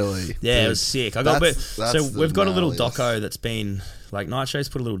bag. Really? Yeah, Dude, it was sick. So we've got a little doco that's been, like, Nitro's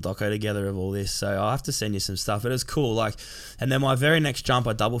put a little doco together of all this, so I'll have to send you some stuff. But it's cool. Like, and then my very next jump,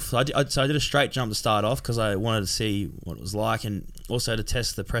 I did a straight jump to start off because I wanted to see what it was like, and also to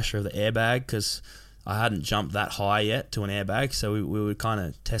test the pressure of the airbag because I hadn't jumped that high yet to an airbag, so we were kind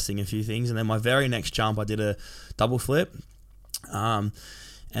of testing a few things. And then my very next jump, I did a double flip, and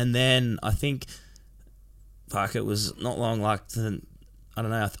then I think... it was not long, like, I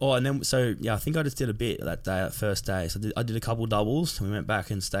don't know. I think I just did a bit that first day. So I did a couple doubles, and we went back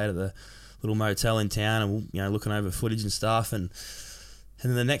and stayed at the little motel in town, and looking over footage and stuff. And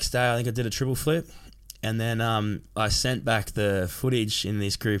then the next day, I think I did a triple flip, and then I sent back the footage in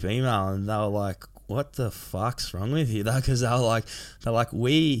this group email, and they were like, "What the fuck's wrong with you?" Because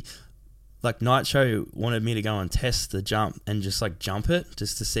Nitro wanted me to go and test the jump and just like jump it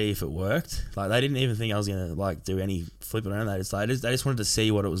just to see if it worked. Like they didn't even think I was gonna like do any flipping around that. They just wanted to see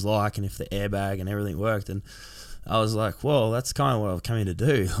what it was like and if the airbag and everything worked. And I was like, well, that's kind of what I've come here to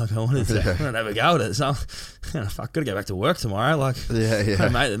do. Like I wanted to have a go at it. So I've got to go back to work tomorrow. Like make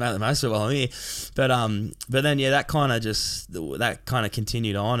the most of it while I'm here. But then that kind of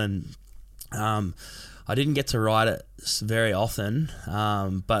continued on, and I didn't get to ride it very often,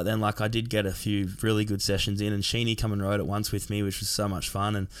 but then like I did get a few really good sessions in, and Sheeny come and rode it once with me, which was so much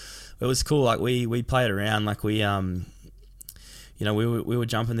fun, and it was cool. Like we played around, like we were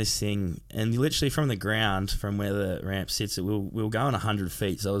jumping this thing, and literally from the ground, from where the ramp sits, we were going 100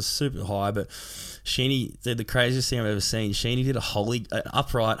 feet, so it was super high. But Sheeny did the craziest thing I've ever seen. Sheeny did an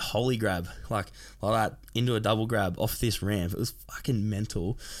upright holy grab, like that, into a double grab off this ramp. It was fucking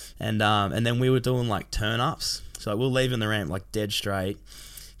mental. And then we were doing like turn ups. So we're leaving the ramp like dead straight.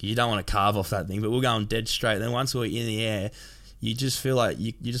 You don't want to carve off that thing, but we're going dead straight. Then once we're in the air, you just feel like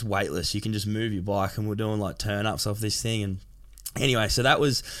you're just weightless. You can just move your bike, and we're doing like turn ups off this thing. And anyway, so that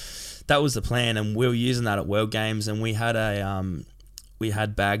was the plan, and we were using that at World Games, and we had a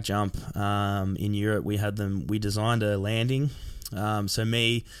bag jump in Europe. We designed a landing. So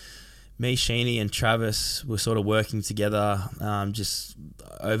me, Sheeny, and Travis were sort of working together just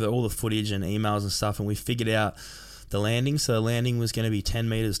over all the footage and emails and stuff, and we figured out the landing. So the landing was going to be 10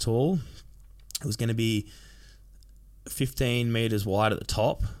 meters tall. It was going to be 15 meters wide at the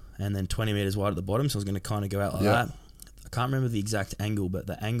top and then 20 meters wide at the bottom. So it was going to kind of go out like that. I can't remember the exact angle, but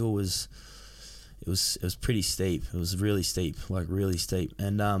the angle was pretty steep. It was really steep, like really steep.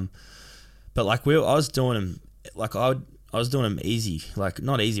 And but like I was doing them like I was doing them easy, like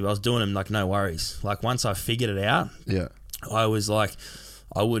not easy, but I was doing them like no worries. Like once I figured it out, I was like,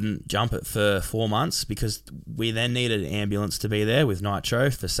 I wouldn't jump it for 4 months because we then needed an ambulance to be there with Nitro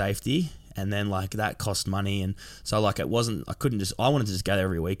for safety. And then like that cost money. And so like I wanted to just go there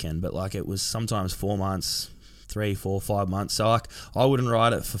every weekend, but like it was sometimes 4 months, 3, 4, 5 months. So like I wouldn't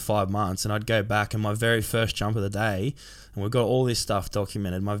ride it for 5 months, and I'd go back, and my very first jump of the day, and we've got all this stuff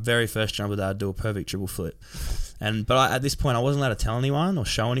documented, my very first jump of the day I'd do a perfect triple flip. But at this point I wasn't allowed to tell anyone or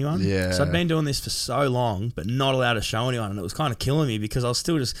show anyone. So I'd been doing this for so long, but not allowed to show anyone, and it was kind of killing me because I was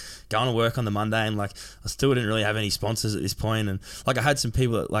still just going to work on the Monday, and like I still didn't really have any sponsors at this point, and like I had some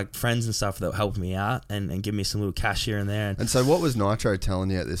people that, like friends and stuff, that were helping me out and give me some little cash here and there. And so what was Nitro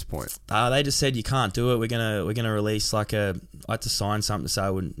telling you at this point? They just said, you can't do it. We're gonna release like I had to sign something to say I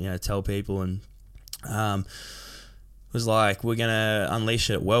wouldn't tell people, and was like, we're gonna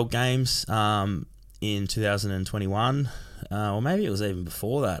unleash it at World Games. in 2021, or maybe it was even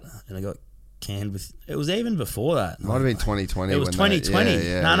before that, and I got canned with. It was even before that. Might have been 2020. It was 2020.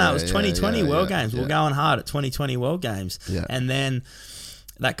 It was 2020 World Games. We were going hard at 2020 World Games, and then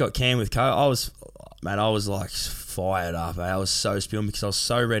that got canned with COVID. I was like fired up. I was so spewing because I was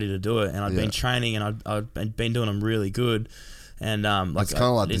so ready to do it, and I'd been training, and I'd been doing them really good. And it's kind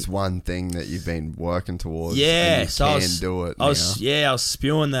of like this one thing that you've been working towards. Yeah, and you can do it. I was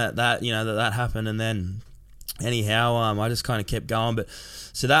spewing that that happened, and then anyhow, I just kind of kept going. But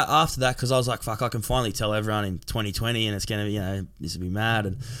so that after that, because I was like, fuck, I can finally tell everyone in 2020, and it's gonna be, this will be mad,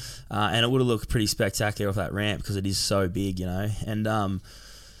 and it would have looked pretty spectacular off that ramp because it is so big, and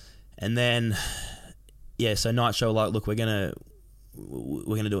then so Nitro like, look, we're gonna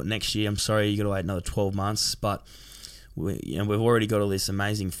do it next year. I'm sorry, you got to wait another 12 months, but we've already got all this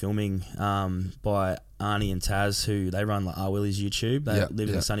amazing filming by Arnie and Taz, who they run like Willy's YouTube. They live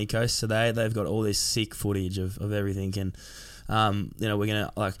in the sunny coast, so they've got all this sick footage of everything, and we're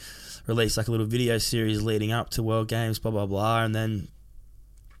gonna like release like a little video series leading up to World Games, blah blah blah, and then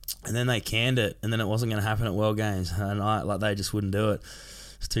they canned it, and then it wasn't gonna happen at World Games, and they just wouldn't do it.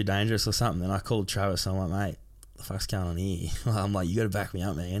 It's too dangerous or something. And I called Travis, and I'm like, mate, the fuck's going on here? I'm like, you got to back me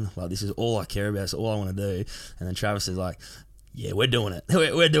up, man. Like, this is all I care about. It's all I want to do. And then Travis is like, yeah, we're doing it.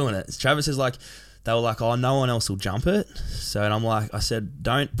 We're doing it. Travis is like, they were like, oh, no one else will jump it. So, and I'm like, I said,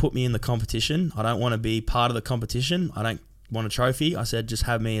 don't put me in the competition. I don't want to be part of the competition. I don't want a trophy. I said, just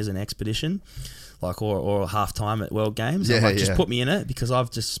have me as an expedition, like, or half time at World Games. Just put me in it, because I've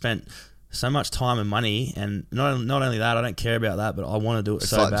just spent so much time and money, and not only that, I don't care about that, but I want to do it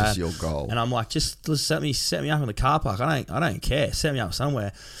so bad. It's just your goal. And I'm like, just set me up in the car park. I don't care. Set me up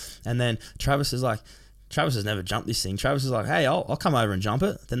somewhere. And then Travis has never jumped this thing. Travis is like, hey, I'll come over and jump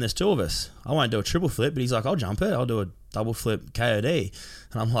it. Then there's two of us. I won't do a triple flip, but he's like, I'll jump it. I'll do a double flip KOD.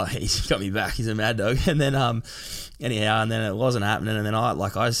 And I'm like, he's got me back. He's a mad dog. And then anyhow, and then it wasn't happening. And then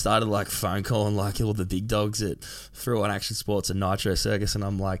I started like phone calling like all the big dogs at Thrill on Action Sports and Nitro Circus, and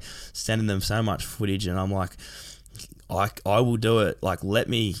I'm like sending them so much footage, and I'm like, I will do it. Like,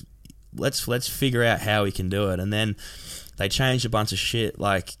 let's figure out how we can do it. And then they changed a bunch of shit.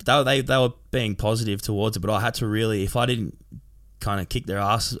 Like they were being positive towards it, but I had to really, if I didn't kind of kick their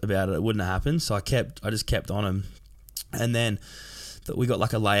ass about it, it wouldn't have happened. So I just kept on them. And then we got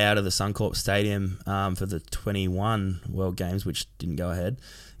like a layout of the Suncorp Stadium for the 21 World Games, which didn't go ahead.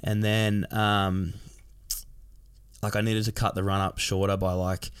 And then like I needed to cut the run up shorter by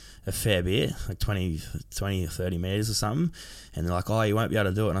like a fair bit, like 20 or 30 metres or something. And they're like, oh, you won't be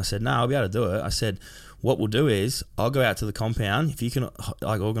able to do it. And I said, no, I'll be able to do it. I said, what we'll do is I'll go out to the compound. If you can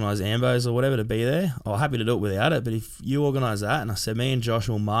like organise ambos or whatever to be there, I'm happy to do it without it. But if you organise that, and I said, me and Josh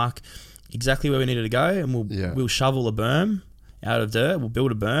will mark exactly where we needed to go, and we'll shovel a berm out of dirt. We'll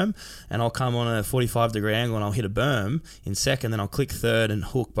build a berm, and I'll come on a 45-degree angle, and I'll hit a berm in second. Then I'll click third and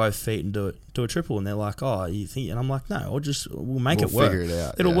hook both feet and do a triple. And they're like, "Oh, you think?" And I'm like, "No, we'll make it work. Figure it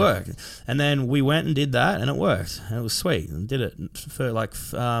out. It'll work." And then we went and did that, and it worked, and it was sweet. And did it for like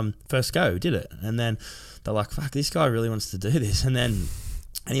first go, did it, and then they're like, "Fuck, this guy really wants to do this." And then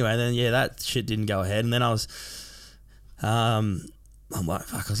anyway, that shit didn't go ahead, and then I was, I'm like,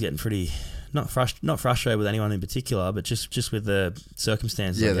 fuck, I was getting pretty not frustrated with anyone in particular, but just with the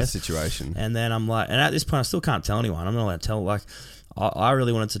circumstances. Yeah, the situation. And then I'm like, and at this point, I still can't tell anyone. I'm not allowed to tell. Like, I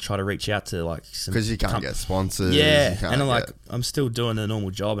really wanted to try to reach out to like some, because you can't get sponsors. Yeah, and I'm still doing the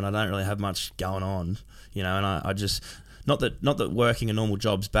normal job, and I don't really have much going on, And I just. Not that working a normal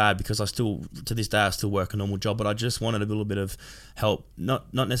job's bad, because I still, to this day, I still work a normal job, but I just wanted a little bit of help,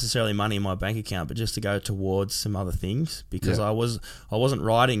 not necessarily money in my bank account, but just to go towards some other things, because I wasn't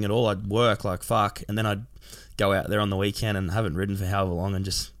riding at all. I'd work like fuck, and then I'd go out there on the weekend and haven't ridden for however long,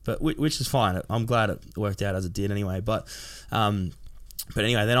 which is fine. I'm glad it worked out as it did anyway. But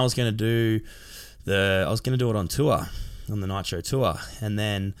anyway, then I was going to do it on tour, on the Nitro tour, and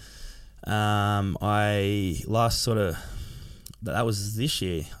then. That was this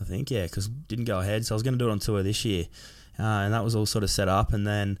year, I think, because it didn't go ahead, so I was going to do it on tour this year, and that was all sort of set up, and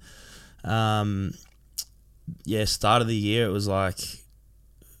then start of the year, it was like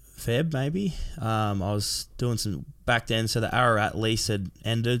Feb maybe. I was doing some back then, so the Ararat lease had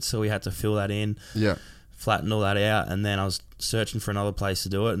ended, so we had to fill that in, flatten all that out, and then I was searching for another place to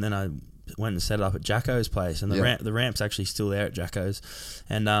do it, and then I went and set it up at Jacko's place, and the ramp's actually still there at Jacko's,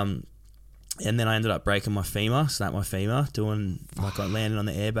 and then I ended up breaking my femur, snapped my femur, landing on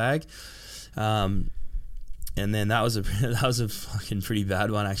the airbag, and then that was a fucking pretty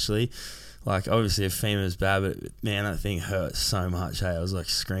bad one actually. Like, obviously a femur is bad, but man, that thing hurt so much. Hey, I was like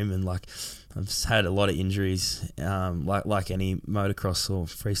screaming, like I've just had a lot of injuries, like any motocross or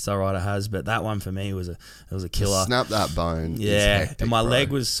freestyle rider has. But that one for me was a killer. To snap that bone. Yeah, is hectic, and my bro. leg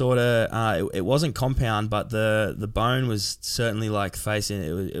was sort of it wasn't compound, but the bone was certainly like facing.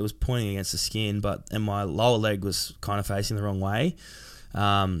 It was pointing against the skin, and my lower leg was kind of facing the wrong way,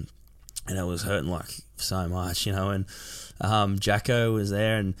 and it was hurting like so much, you know. And Jacko was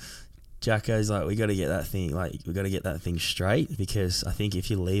there, and Jacko's like, we got to get that thing straight, because I think if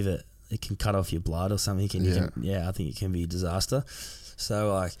you leave it, it can cut off your blood or something. I think it can be a disaster.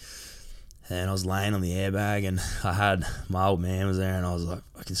 So like, and I was laying on the airbag, and I had my old man was there, and I was like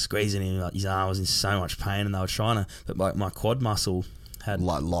fucking squeezing him, like his arm was in so much pain, and they were trying to, but like my quad muscle had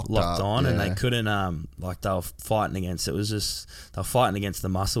like locked on, yeah. and they couldn't like they were fighting against it. It was just they were fighting against the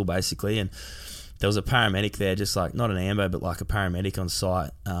muscle basically, and there was a paramedic there, just like not an ambo, but like a paramedic on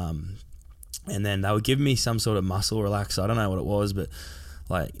site. And then they would give me some sort of muscle relaxer. I don't know what it was, but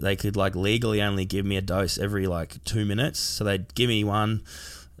like they could like legally only give me a dose every like 2 minutes. So they'd give me one,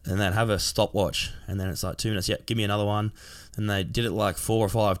 and they'd have a stopwatch, and then it's like 2 minutes. Yeah, give me another one. And they did it like 4 or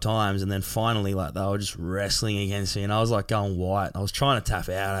 5 times, and then finally like they were just wrestling against me, and I was like going white. I was trying to tap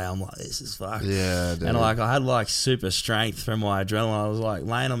out. I'm like, this is fucked. Yeah, dude. And like I had like super strength from my adrenaline. I was like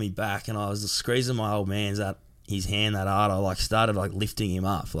laying on my back, and I was just squeezing my old man's his hand that hard. I like started like lifting him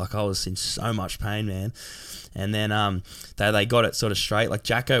up. Like I was in so much pain, man. And then they got it sort of straight. Like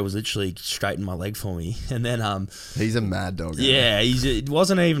Jacko was literally straightening my leg for me. And then he's a mad dog. Yeah, it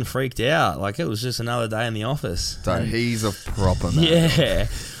wasn't even freaked out. Like it was just another day in the office. So he's a proper mad yeah.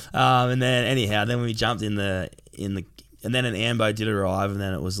 And then anyhow, then we jumped in the and then an ambo did arrive, and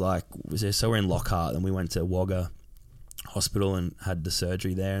then it was like so we're in Lockhart, and we went to Wagga Hospital and had the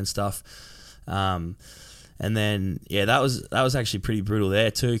surgery there and stuff. And then that was actually pretty brutal there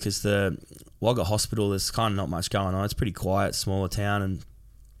too, because the Wagga Hospital, there's kind of not much going on. It's pretty quiet, smaller town, and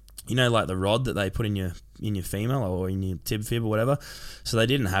you know, like the rod that they put in your femur or in your tib fib or whatever. So they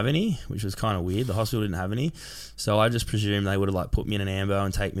didn't have any, which was kind of weird. The hospital didn't have any, so I just presumed they would have like put me in an ambo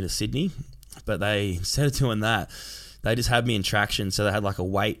and take me to Sydney. But they, instead of doing that, they just had me in traction. So they had like a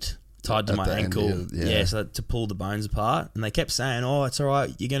weight tied to my ankle, so to pull the bones apart. And they kept saying, "Oh, it's all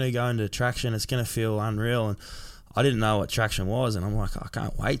right. You're gonna go into traction. It's gonna feel unreal." And I didn't know what traction was, and I'm like, I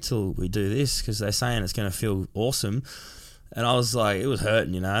can't wait till we do this, because they're saying it's gonna feel awesome. And I was like, it was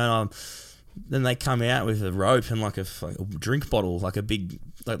hurting, you know. And then they come out with a rope and like a drink bottle, like a big,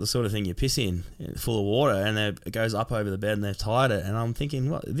 like the sort of thing you piss in, full of water, and it goes up over the bed, and they've tied it. And I'm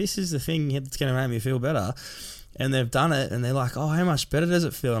thinking, what? This is the thing that's gonna make me feel better. And they've done it, and they're like, "Oh, how much better does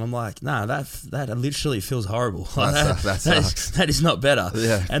it feel?" And I'm like, "No, that literally feels horrible. That is not better."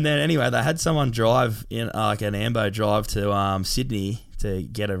 Yeah. And then anyway, they had someone drive in like an ambo drive to Sydney to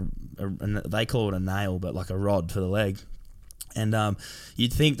get they call it a nail, but like a rod for the leg. And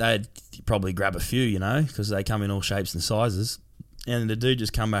you'd think they'd probably grab a few, you know, because they come in all shapes and sizes. And the dude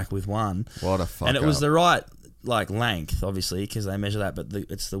just come back with one. What a fuck And it up. was the right like length, obviously, because they measure that, but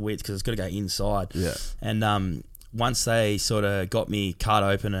it's the width, because it's got to go inside. Yeah. And once they sort of got me cut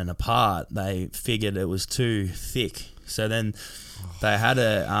open and apart, they figured it was too thick. So then they had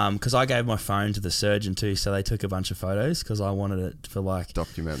because I gave my phone to the surgeon too, so they took a bunch of photos, because I wanted it for like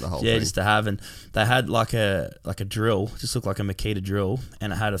document the whole thing. Yeah, just to have. And they had like a drill, just looked like a Makita drill,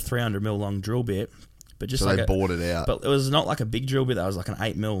 and it had a 300mm long drill bit. But just so like they bored it out. But it was not like a big drill bit. That was like an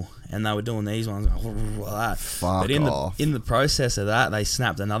 8mm, and they were doing these ones like that. Fuck but off. in the process of that, they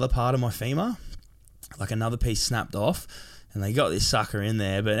snapped another part of my femur, like another piece snapped off, and they got this sucker in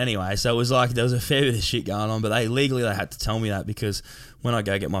there. But anyway, so it was like there was a fair bit of shit going on. But they had to tell me that, because when I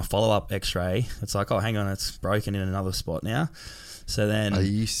go get my follow-up X-ray, it's like, oh, hang on, it's broken in another spot now. So then, are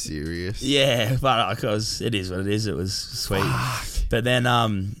you serious? Yeah, but because it is what it is. It was sweet. Fuck. But then,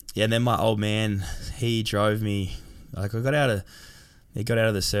 then my old man, he drove me. Like he got out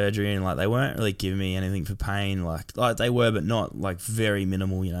of the surgery, and like they weren't really giving me anything for pain. Like they were, but not like very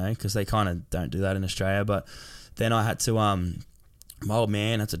minimal, you know, because they kind of don't do that in Australia. But then I had to, my old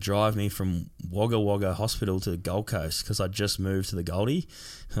man had to drive me from Wagga Hospital to the Gold Coast, because I just moved to the Goldie.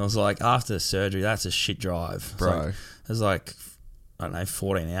 And I was like, after surgery, that's a shit drive, bro. It was like I don't know,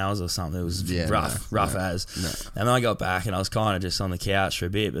 14 hours or something. It was rough as. No. And then I got back, and I was kind of just on the couch for a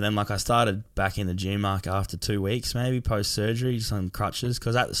bit. But then like I started back in the gym after 2 weeks, maybe post-surgery, just on crutches,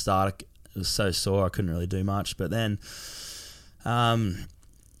 because at the start it was so sore I couldn't really do much. But then,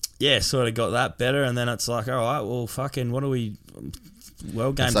 sort of got that better. And then it's like, all right, well, fucking, what are we...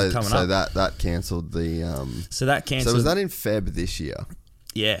 World Games are coming up. So that cancelled the... So that cancelled... So was that in Feb this year?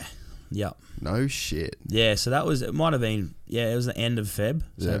 Yeah. Yep. No shit. Yeah, so that was... It might have been... Yeah, it was the end of Feb.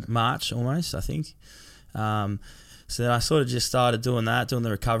 So yeah. March almost, I think. So then I sort of just started doing the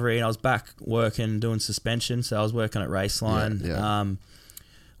recovery, and I was back working, doing suspension. So I was working at Raceline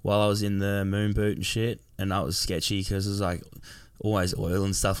while I was in the moon boot and shit, and that was sketchy because it was like always oil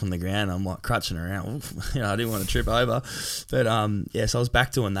and stuff on the ground. I'm like crutching around. I didn't want to trip over. But so I was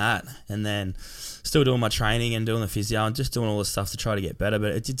back doing that, and then still doing my training and doing the physio and just doing all this stuff to try to get better.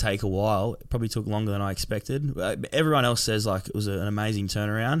 But it did take a while. It probably took longer than I expected. Everyone else says like it was an amazing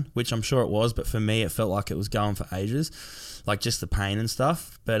turnaround, which I'm sure it was, but for me it felt like it was going for ages, like just the pain and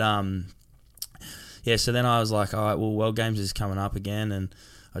stuff. But so then I was like, all right, well, World Games is coming up again, and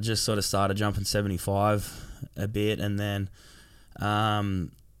I just sort of started jumping 75 a bit, and then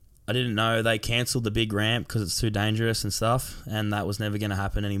I didn't know they cancelled the big ramp because it's too dangerous and stuff, and that was never going to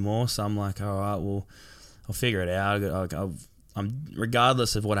happen anymore. So I'm like, all right, well, I'll figure it out. I'm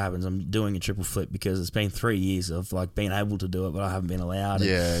regardless of what happens, I'm doing a triple flip because it's been 3 years of like being able to do it, but I haven't been allowed.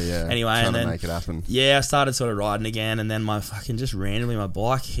 Yeah. Anyway, trying and then to make it happen. Yeah, I started sort of riding again, and then my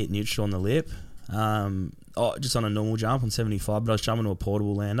bike hit neutral on the lip. Just on a normal jump on 75, but I was jumping to a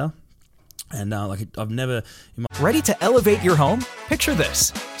portable lander. And I've never... Ready to elevate your home? Picture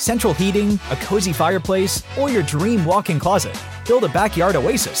this. Central heating, a cozy fireplace, or your dream walk-in closet. Build a backyard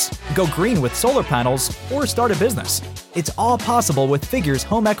oasis, go green with solar panels, or start a business. It's all possible with Figure's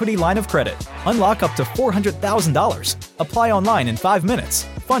home equity line of credit. Unlock up to $400,000. Apply online in 5 minutes.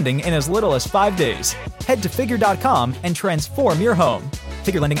 Funding in as little as 5 days. Head to Figure.com and transform your home.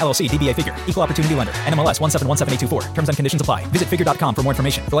 Figure Lending LLC, DBA Figure, Equal Opportunity Lender, NMLS 1717824. Terms and conditions apply. Visit Figure.com for more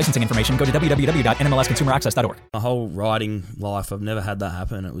information. For licensing information, go to www.nmlsconsumeraccess.org. My whole riding life, I've never had that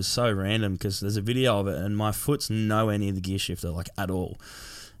happen. It was so random because there's a video of it, and my foot's nowhere near the gear shifter, like at all.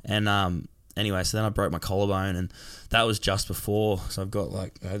 And anyway, so then I broke my collarbone, and that was just before. So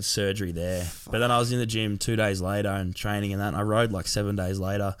I had surgery there. But then I was in the gym 2 days later and training and that, and I rode like 7 days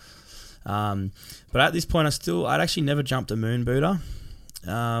later. But at this point, I'd actually never jumped a moon booter.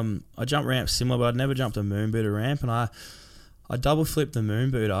 I jumped ramps similar, but I'd never jumped a moon booter ramp, and I double flipped the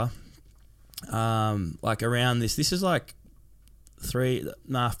moon booter like around this is like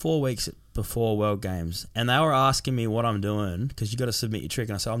 4 weeks before World Games, and they were asking me what I'm doing because you got to submit your trick,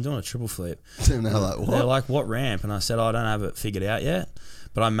 and I said I'm doing a triple flip. And they're like, what? They're like, what ramp? And I said, I don't have it figured out yet,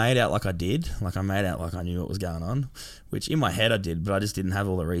 but I made out like I did. Like I made out like I knew what was going on, which in my head I did, but I just didn't have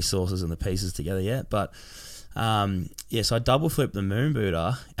all the resources and the pieces together yet. But so I double flipped the moon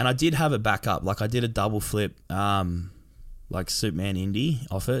booter, and I did have it back up. Like I did a double flip, like Superman Indy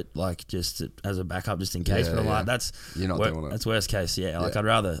off it, like just as a backup, just in case. But I'm like, that's you're not doing it. That's worst case. Yeah, like I'd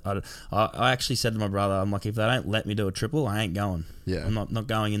rather. I actually said to my brother, I'm like, if they don't let me do a triple, I ain't going. Yeah, I'm not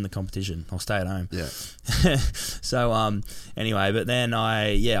going in the competition. I'll stay at home. Yeah. So anyway, but then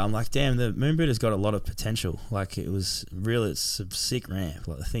I'm like, damn, the moon booter's got a lot of potential. Like it's a sick ramp.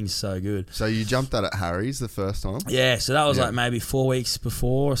 Like the thing's so good. So you jumped that at Harry's the first time? Yeah. So that was like maybe 4 weeks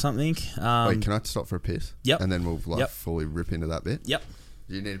before or something. Wait, can I stop for a piss? Yep. And then we'll fully rip into that bit. Yep.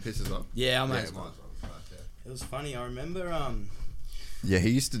 Do you need a piss as well? Yeah, I might as well. It was funny. I remember. Yeah,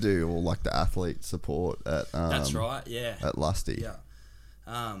 he used to do all like the athlete support at. That's right. Yeah. At Lusty. Yeah.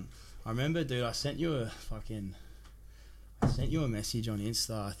 I remember, dude. I sent you a message on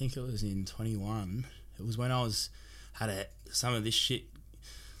Insta. I think it was in 21. It was when I had some of this shit.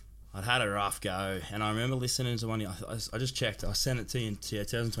 I'd had a rough go, and I remember listening to one. I just checked. I sent it to you in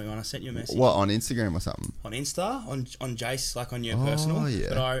 2021. I sent you a message. What, on Instagram or something? On Insta, on Jace, like on your personal. Yeah.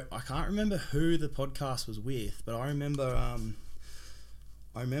 But I can't remember who the podcast was with. But I remember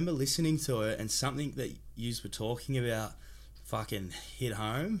listening to it, and something that you were talking about fucking hit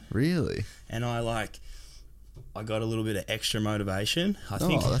home. Really? And I got a little bit of extra motivation. I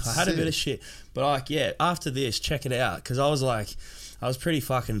think I had sick. A bit of shit, but after this, check it out, because I was pretty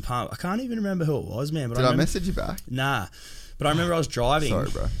fucking pumped. I can't even remember who it was, man. But Did I message you back? Nah, but I remember I was driving. Sorry,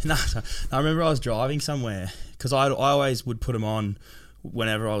 bro. Nah, I remember I was driving somewhere, because I always would put them on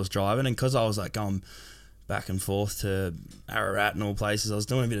whenever I was driving, and because I was like going back and forth to Ararat and all places, I was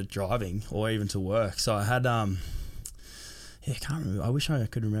doing a bit of driving or even to work. So I had I can't remember. I wish I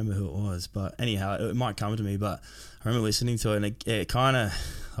could remember who it was, but anyhow, it might come to me. But I remember listening to it, and it kind of,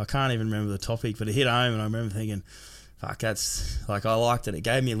 I can't even remember the topic, but it hit home, and I remember thinking, fuck, that's, like, I liked it. It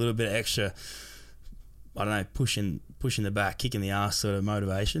gave me a little bit of extra, I don't know, pushing the back, kicking the ass sort of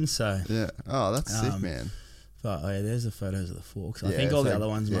motivation. So yeah, oh, that's sick, man. But there's the photos of the forks. I think all the other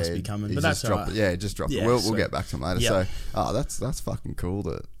ones must be coming, but that's all right. Yeah, just drop it. We'll get back to them later. Yeah. So, that's fucking cool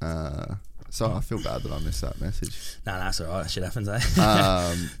that. So I feel bad that I missed that message. No, it's all right. That shit happens, eh?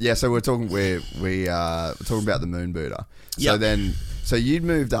 So we're talking about the moon booter. So so you'd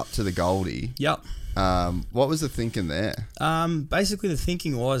moved up to the Goldie. Yep. What was the thinking there? Basically the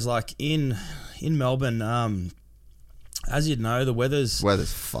thinking was, like, in Melbourne, as you'd know, the weather's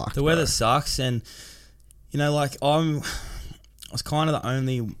fucked. The weather sucks, and you know, like I was kind of the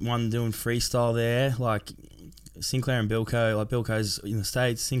only one doing freestyle there. Like Sinclair and Bilko, like Bilko's in the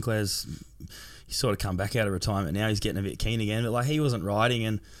States, Sinclair's he's sort of come back out of retirement now. He's getting a bit keen again, but like he wasn't riding,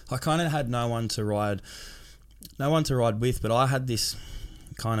 and I kind of had no one to ride with. But I had this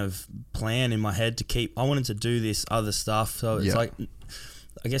kind of plan in my head to keep. I wanted to do this other stuff, so it's like,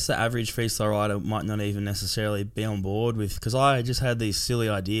 I guess the average freestyle rider might not even necessarily be on board with, because I just had these silly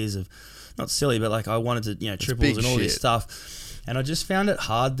ideas of, not silly, but like I wanted to, you know, triples and all this stuff. And I just found it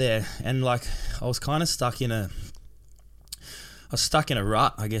hard there, and like I was kind of stuck in a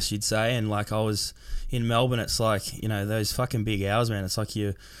rut, I guess you'd say. And like I was in Melbourne, it's like, you know, those fucking big hours, man. It's like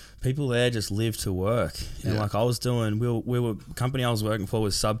people there just live to work. And like I was doing, we were company I was working for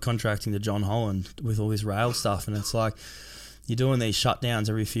was subcontracting to John Holland with all this rail stuff, and it's like you're doing these shutdowns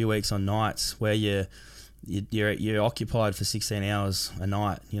every few weeks on nights where you're occupied for 16 hours a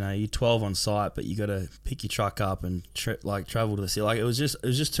night. You know, you're 12 on site, but you got to pick your truck up and travel to the city. Like it was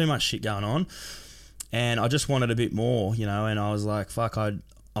just too much shit going on, and I just wanted a bit more, you know. And I was like, fuck, I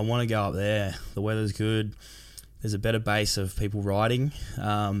want to go up there. The weather's good. There's a better base of people riding,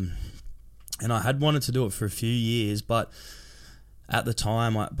 and I had wanted to do it for a few years, but at the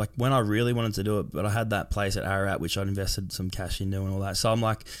time, like when I really wanted to do it, but I had that place at Ararat which I'd invested some cash into and all that. So I'm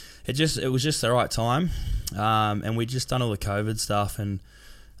like, it was just the right time, and we'd just done all the COVID stuff, and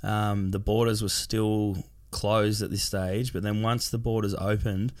the borders were still closed at this stage. But then once the borders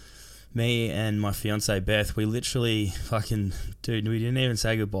opened, me and my fiance Beth, we literally fucking, dude, we didn't even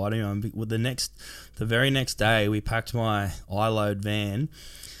say goodbye to him. The very next day, we packed my iLoad van.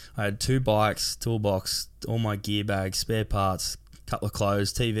 I had 2 bikes, toolbox, all my gear bags, spare parts, couple of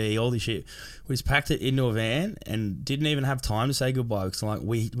clothes, TV, all this shit. We just packed it into a van and didn't even have time to say goodbye, because like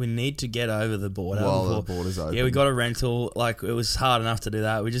we need to get over the border while the border's open. Yeah, we got a rental. Like it was hard enough to do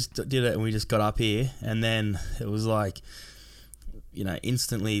that. We just did it, and we just got up here, and then it was like, you know,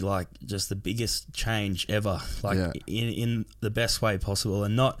 instantly like just the biggest change ever, like in the best way possible.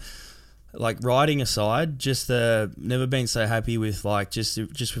 And not like riding aside, just never been so happy with like just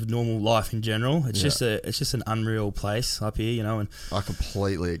with normal life in general. It's just an unreal place up here, you know. And I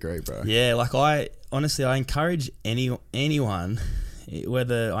completely agree, bro. Yeah, like I encourage anyone,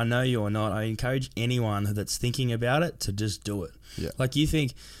 whether I know you or not, I encourage anyone that's thinking about it to just do it. Yeah. Like you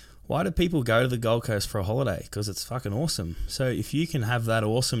think, why do people go to the Gold Coast for a holiday? Because it's fucking awesome. So if you can have that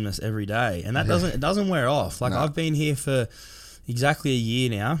awesomeness every day, and that doesn't wear off. Like I've been here for exactly a year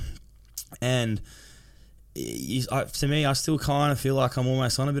now, and to me, I still kind of feel like I'm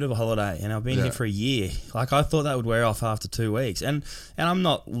almost on a bit of a holiday, and I've been here for a year. Like I thought that would wear off after 2 weeks, and I'm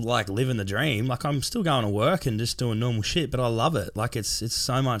not like living the dream. Like I'm still going to work and just doing normal shit, but I love it. Like it's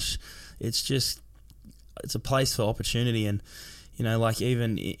so much. It's a place for opportunity. And you know, like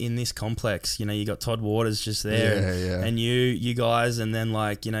even in this complex, you know, you got Todd Waters just there, and you guys, and then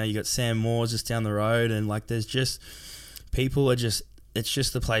like, you know, you got Sam Moores just down the road, and like there's just people are just. It's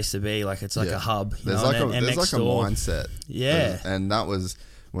just the place to be. Like it's like a hub. There's like a mindset. Yeah, and that was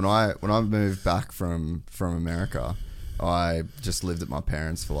when I moved back from America. I just lived at my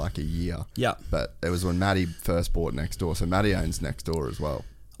parents for like a year. Yeah, but it was when Matty first bought Next Door. So Matty owns Next Door as well.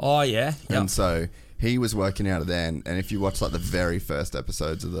 Oh yeah, and so he was working out of there. And if you watch like the very first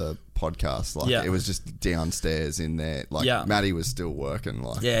episodes of the podcast, like it was just downstairs in there. Like Matty was still working.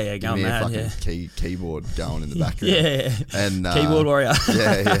 Like going mad. Fucking keyboard going in the background. And keyboard warrior.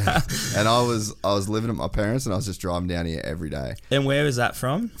 And I was living at my parents, and I was just driving down here every day. And where was that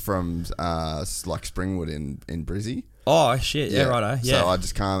from? From like Springwood in Brizzy. Oh shit! Yeah, righto. Yeah. So I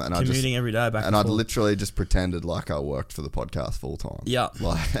just come and commuting every day back and I'd literally just pretended like I worked for the podcast full time. Yeah.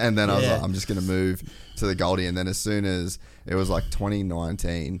 Like, and then I was like, I'm just gonna move to the Goldie. And then as soon as it was like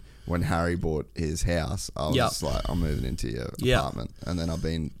 2019 when Harry bought his house, I was just like, I'm moving into your apartment. And then I've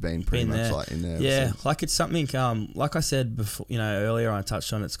been pretty much there. Like in there. Yeah, since. Like it's something. Like I said before, you know, earlier I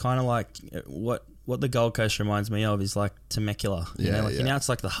touched on. It's kind of like what the Gold Coast reminds me of is like Temecula. You know, you know, it's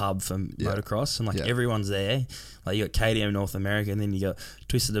like the hub for motocross, and like everyone's there. Like you got KTM North America, and then you got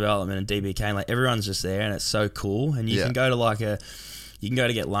Twisted Development and DBK, and like everyone's just there, and it's so cool. And you can go to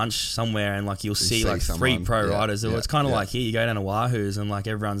to get lunch somewhere, and like you'll see like someone, 3 pro riders. It's kind of like here, you go down to Wahoo's, and like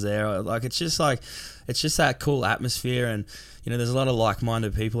everyone's there. Like it's just that cool atmosphere, and you know, there's a lot of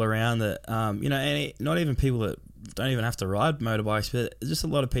like-minded people around that, you know, and not even people that don't even have to ride motorbikes, but just a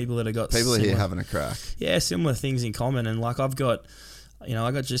lot of people that have got people here having a crack. Yeah, similar things in common. And like I got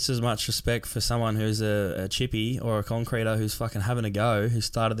just as much respect for someone who's a chippy or a concreter who's fucking having a go, who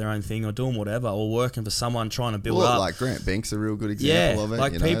started their own thing or doing whatever, or working for someone trying to build up. Like Grant Bink's a real good example of it.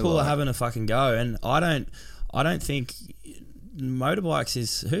 Like people are having a fucking go, and I I don't think motorbikes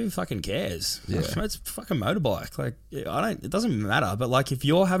is, who fucking cares? Yeah. It's a fucking motorbike. Like, it doesn't matter. But like, if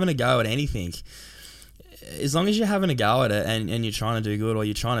you're having a go at anything, as long as you're having a go at it and you're trying to do good, or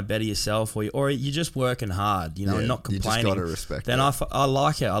you're trying to better yourself, or you're just working hard, you know, and not complaining, you just gotta respect then it. I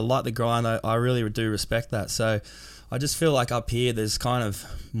like it. I like the grind. I really do respect that. So I just feel like up here there's kind of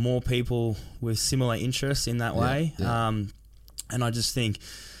more people with similar interests in that way. And I just think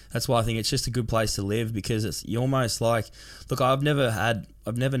that's why I think it's just a good place to live, because you're almost like, look, I've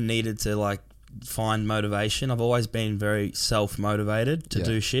never needed to like find motivation. I've always been very self-motivated to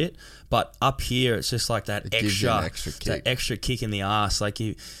do shit. But up here, it's just like that extra kick in the ass. Like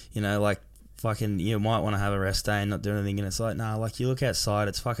you know, like fucking, you might want to have a rest day and not do anything, and it's like, nah, like you look outside,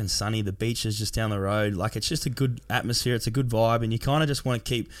 it's fucking sunny, the beach is just down the road, like it's just a good atmosphere, it's a good vibe, and you kind of just want to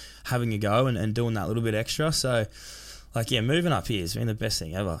keep having a go and doing that little bit extra. So like, yeah, moving up here has been the best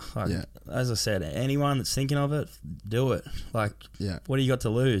thing ever. Like, as I said, anyone that's thinking of it, do it. Like, what do you got to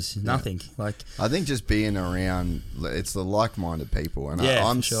lose? Nothing. Like, I think just being around, it's the like-minded people, and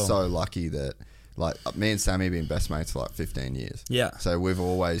I'm so lucky that, like, me and Sammy have been best mates for like 15 years. Yeah. So we've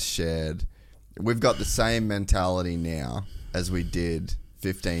always shared. We've got the same mentality now as we did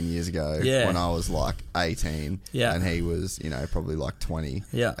 15 years ago when I was like 18 and he was, you know, probably like 20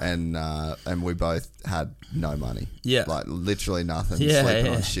 and we both had no money, like literally nothing, sleeping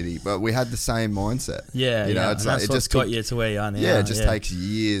on shitty, but we had the same mindset, you know, it's like, it just got you to where you are now. It just takes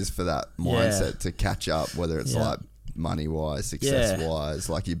years for that mindset to catch up, whether it's like money wise, success wise,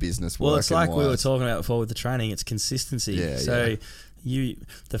 like your business work. Well, it's like we were talking about before with the training, it's consistency.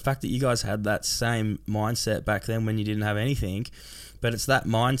 The fact that you guys had that same mindset back then when you didn't have anything, but it's that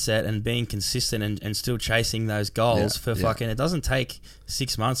mindset and being consistent and still chasing those goals for fucking, it doesn't take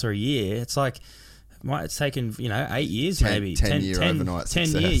 6 months or a year. It's like, it's taken, you know, 8 years, maybe 10 overnight 10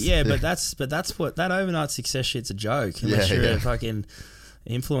 success. years. But that's what that overnight success shit's a joke, unless you're a fucking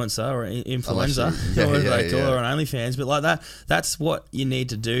influencer or influencer, or whatever they call it on OnlyFans. But like that's what you need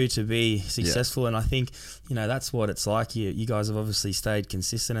to do to be successful. And I think, you know, that's what it's like. You guys have obviously stayed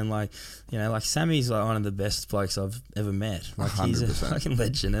consistent, and like, you know, like Sammy's like one of the best blokes I've ever met. Like 100%. He's a fucking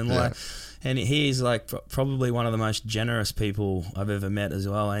legend, and like, and he's like probably one of the most generous people I've ever met as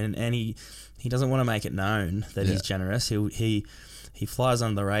well. And he doesn't want to make it known that he's generous. He flies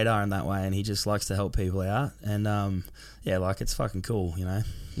under the radar in that way, and he just likes to help people out. And like, it's fucking cool, you know.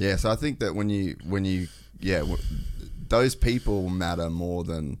 Yeah, so I think that when you those people matter more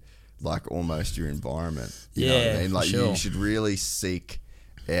than like almost your environment. You know what I mean? Like, you should really seek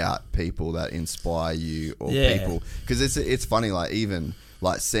out people that inspire you, or people, because it's funny, like even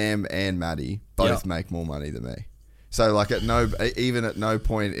like Sam and Maddie both make more money than me. So like at no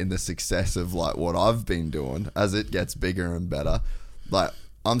point in the success of like what I've been doing, as it gets bigger and better, like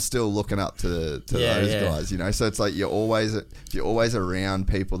I'm still looking up to those guys, you know. So it's like you're always around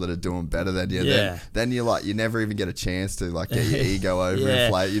people that are doing better than you. Then you're like, you never even get a chance to like get your ego over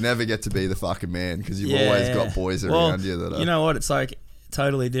inflate. You never get to be the fucking man, because you've always got boys around you that are. You know what? It's like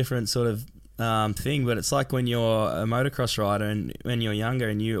totally different sort of thing, but it's like when you're a motocross rider and when you're younger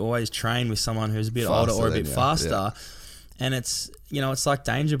and you always train with someone who's a bit older or a bit faster, and it's, you know, it's like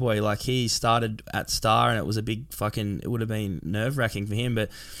Danger Boy. Like, he started at Star, and it was a big fucking, it would have been nerve-wracking for him,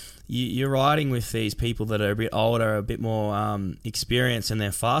 but you're riding with these people that are a bit older, a bit more experienced, and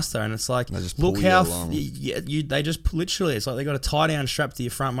they're faster, and it's like, look how they just literally, it's like they got a tie down strap to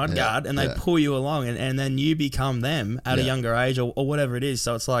your front mudguard, and they pull you along, and then you become them at a younger age, or whatever it is.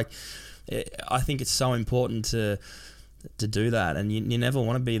 So it's like, I think it's so important to do that, and you never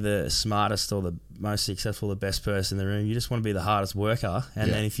want to be the smartest or the most successful, the best person in the room. You just want to be the hardest worker,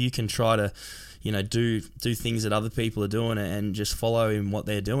 and then if you can try to, you know, do things that other people are doing and just follow in what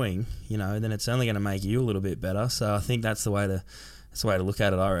they're doing, you know, then it's only going to make you a little bit better. So I think that's the way to look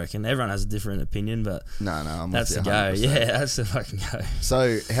at it, I reckon. Everyone has a different opinion, but that's the go. Yeah, that's the fucking go.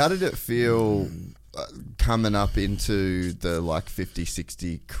 So how did it feel coming up into the like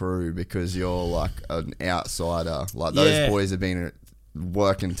 50-60 crew, because you're like an outsider? Like, those boys have been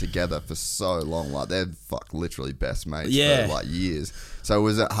working together for so long, like they're literally best mates for like years. So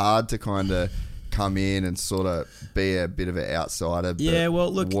was it hard to kind of come in and sort of be a bit of an outsider,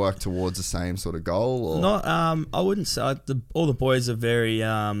 but work towards the same sort of goal? Or? Not, I wouldn't say all the boys are very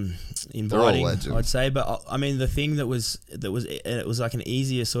inviting, I'd say. But I mean, the thing that was it was like an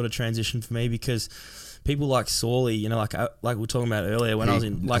easier sort of transition for me, because people like Sawley, you know, like we were talking about earlier, when I was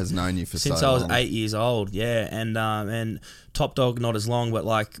in, like, has known you for since I was 8 years old, and Top Dog not as long, but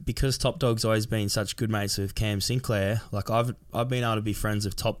like, because Top Dog's always been such good mates with Cam Sinclair, like I've been able to be friends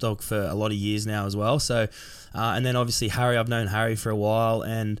with Top Dog for a lot of years now as well. So, and then obviously Harry, I've known Harry for a while,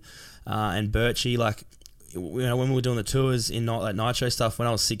 and Birchie, like, when we were doing the tours in like Nitro stuff when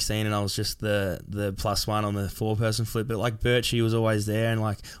I was 16 and I was just the +1 on the 4-person flip, but like Birchie was always there and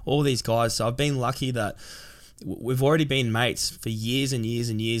like all these guys. So I've been lucky that we've already been mates for years and years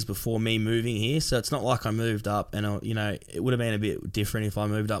and years before me moving here. So it's not like I moved up and, it would have been a bit different if I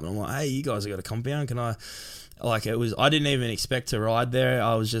moved up and I'm like, hey, you guys have got a compound. Can I... Like I didn't even expect to ride there.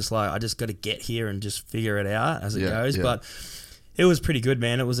 I was just like, I just got to get here and just figure it out as it goes. Yeah. But it was pretty good,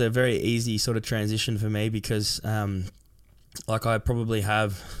 man. It was a very easy sort of transition for me because, like I probably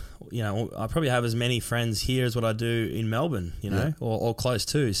have, as many friends here as what I do in Melbourne, or close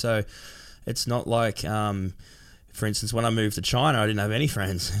to. So it's not like, for instance, when I moved to China, I didn't have any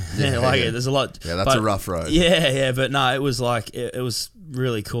friends. There's a lot. Yeah, that's a rough road. Yeah. But no, it was like, it was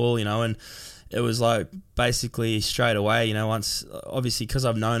really cool, and it was like basically straight away, once, obviously because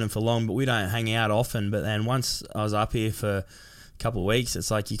I've known him for long, but we don't hang out often. But then once I was up here for a couple of weeks, it's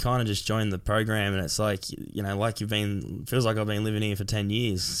like you kind of just join the program and it's like, like feels like I've been living here for 10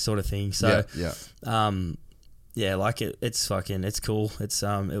 years sort of thing. So, like it's cool.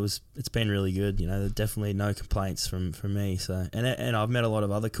 It's been really good. There's definitely no complaints from me. So, and I've met a lot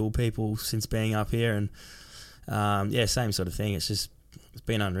of other cool people since being up here and, same sort of thing. It's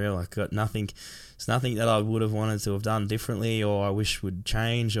been unreal. I got nothing. It's nothing that I would have wanted to have done differently, or I wish would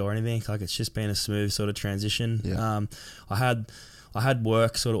change, or anything. Like it's just been a smooth sort of transition. Yeah. I had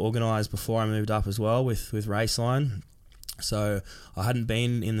work sort of organised before I moved up as well with Raceline. So I hadn't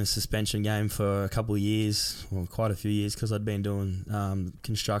been in the suspension game for a couple of years, or quite a few years, because I'd been doing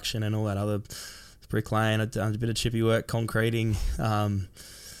construction and all that other bricklaying. I'd done a bit of chippy work, concreting.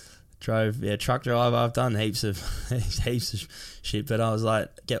 Truck driver. I've done heaps of shit, but I was like,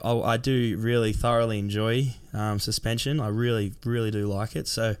 I do really thoroughly enjoy suspension. I really, really do like it.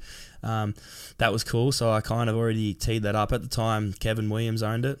 So that was cool. So I kind of already teed that up at the time. Kevin Williams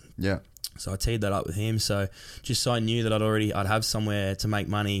owned it. Yeah. So I teed that up with him. So just so I knew that I'd have somewhere to make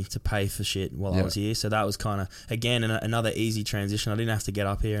money to pay for shit while I was here. So that was kind of, again, another easy transition. I didn't have to get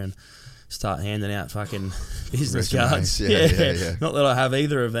up here and start handing out fucking business cards. Yeah. Not that I have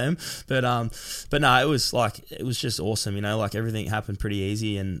either of them, but no, it was just awesome. Like everything happened pretty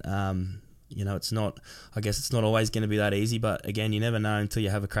easy, and it's not. I guess it's not always going to be that easy, but again, you never know until you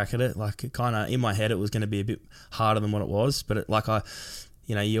have a crack at it. Like it kind of in my head, it was going to be a bit harder than what it was, but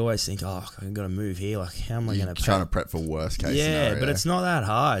you always think, I've got to move here. Like, how am I going to... Trying to prep for worst case scenario. Yeah, but it's not that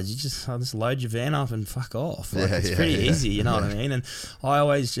hard. You just load your van up and fuck off. Like, it's pretty easy, you know what I mean? And I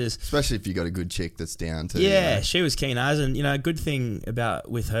always just... Especially if you got a good chick that's down to... Yeah, she was keen as. And, a good thing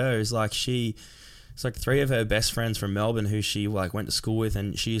with her is, like, it's like 3 of her best friends from Melbourne who she, like, went to school with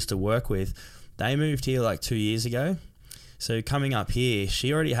and she used to work with. They moved here, like, 2 years ago. So coming up here,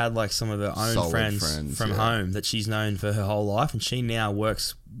 she already had like some of her own friends from home that she's known for her whole life, and she now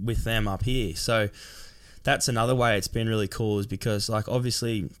works with them up here. So that's another way it's been really cool, is because like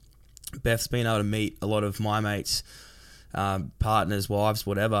obviously Beth's been able to meet a lot of my mates, partners, wives,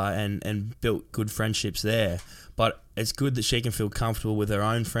 whatever, and built good friendships there. But it's good that she can feel comfortable with her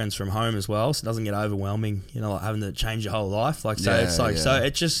own friends from home as well, so it doesn't get overwhelming, like having to change your whole life. Like so, so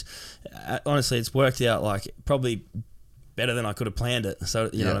it just honestly, it's worked out like probably better than I could have planned it. So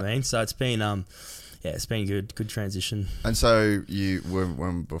you know what I mean. So it's been it's been good transition. And so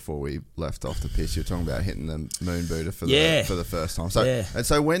when before we left off the piss, you were talking about hitting the moon booter for the first time. So and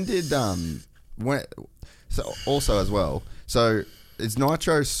so when did so also as well. So is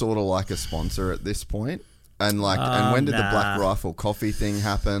Nitro sort of like a sponsor at this point? And and when did the Black Rifle coffee thing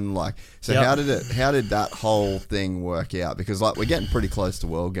happen? Like, so how did that whole thing work out? Because like we're getting pretty close to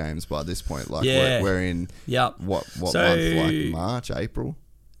World Games by this point. Like we're in what month? Like March, April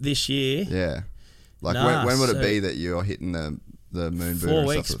this year. Yeah. Like when would it be that you're hitting the moon booter? 4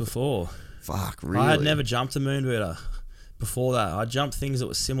 weeks before. Fuck, really? I had never jumped a moon booter before that. I jumped things that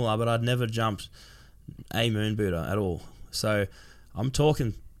were similar, but I'd never jumped a moon booter at all. So I'm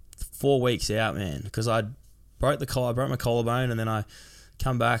talking 4 weeks out, man, because I broke my collarbone, and then I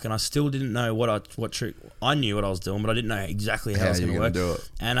come back and I still didn't know what trick. I knew what I was doing, but I didn't know exactly how it was going to work. Do it.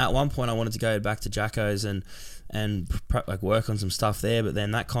 And at one point I wanted to go back to Jacko's and like work on some stuff there, but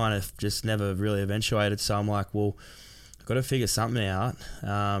then that kind of just never really eventuated. So I'm like, well, I've got to figure something out.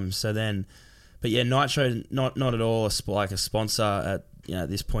 So then, but yeah, Nitro not at all like a sponsor at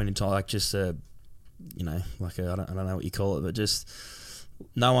this point in time, like just a like I don't know what you call it, but just.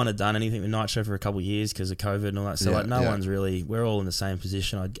 No one had done anything with Nitro for a couple of years because of COVID and all that. So no one's really. We're all in the same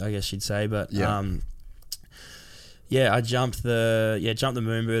position, I guess you'd say. But I jumped the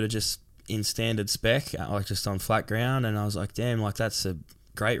moon booter just in standard spec, like just on flat ground, and I was like, damn, like that's a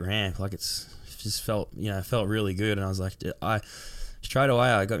great ramp. Like it just felt really good, and I was like, straight away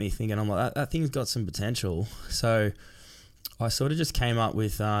I got me thinking, I'm like, that thing's got some potential. So I sort of just came up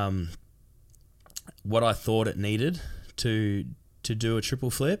with what I thought it needed to do a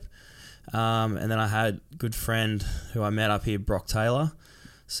triple flip. And then I had a good friend who I met up here, Brock Taylor.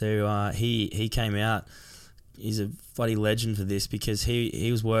 So he came out. He's a bloody legend for this because he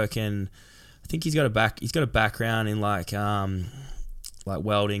was working. I think he's got a background in like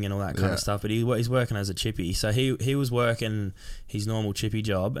welding and all that kind of stuff. But he's working as a chippy. So he was working his normal chippy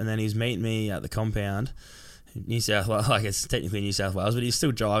job, and then he's meeting me at the compound. New South Wales, like it's technically New South Wales, but he's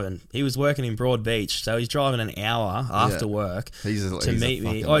still driving. He was working in Broadbeach, so he's driving an hour after work to meet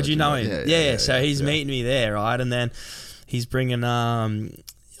me. Oh, do you know him? Yeah. So he's meeting me there, right? And then he's bringing.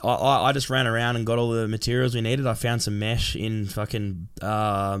 I just ran around and got all the materials we needed. I found some mesh in fucking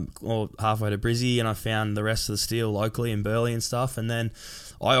halfway to Brizzy, and I found the rest of the steel locally in Burleigh and stuff. And then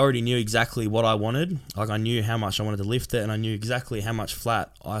I already knew exactly what I wanted. Like I knew how much I wanted to lift it, and I knew exactly how much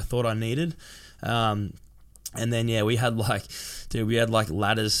flat I thought I needed. And then we had like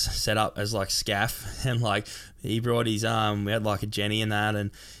ladders set up as like scaff, and like he brought his we had like a Jenny and that, and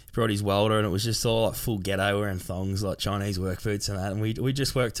he brought his welder, and it was just all like full ghetto wearing thongs, like Chinese work boots and that, and we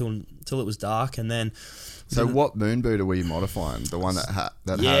just worked till it was dark, and then. So what moon booter were you modifying? The one that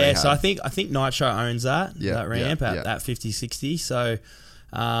Harry had? So I think Nitro owns that ramp at 50/60. So.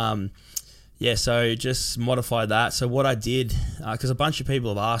 So just modified that. So what I did, because a bunch of people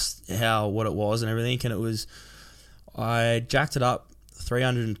have asked what it was and everything, and it was, I jacked it up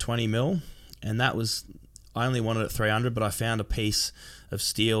 320 mil, and that was, I only wanted it 300, but I found a piece of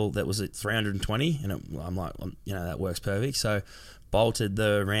steel that was at 320, and I'm like, that works perfect. So bolted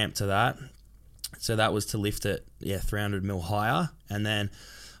the ramp to that. So that was to lift it, 300 mil higher, and then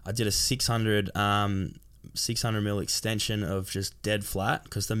I did a 600 mil extension of just dead flat,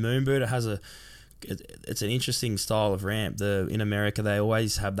 because the moon booter has it's an interesting style of ramp. In America they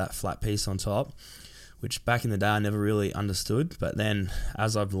always have that flat piece on top, which back in the day I never really understood, but then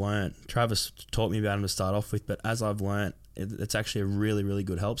as I've learnt, Travis taught me about them to start off with, but as I've learnt, it's actually a really, really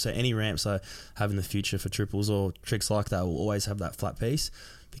good help. So any ramps I have in the future for triples or tricks like that will always have that flat piece,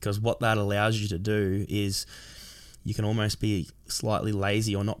 because what that allows you to do is you can almost be slightly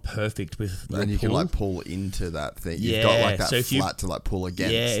lazy or not perfect with the and you pull. can like pull into that thing. You've got like that flat to like pull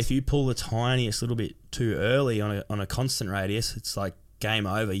against. Yeah, if you pull the tiniest little bit too early on a constant radius, it's like game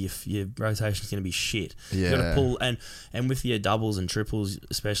over. Your rotation's going to be shit. Yeah. You got to pull, and with your doubles and triples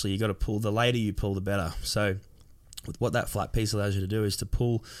especially, you got to pull. The later you pull, the better. So what that flat piece allows you to do is to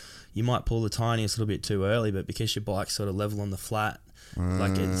pull. You might pull the tiniest little bit too early, but because your bike's sort of level on the flat,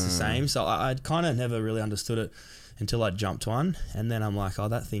 like it's the same. So I'd kind of never really understood it until I jumped one, and then I'm like, oh,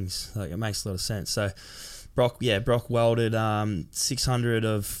 that thing's like, it makes a lot of sense. So Brock welded 600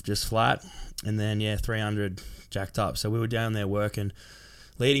 of just flat, and then 300 jacked up. So we were down there working.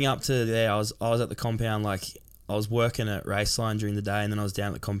 Leading up to there, I was at the compound, like I was working at Raceline during the day, and then I was down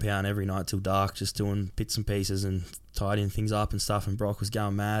at the compound every night till dark, just doing bits and pieces and tidying things up and stuff. And Brock was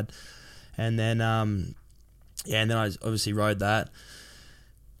going mad, and then and then I obviously rode that.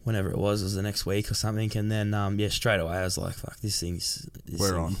 Whenever it was the next week or something, and then straight away I was like, "Fuck, this thing's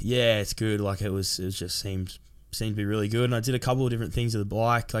on." Yeah, it's good. Like it just seemed to be really good. And I did a couple of different things with the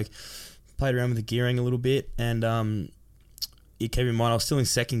bike, like played around with the gearing a little bit, and you keep in mind I was still in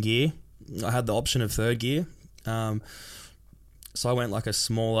second gear. I had the option of third gear, so I went like a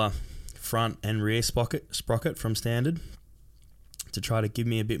smaller front and rear sprocket from standard to try to give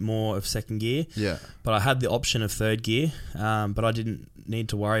me a bit more of second gear. Yeah. But I had the option of third gear, but I didn't need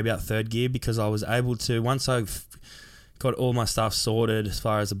to worry about third gear because I was able to, once I've got all my stuff sorted as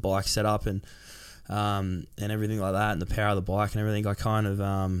far as the bike set up and everything like that, and the power of the bike and everything, I kind of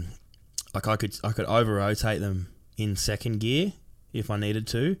like I could over rotate them in second gear if I needed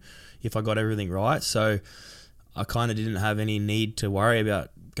to, if I got everything right. So I kind of didn't have any need to worry about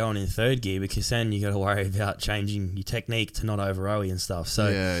going in third gear, because then you got to worry about changing your technique to not over rowy and stuff.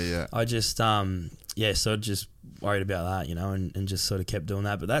 So I just so just worried about that, and just sort of kept doing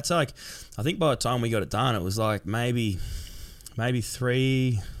that. But that's like, I think by the time we got it done, it was like maybe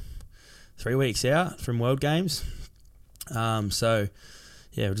 3 weeks out from World Games. So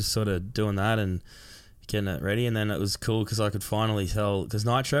we're just sort of doing that and getting it ready, and then it was cool because I could finally tell, because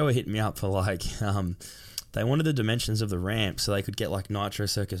Nitro were hitting me up for like they wanted the dimensions of the ramp so they could get like Nitro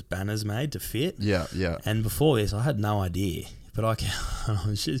Circus banners made to fit. Yeah. And before this, I had no idea. But I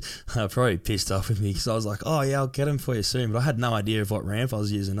was probably pissed off with me because I was like, oh, yeah, I'll get them for you soon. But I had no idea of what ramp I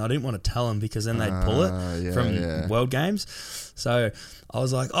was using. I didn't want to tell them because then they'd pull it from World Games. So I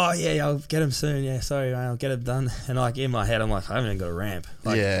was like, oh, yeah, I'll get them soon. Yeah, sorry, man, I'll get it done. And like in my head, I'm like, I haven't even got a ramp.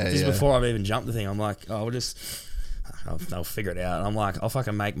 Like, just before I've even jumped the thing, I'm like, oh, they'll figure it out. And I'm like, I'll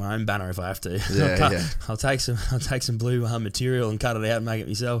fucking make my own banner if I have to. Yeah, I'll take some blue material and cut it out and make it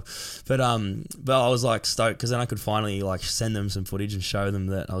myself. But I was like stoked because then I could finally like send them some footage and show them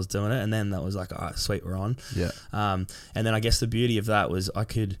that I was doing it. And then that was like, all right, sweet, we're on. Yeah. And then I guess the beauty of that was I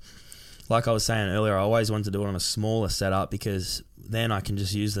could, like I was saying earlier, I always wanted to do it on a smaller setup because then I can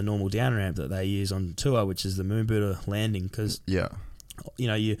just use the normal down ramp that they use on tour, which is the Moonbooter landing. Because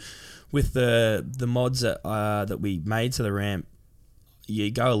you with the mods that we made to the ramp, you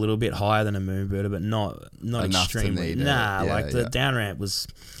go a little bit higher than a Moonbooter, but not extremely. The down ramp was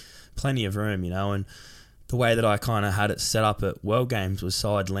plenty of room, and the way that I kind of had it set up at World Games was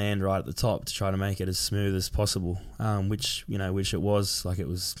side land right at the top to try to make it as smooth as possible, which it was. Like it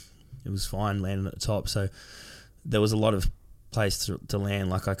was fine landing at the top, so there was a lot of place to land.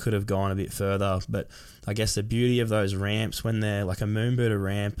 Like I could have gone a bit further, but I guess the beauty of those ramps when they're like a Moonbooter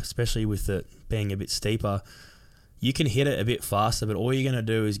ramp, especially with it being a bit steeper, you can hit it a bit faster, but all you're going to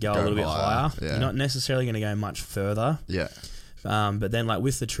do is go a little bit higher. Yeah. You're not necessarily going to go much further. Yeah. But then like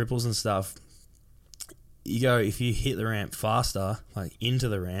with the triples and stuff, if you hit the ramp faster, like into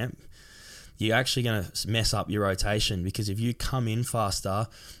the ramp, you're actually going to mess up your rotation, because if you come in faster,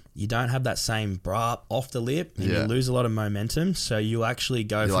 you don't have that same brap off the lip, and you lose a lot of momentum. So you'll actually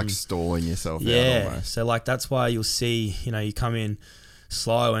go You're like stalling yourself out almost. So like that's why you'll see, you come in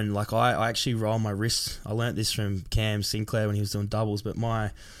slow, and like I actually roll my wrist. I learnt this from Cam Sinclair when he was doing doubles, but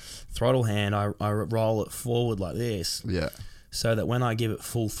my throttle hand, I roll it forward like this. Yeah. So that when I give it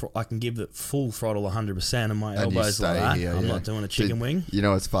I can give it full throttle 100%, and my elbows like that. I'm not doing a chicken wing. You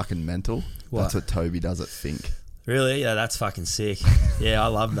know it's fucking mental? What? That's what Toby does at Think. Really? Yeah, that's fucking sick. Yeah, I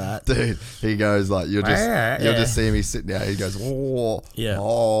love that. Dude, he goes like, you'll just see me sitting there. He goes, oh,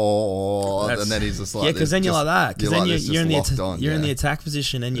 and then he's just like, yeah, because then you're like that. Because then you're in the attack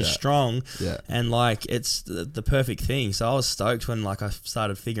position and you're strong. Yeah. And like, it's the perfect thing. So I was stoked when like I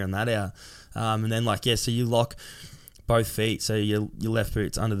started figuring that out. And then like, so you lock both feet. So your left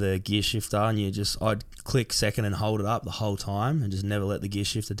boot's under the gear shifter, and I'd click second and hold it up the whole time and just never let the gear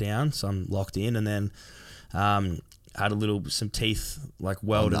shifter down. So I'm locked in, and then had some teeth like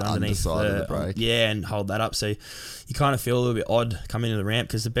welded underneath the brake. And hold that up. So you kind of feel a little bit odd coming into the ramp,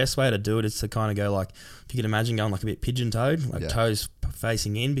 because the best way to do it is to kind of go like, if you can imagine going like a bit pigeon-toed, like toes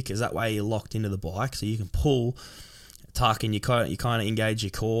facing in, because that way you're locked into the bike, so you can pull, tuck, and you kind of engage your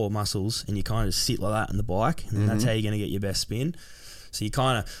core muscles, and you kind of just sit like that in the bike, and that's how you're going to get your best spin. So you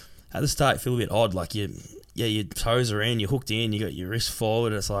kind of, at the start, feel a bit odd, like your toes are in, you're hooked in, you got your wrist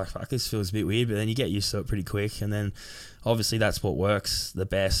forward, it's like, fuck, this feels a bit weird, but then you get used to it pretty quick, and then obviously that's what works the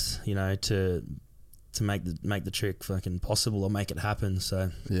best, to make the trick fucking possible or make it happen.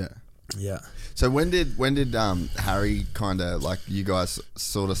 So yeah. So when did Harry kind of like, you guys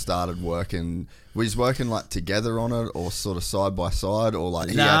sort of started working? Were you working like together on it, or sort of side by side, or like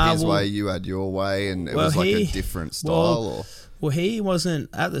he had his way, you had your way, and it was like a different style? Well, he wasn't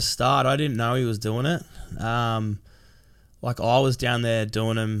at the start. I didn't know he was doing it. Like I was down there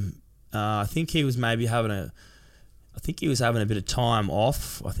doing him. I think he was maybe having a bit of time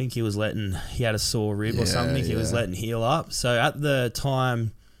off. I think he had a sore rib or something. He was letting heal up. So at the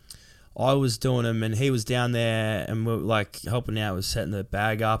time, I was doing him, and he was down there, and we were like helping out with setting the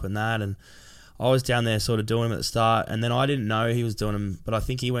bag up and that. And I was down there sort of doing him at the start, and then I didn't know he was doing him, but I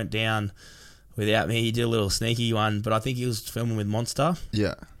think he went down without me. He did a little sneaky one, but I think he was filming with Monster.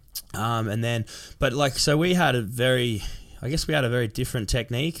 Yeah. And then, but like, so we had a very different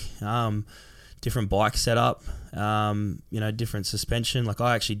technique, different bike setup, different suspension. Like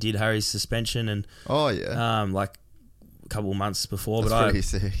I actually did Harry's suspension, and like a couple of months before. That's pretty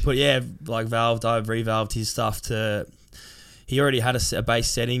sick. But yeah, like I've revalved his stuff to. He already had a base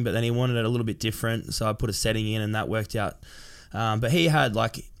setting, but then he wanted it a little bit different, so I put a setting in, and that worked out. But he had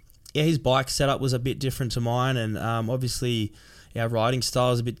his bike setup was a bit different to mine, and obviously our riding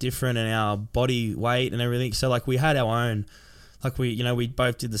style is a bit different, and our body weight and everything. So like we had our own, like we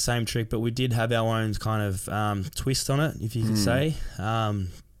both did the same trick, but we did have our own kind of twist on it, if you could say.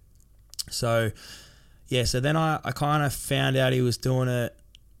 So then I kind of found out he was doing it,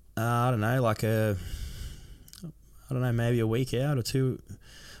 maybe a week out or two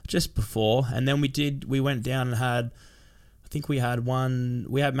just before. And then we went down and had, I think we had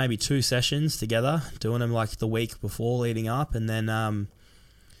maybe 2 sessions together, doing them like the week before leading up. And then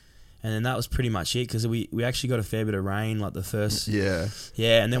that was pretty much it, because we actually got a fair bit of rain like the first. Yeah.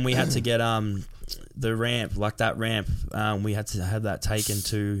 And then we had to get the ramp, like that ramp, we had to have that taken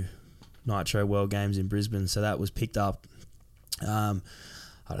to Nitro World Games in Brisbane. So that was picked up, I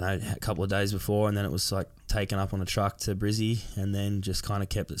don't know, a couple of days before, and then it was like taken up on a truck to Brizzy, and then just kind of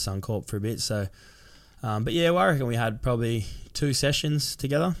kept at Suncorp for a bit. So But yeah, well, I reckon we had probably 2 sessions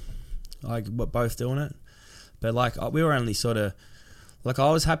together, like both doing it. But like we were only sort of like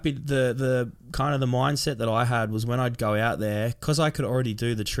I was happy. The kind of the mindset that I had was when I'd go out there, because I could already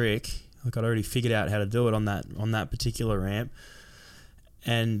do the trick. Like I'd already figured out how to do it on that particular ramp,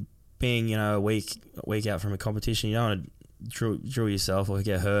 and being a week out from a competition, you don't want to drill yourself or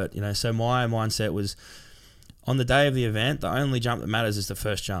get hurt. So my mindset was, on the day of the event, the only jump that matters is the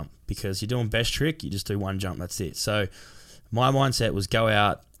first jump, because you're doing best trick, you just do one jump, that's it. So my mindset was go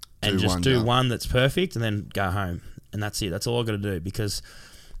out and just do one that's perfect and then go home, and that's it. That's all I've got to do, because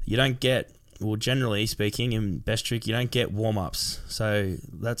you don't get, well, generally speaking, in best trick, you don't get warm-ups. So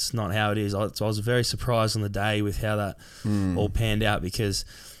that's not how it is. So I was very surprised on the day with how that all panned out, because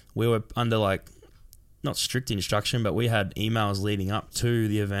we were under like, not strict instruction, but we had emails leading up to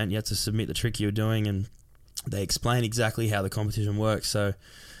the event. You had to submit the trick you were doing, and they explain exactly how the competition works. So,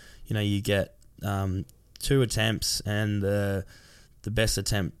 you get 2 attempts, and the best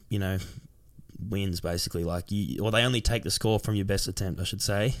attempt, wins basically. Or they only take the score from your best attempt, I should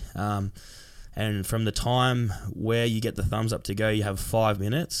say. And from the time where you get the thumbs up to go, you have 5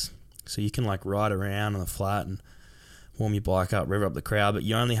 minutes. So you can like ride around on the flat and warm your bike up, rev up the crowd, but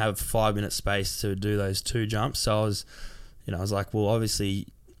you only have 5 minutes space to do those 2 jumps. So I was like, well, obviously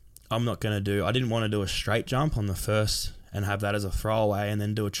I didn't want to do a straight jump on the first and have that as a throwaway and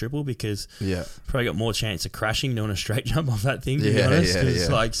then do a triple, because probably got more chance of crashing doing a straight jump off that thing, to be honest, because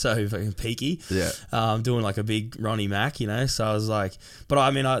it's like so fucking peaky. Doing like a big Ronnie Mac, so I was like, but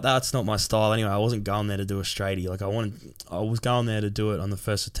I mean, that's not my style anyway. I wasn't going there to do a straightie. Like I was going there to do it on the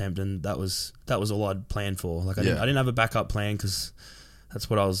first attempt, and that was all I'd planned for. Like I didn't have a backup plan, because that's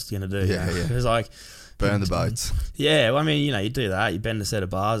what I was going to do. It was like, burn the boats. Yeah, well, I mean, you do that. You bend a set of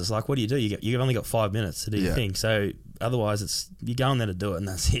bars. It's like, what do? You've only got 5 minutes to do your thing. So otherwise, you're going there to do it, and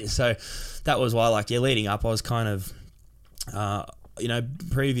that's it. So that was why, leading up, I was kind of,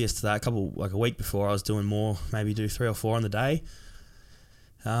 previous to that, a week before, I was doing more, maybe do 3 or 4 on the day.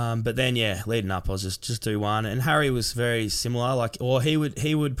 But then, leading up, I was just do one. And Harry was very similar.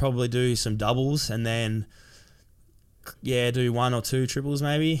 He would probably do some doubles and then, do 1 or 2 triples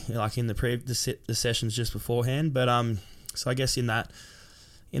maybe, like in the sessions just beforehand. But so I guess in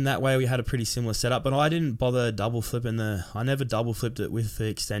that way we had a pretty similar setup. But I didn't bother double flipping I never double flipped it with the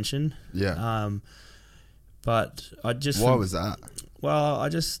extension. Yeah. But I just. Why was that? Well, I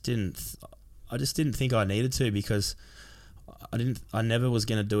just didn't think I needed to, because I never was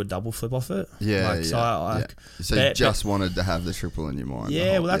going to do a double flip off it. Yeah. So you just wanted to have the triple in your mind.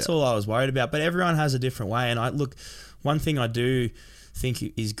 Yeah, that's all I was worried about. But everyone has a different way. And one thing I do think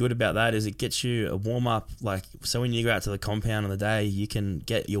is good about that is it gets you a warm-up. So when you go out to the compound on the day, you can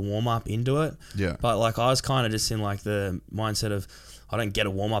get your warm-up into it. Yeah. But I was kind of just in the mindset of, I don't get a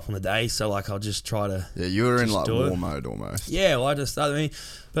warm-up on the day, so I'll just try to. Yeah, you were in war mode almost. Yeah, well,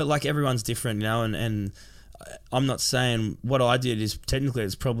 but everyone's different, and I'm not saying what I did is technically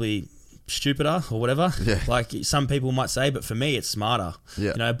it's probably stupider or whatever. Yeah. Some people might say, but for me it's smarter.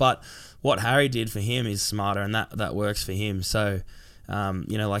 Yeah. But what Harry did for him is smarter, and that works for him. So,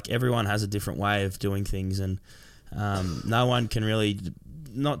 everyone has a different way of doing things, and no one can really.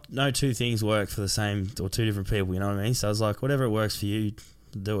 No 2 things work for the same or 2 different people, you know what I mean? So I was like, whatever works for you,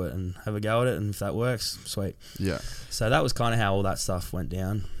 do it and have a go at it, and if that works, sweet. Yeah. So that was kind of how all that stuff went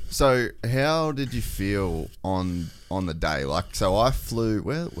down. So how did you feel on the day? So I flew,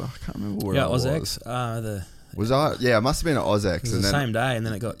 I can't remember where I was. Ozx. It must have been at Ozx. It was the same day, and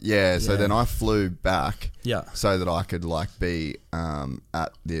then it got... So then I flew back so that I could be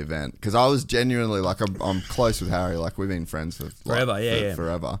at the event. Because I was genuinely, I'm close with Harry. We've been friends for... Forever,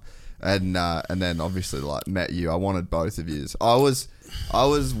 forever. And then obviously, met you. I wanted both of yous. I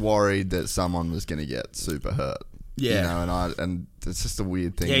was worried that someone was going to get super hurt. Yeah. And it's just a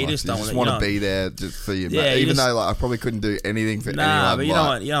weird thing. Yeah, you just want to be there just for your mate. Even though I probably couldn't do anything for anyone. Nah, but you don't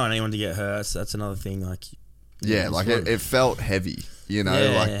want anyone to get hurt. That's another thing. It felt heavy, and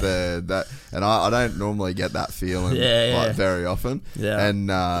I don't normally get that feeling very often. Yeah. And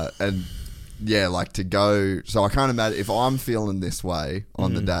to go, so I can't imagine if I'm feeling this way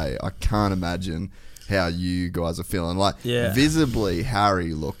on the day, I can't imagine how you guys are feeling. Visibly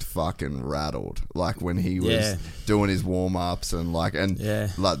Harry looked fucking rattled, when he was doing his warm-ups and what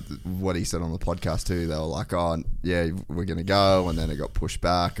he said on the podcast too. They were like, oh yeah, we're gonna go, and then it got pushed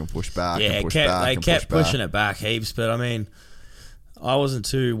back and pushed back and pushed back. They kept pushing it back heaps, but I mean, I wasn't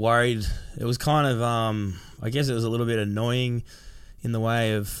too worried. It was kind of I guess it was a little bit annoying in the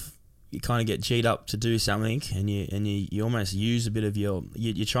way of you kind of get G'd up to do something, and you almost use a bit of you're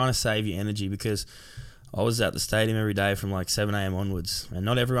trying to save your energy, because I was at the stadium every day from like 7 a.m. onwards, and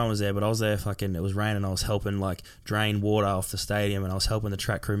not everyone was there, but I was there. It was raining. I was helping like drain water off the stadium, and I was helping the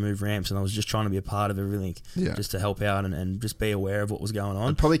track crew move ramps, and I was just trying to be a part of everything, just to help out and just be aware of what was going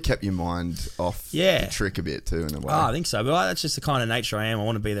on. It probably kept your mind off the trick a bit too, in a way. Oh, I think so, but that's just the kind of nature I am. I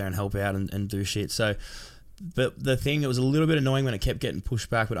want to be there and help out and do shit. So. But the thing that was a little bit annoying when it kept getting pushed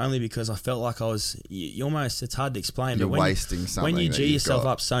back, but only because I felt like I was, you almost, it's hard to explain. You're but when wasting something. When you G yourself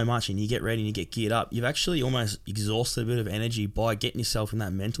up so much and you get ready and you get geared up, you've actually almost exhausted a bit of energy by getting yourself in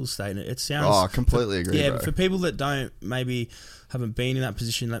that mental state. And it sounds... Oh, I completely agree, Yeah, bro. but for people that haven't been in that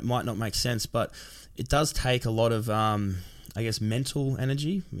position, that might not make sense, but it does take a lot of... I guess mental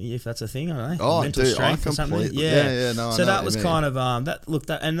energy, if that's a thing. I don't know. Oh, mental dude, strength or something. Yeah. No. So that was kind of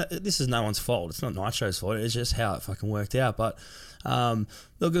this is no one's fault. It's not Nitro's fault. It's just how it fucking worked out. But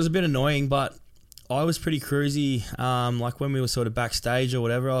look, it was a bit annoying, but I was pretty cruisy. Like when we were sort of backstage or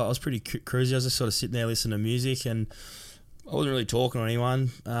whatever, I was pretty cruisy. I was just sort of sitting there listening to music, and I wasn't really talking to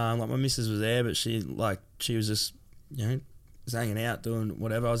anyone. Like my missus was there, but she was just was hanging out doing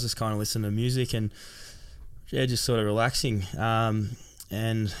whatever. I was just kind of listening to music and. Yeah, just sort of relaxing,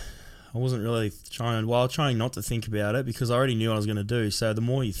 and I wasn't really trying not to think about it because I already knew what I was going to do. So the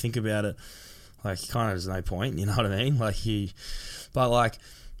more you think about it, like, kind of there's no point, you know what I mean?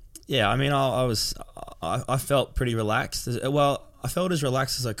 I felt pretty relaxed. Well, I felt as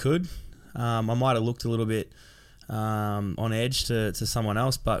relaxed as I could. I might have looked a little bit on edge to someone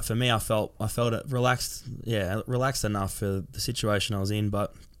else, but for me, I felt it relaxed. Yeah, relaxed enough for the situation I was in,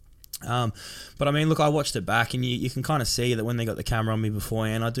 but I mean, look, I watched it back, and you can kind of see that when they got the camera on me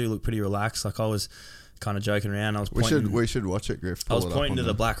beforehand, I do look pretty relaxed. Like I was kind of joking around. I was pointing. We should watch it, Griff. I was pointing to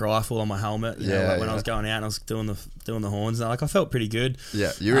the black rifle on my helmet. When I was going out, and I was doing the horns. And I felt pretty good.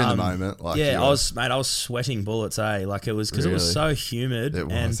 Yeah, you're in the moment. I was sweating bullets. Like it was because it was so humid.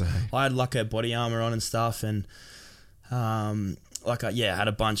 I had like a body armor on and stuff, and I had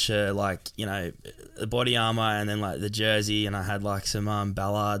a bunch of the body armor and then like the jersey, and I had like some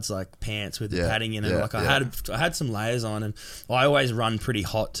Ballards like pants with the padding in it. I had some layers on, and I always run pretty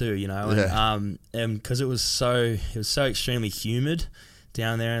hot too, and because it was so extremely humid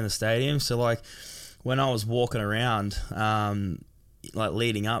down there in the stadium. So like when I was walking around, like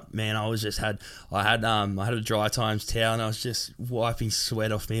leading up, man, I had a dry times towel, and I was just wiping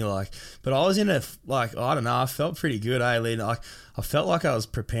sweat off me, but I was in I don't know, I felt pretty good, I felt like I was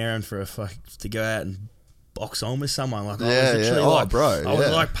preparing to go out and box on with someone, I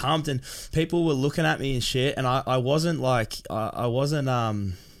was pumped, and people were looking at me and shit, and I wasn't it's like I wasn't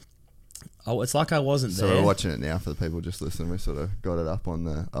there. So we're watching it now for the people just listening. We sort of got it up on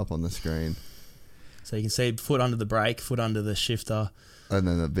the screen. So you can see foot under the brake, foot under the shifter. And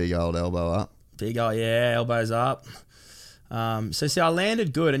then the big old elbow up. Elbows up. So see, I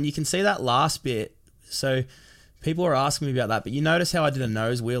landed good, and you can see that last bit. So people are asking me about that, but you notice how I did a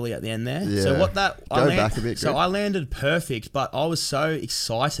nose wheelie at the end there? Yeah. So back a bit, so I landed perfect, but I was so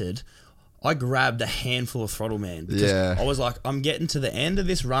excited, I grabbed a handful of throttle, man. Because I was like, I'm getting to the end of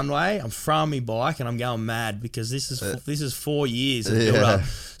this runway, I'm throwing my bike, and I'm going mad because this is 4 years of build up.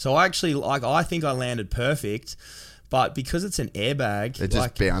 So I actually, I think I landed perfect, but because it's an airbag, it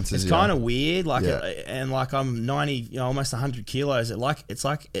just bounces. It's kind of weird, and I'm 90, almost 100 kilos.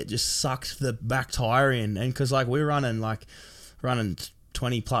 It just sucks the back tire in, and because we're running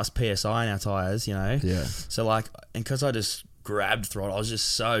 20 plus psi in our tires, Yeah. So and because I just grabbed throttle, I was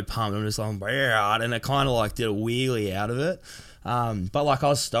just so pumped. I'm just like, and it kind of did a wheelie out of it. But I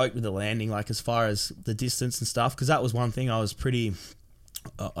was stoked with the landing, as far as the distance and stuff, because that was one thing I was pretty.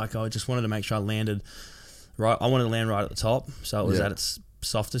 I just wanted to make sure I landed right. I wanted to land right at the top, so it was at its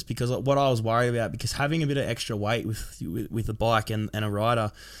softest. Because what I was worried about, because having a bit of extra weight with the bike and a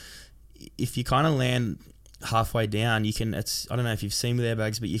rider, if you kind of land halfway down, you can. I don't know if you've seen with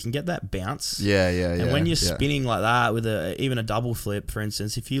airbags, but you can get that bounce. Yeah. And when you're spinning like that with even a double flip, for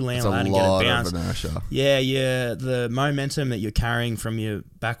instance, if you land like that and get a bounce, the momentum that you're carrying from your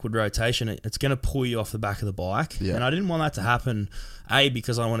backward rotation, it's going to pull you off the back of the bike. Yeah. And I didn't want that to happen. A,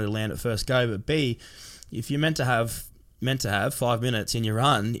 because I wanted to land at first go, but B, if you're meant to have 5 minutes in your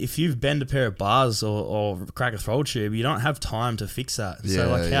run, if you've bent a pair of bars or crack a throttle tube, you don't have time to fix that.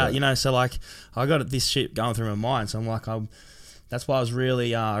 I got this shit going through my mind. So I'm like, that's why I was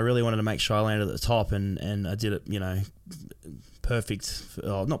really, I really wanted to make sure I landed at the top, and I did it, perfect.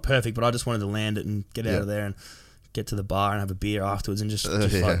 Not perfect, but I just wanted to land it and get out of there and get to the bar and have a beer afterwards and just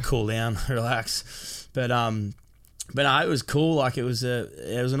cool down, relax. But no, it was cool. It was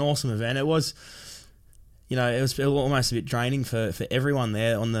an awesome event. It was. It was almost a bit draining for everyone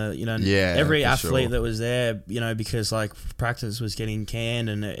there on the, every athlete that was there, because practice was getting canned,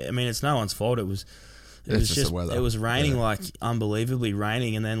 and I mean, it's no one's fault. It was It was just the weather. It was raining, like unbelievably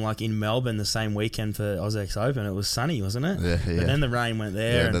raining, and then like in Melbourne the same weekend for Ausex Open, it was sunny, wasn't it? Yeah. But then the rain went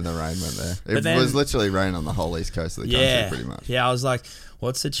there. Yeah, then the rain went there. It was literally rain on the whole east coast of the country, pretty much. Yeah, I was like,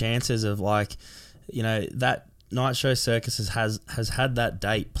 what's the chances of like, that Night Show Circus has had that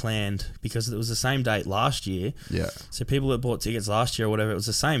date planned because it was the same date last year. Yeah. So people that bought tickets last year or whatever, it was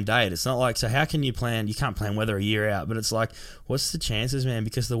the same date. It's not like, so how can you plan? You can't plan weather a year out, but it's like, what's the chances, man?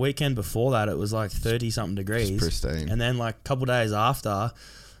 Because the weekend before that, it was like 30-something degrees. It's pristine. And then like a couple days after,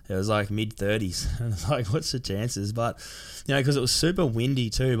 it was like mid-30s. And it's like, what's the chances? But, because it was super windy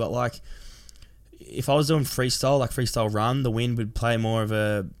too. But like, if I was doing freestyle, like freestyle run, the wind would play more of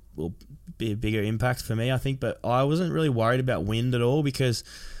be a bigger impact for me, I think. But I wasn't really worried about wind at all because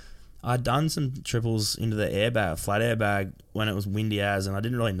I'd done some triples into the airbag, flat airbag, when it was windy as, and I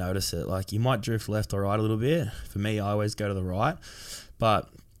didn't really notice it. Like, you might drift left or right a little bit. For me, I always go to the right. But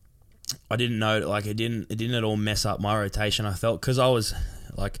I didn't know, like, it didn't at all mess up my rotation. I felt, because I was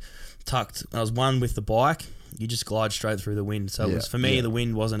like tucked, I was one with the bike, you just glide straight through the wind. So it was, for me, the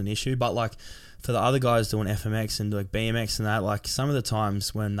wind wasn't an issue. But like for the other guys doing FMX and like BMX and that, like some of the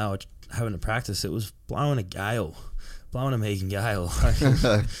times when they were having to practice, it was blowing a Megan gale. Like,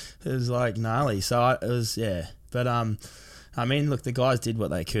 it was like gnarly. So it was, But I mean, look, the guys did what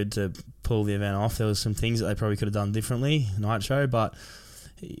they could to pull the event off. There was some things that they probably could have done differently, Night Show, but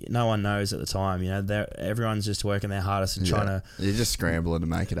no one knows at the time. Everyone's just working their hardest and trying to. You're just scrambling to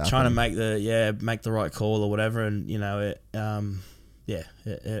make it happen. Trying to make the right call or whatever, and it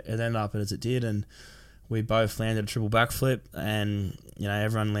ended up as it did, and we both landed a triple backflip, and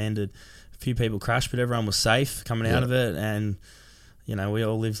everyone landed. A few people crashed, but everyone was safe coming out of it, and we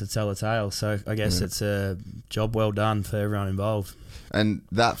all lived to tell the tale. So I guess it's a job well done for everyone involved. And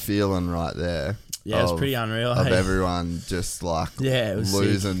that feeling right there. Yeah, it's pretty unreal. Of everyone just like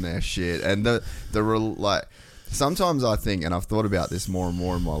losing sick. Their shit. And sometimes I think, and I've thought about this more and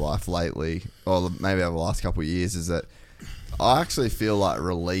more in my life lately, or maybe over the last couple of years, is that I actually feel like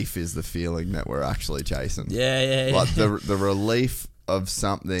relief is the feeling that we're actually chasing. Yeah. Like the relief of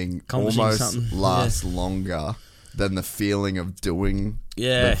something almost lasts longer than the feeling of doing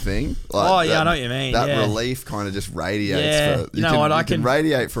the thing. Like I know what you mean. That relief kind of just radiates. Yeah. You can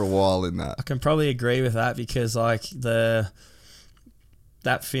radiate for a while in that. I can probably agree with that because like that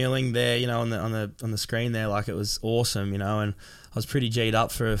feeling there, on the screen there, like it was awesome, and I was pretty G'd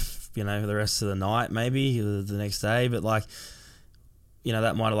up for the rest of the night, maybe the next day, but like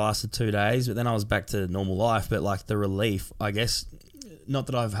that might have lasted 2 days, but then I was back to normal life. But like the relief, I guess, not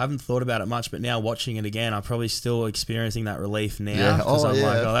that I haven't thought about it much, but now watching it again, I'm probably still experiencing that relief now because I'm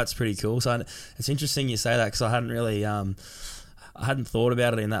like, that's pretty cool. So it's interesting you say that because I hadn't really I hadn't thought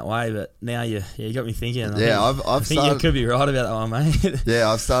about it in that way, but now you got me thinking. I think you could be right about that one, mate. Yeah,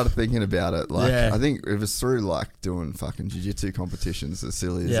 I've started thinking about it. Like, I think it was through like doing fucking jiu-jitsu competitions, as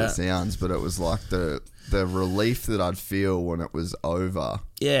silly as it sounds, but it was like the relief that I'd feel when it was over.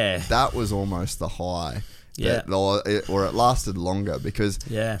 Yeah, that was almost the high. Yeah, or it lasted longer because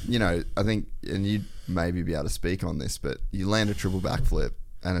I think, and you'd maybe be able to speak on this, but you land a triple backflip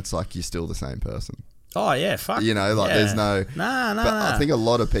and it's like you're still the same person. Oh yeah, fuck. There's no. Nah. I think a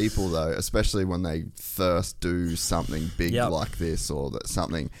lot of people though, especially when they first do something big like this, or that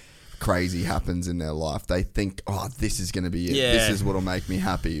something crazy happens in their life, they think, oh, this is going to be it. Yeah. This is what'll make me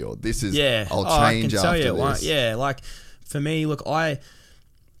happy, or this is I'll change after this. Yeah, like for me, look,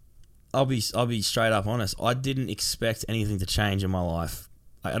 I'll be straight up honest. I didn't expect anything to change in my life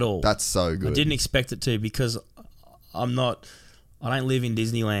at all. That's so good. I didn't expect it to because I don't live in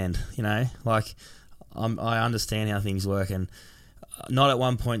Disneyland. Like. I understand how things work, and not at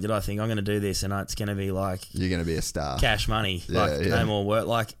one point did I think I'm going to do this and it's going to be like you're going to be a star, cash money, no more work.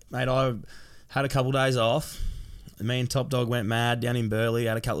 Like, mate, I had a couple of days off. Me and Top Dog went mad down in Burleigh,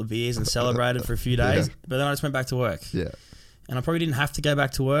 had a couple of beers and celebrated for a few days. But then I just went back to work. Yeah, and I probably didn't have to go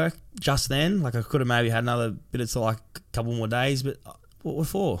back to work just then. Like, I could have maybe had another bit of like a couple more days, but what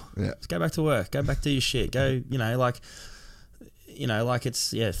for? Yeah, just go back to work. Go back to your shit. Go, like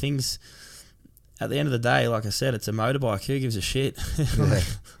it's things. At the end of the day, like I said, it's a motorbike. Who gives a shit?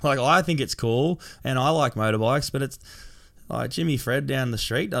 Like I think it's cool, and I like motorbikes, but it's like Jimmy Fred down the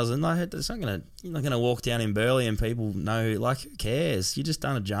street doesn't. Like, you're not gonna walk down in Burleigh and people know. Like, who cares? You just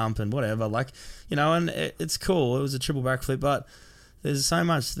done a jump and whatever. Like, and it's cool. It was a triple backflip, but there's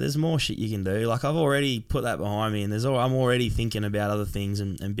more shit you can do. Like, I've already put that behind me, and I'm already thinking about other things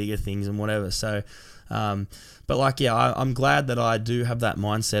and bigger things and whatever. So. But like, I'm glad that I do have that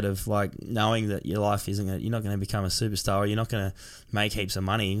mindset of like knowing that your life you're not going to become a superstar, or you're not going to make heaps of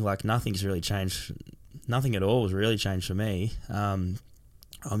money. Like, nothing's really changed. Nothing at all has really changed for me. I'm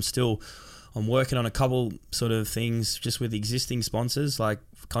still I'm working on a couple sort of things just with existing sponsors, like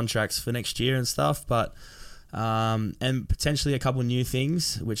contracts for next year and stuff, but and potentially a couple new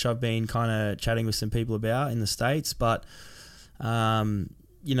things, which I've been kind of chatting with some people about in the States, but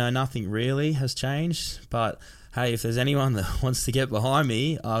nothing really has changed. But hey, if there's anyone that wants to get behind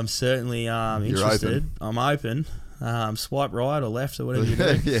me, I'm certainly interested. I'm open. Swipe right or left or whatever you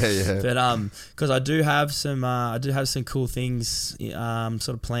do. yeah. But because I do have some cool things sort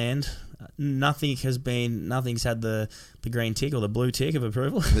of planned. Nothing's had the green tick or the blue tick of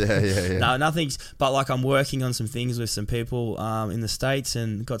approval. Yeah. No, nothing's. But like I'm working on some things with some people in the States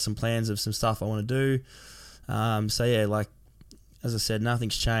and got some plans of some stuff I want to do. So yeah, like as I said,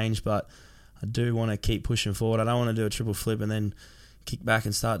 nothing's changed, but I do want to keep pushing forward. I don't want to do a triple flip and then kick back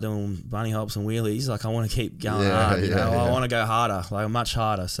and start doing bunny hops and wheelies. Like I want to keep going hard. I want to go harder, like much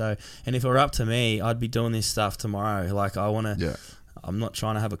harder. So, and if it were up to me, I'd be doing this stuff tomorrow. Like I want to. Yeah. I'm not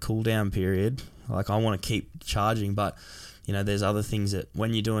trying to have a cool down period. Like I want to keep charging, but there's other things that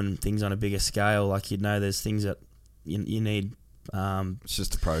when you're doing things on a bigger scale, like there's things that you need. It's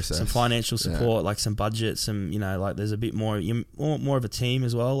just a process. Some financial support, like some budget, some like there's a bit more of a team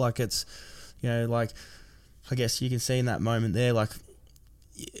as well. Like it's like I guess you can see in that moment there, like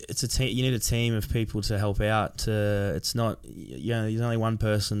it's a team. You need a team of people to help out. It's not there's only one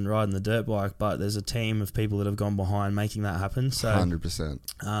person riding the dirt bike, but there's a team of people that have gone behind making that happen. So 100%.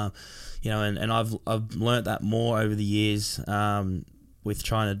 And I've learnt that more over the years with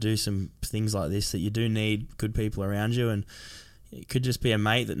trying to do some things like this, that you do need good people around you. And it could just be a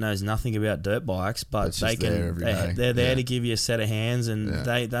mate that knows nothing about dirt bikes, but they're there to give you a set of hands, and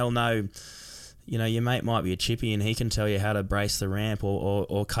they'll know. Your mate might be a chippy and he can tell you how to brace the ramp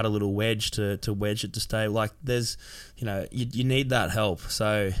or cut a little wedge to wedge it to stay. Like there's, you need that help.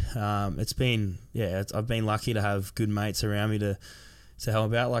 So I've been lucky to have good mates around me to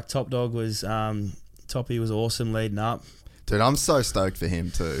help out. Like Top Dog was, Toppy was awesome leading up. Dude, I'm so stoked for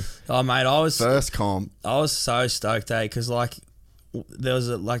him too. Oh mate, first comp. I was so stoked, because like there was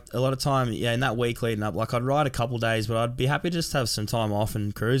a lot of time, in that week leading up. Like I'd ride a couple days, but I'd be happy just to have some time off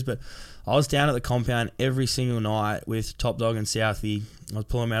and cruise. But I was down at the compound every single night with Top Dog and Southie. I was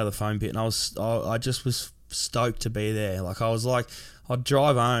pulling them out of the foam pit, and I just was stoked to be there. Like I was like, I'd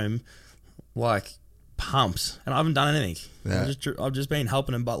drive home like pumped, and I haven't done anything. Yeah. I've just been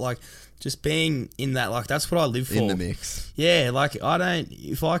helping them, but like just being in that, like that's what I live for. In the mix. Yeah, like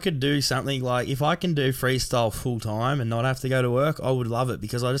if I could do something, like if I can do freestyle full time and not have to go to work, I would love it,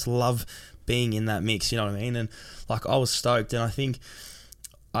 because I just love being in that mix, you know what I mean? And like I was stoked, and I think,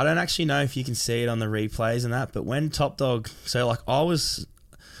 I don't actually know if you can see it on the replays and that, but when Top Dog, so like I was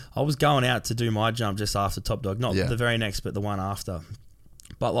going out to do my jump just after Top Dog, not the very next, but the one after.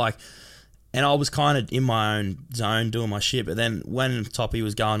 But like, and I was kind of in my own zone doing my shit, but then when Toppy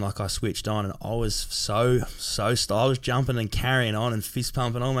was going, like I switched on, and I was so I was jumping and carrying on and fist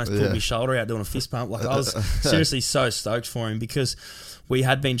pumping, almost pulled my shoulder out doing a fist pump. Like I was seriously so stoked for him, because we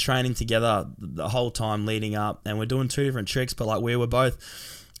had been training together the whole time leading up, and we're doing two different tricks, but like we were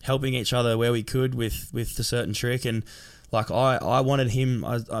both helping each other where we could with the certain trick. And like I wanted him,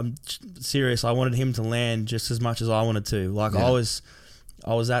 I'm serious, I wanted him to land just as much as I wanted to. Like I was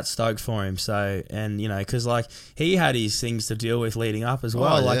that stoked for him. So, and because like he had his things to deal with leading up as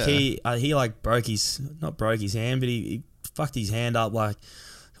well. He like not broke his hand, but he fucked his hand up like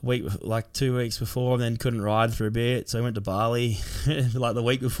 2 weeks before, and then couldn't ride for a bit, so he went to Bali. Like the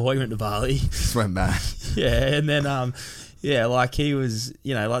week before he went to Bali, just went mad. Yeah, and then like he was,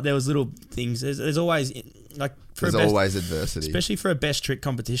 like there was little things. There's always like always adversity, especially for a best trick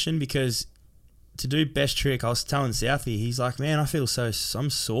competition, because to do best trick, I was telling Southie, he's like, man, I feel I'm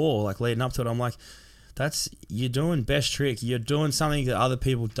sore, like leading up to it. I'm like, you're doing best trick, you're doing something that other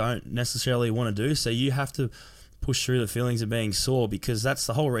people don't necessarily want to do, so you have to push through the feelings of being sore, because that's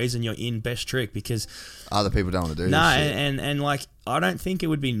the whole reason you're in best trick, because other people don't want to do this shit. And like I don't think it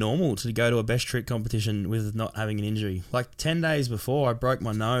would be normal to go to a best trick competition with not having an injury. Like 10 days before, I broke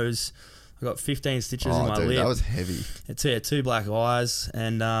my nose, I got 15 stitches in my lip. That was heavy. It's two black eyes,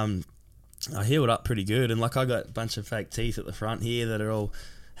 and I healed up pretty good, and like I got a bunch of fake teeth at the front here that are all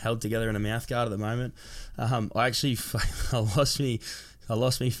held together in a mouth guard at the moment. I actually I lost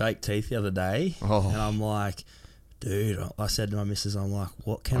me fake teeth the other day, and I'm like, dude, I said to my missus, I'm like,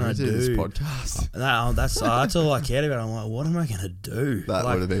 what can I do? This podcast. No, that's all I cared about. I'm like, what am I going to do? That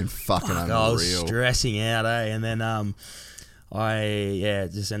would have been fucking unreal. I was stressing out, And then I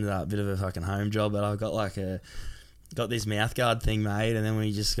just ended up a bit of a fucking home job, but I got like a got this mouth guard thing made, and then we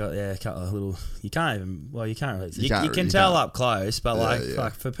just got a couple of little. You can't really. You can tell up close, but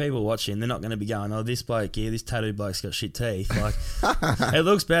fuck, for people watching, they're not going to be going, "Oh, this bloke here, this tattooed bloke's got shit teeth." Like, it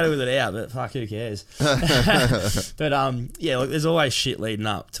looks better with it out, but fuck, who cares? But look, there's always shit leading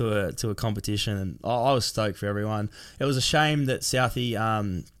up to a competition, and I was stoked for everyone. It was a shame that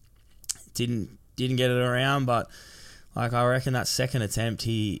Southie didn't get it around, but. Like, I reckon that second attempt,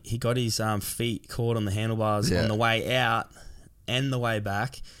 he got his feet caught on the handlebars on the way out and the way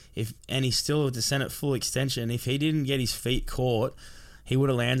back. And he still descended at full extension. If he didn't get his feet caught, he would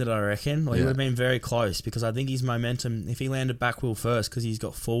have landed, I reckon. Or he would have been very close, because I think his momentum, if he landed back wheel first, because he's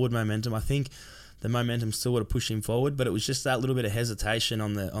got forward momentum, I think the momentum still would have pushed him forward. But it was just that little bit of hesitation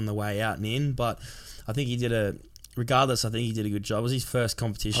on the way out and in. But I think he did regardless, I think he did a good job. It was his first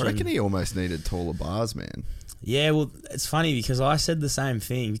competition. I reckon he almost needed taller bars, man. Yeah, well, it's funny because I said the same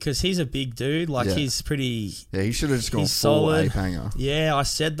thing, because he's a big dude. Like, he's pretty... Yeah, he should have just gone full solid. ape hanger. Yeah, I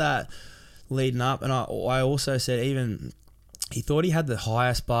said that leading up, and I also said even... He thought he had the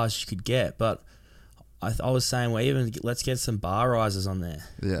highest bars you could get, but I was saying, well, even let's get some bar risers on there.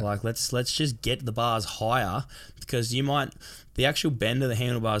 Yeah. Like, let's just get the bars higher, because you might... The actual bend of the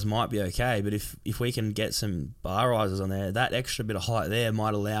handlebars might be okay, but if we can get some bar risers on there, that extra bit of height there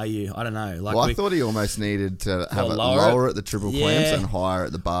might allow you, I don't know. Like, I thought he almost needed to have it lower at the triple clamps and higher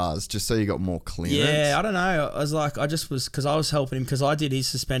at the bars, just so you got more clearance. Yeah, I don't know. I was like, because I was helping him, because I did his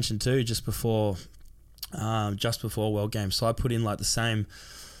suspension too just before World Games. So I put in like the same...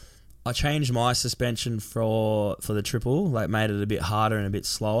 I changed my suspension for the triple, like made it a bit harder and a bit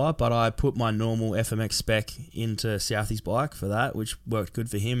slower, but I put my normal FMX spec into Southie's bike for that, which worked good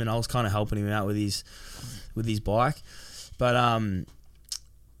for him, and I was kind of helping him out with his bike. But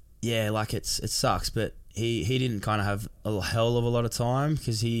like it sucks, but he didn't kind of have a hell of a lot of time,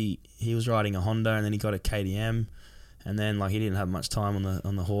 because he was riding a Honda, and then he got a KTM. And then, like, he didn't have much time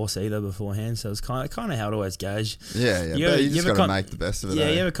on the horse either beforehand, so it was kind of how it always goes. Yeah. But you just got to make the best of it. Yeah,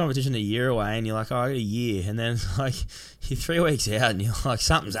 you have a competition a year away, and you're like, oh, I got a year, and then like you're 3 weeks out, and you're like,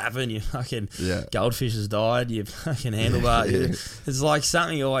 something's happened. You fucking goldfish has died. You fucking handlebar. It's like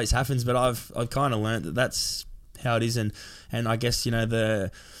something always happens. But I've kind of learnt that that's how it is, and I guess, you know,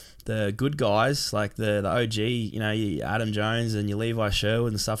 the good guys, like the OG, you know, your Adam Jones and your Levi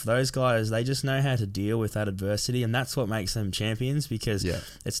Sherwood and stuff, those guys, they just know how to deal with that adversity, and that's what makes them champions, because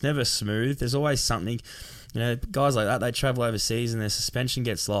it's never smooth. There's always something, you know, guys like that, they travel overseas and their suspension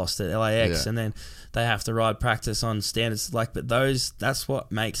gets lost at LAX, and then they have to ride practice on standards, like, but that's what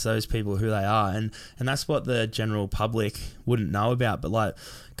makes those people who they are, and that's what the general public wouldn't know about, but like,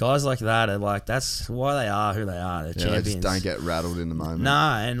 guys like that are like, that's why they are who they are. They're champions. They just don't get rattled in the moment.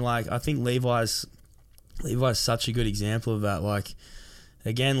 Nah, and like, I think Levi's such a good example of that. Like,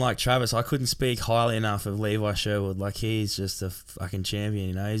 again, like Travis, I couldn't speak highly enough of Levi Sherwood. Like, he's just a fucking champion,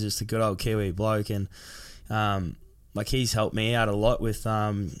 you know. He's just a good old Kiwi bloke, and like, he's helped me out a lot with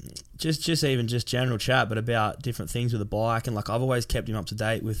just general chat, but about different things with the bike. And like, I've always kept him up to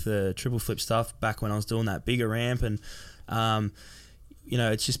date with the triple flip stuff back when I was doing that bigger ramp, and you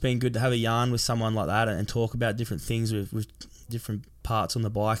know, it's just been good to have a yarn with someone like that and talk about different things with different parts on the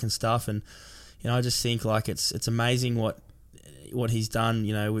bike and stuff. And, you know, I just think like it's amazing what he's done,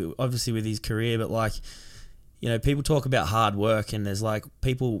 you know, obviously with his career, but like, you know, people talk about hard work, and there's like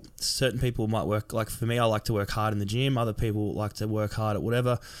certain people might work, like for me, I like to work hard in the gym. Other people like to work hard at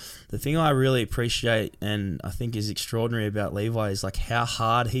whatever. The thing I really appreciate and I think is extraordinary about Levi is like how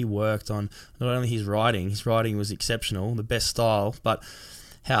hard he worked on not only his riding was exceptional, the best style, but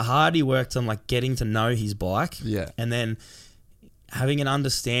how hard he worked on like getting to know his bike. Yeah. And then having an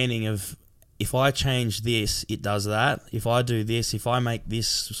understanding of, if I change this, it does that. If I do this, if I make this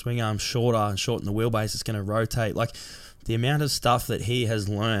swing arm shorter and shorten the wheelbase, it's going to rotate. Like, the amount of stuff that he has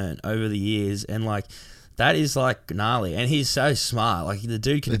learned over the years, and like, that is like gnarly. And he's so smart. Like, the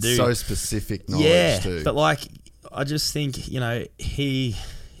dude can do... It's so specific knowledge too. But like, I just think, you know,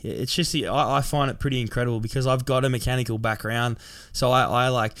 it's just, I find it pretty incredible, because I've got a mechanical background, so I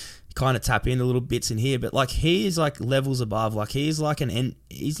like... kind of tap into little bits in here, but like, he is like levels above. Like, he's like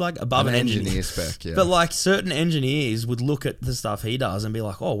above an engineer spec, yeah. But like, certain engineers would look at the stuff he does and be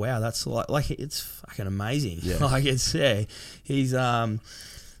like, oh wow, that's like it's fucking amazing. Yeah. Like, it's he's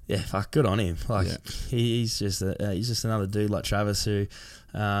fuck, good on him. Like, he's just another dude like Travis who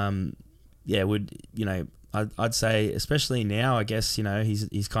would, you know, I'd say, especially now, I guess, you know,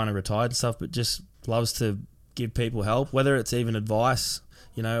 he's kind of retired and stuff, but just loves to give people help, whether it's even advice,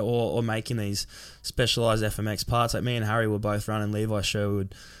 you know, or making these specialised FMX parts. Like, me and Harry were both running Levi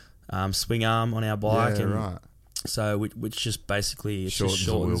Sherwood swing arm on our bike, right. So which just basically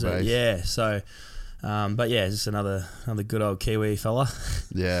shortens it. Yeah, so But yeah, just another good old Kiwi fella.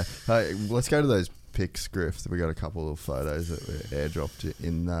 Yeah. Hey, let's go to those pics, Griff. We got a couple of photos that were airdropped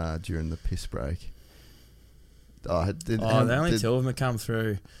in during the piss break. The only two of them have come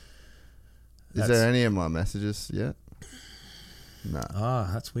through. Is there any of my messages yet? No. Oh,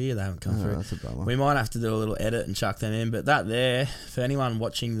 that's weird. They haven't come through. That's a bummer. We might have to do a little edit and chuck them in. But that there, for anyone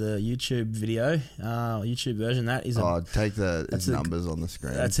watching the YouTube video, YouTube version, that is take the numbers on the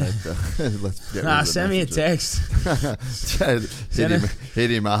screen. Let's get send me a text. hit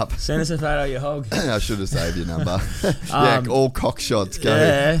him up. Send us a photo of your hog. I should have saved your number. All cock shots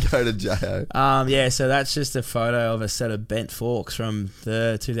go to Jo. Yeah, so that's just a photo of a set of bent forks from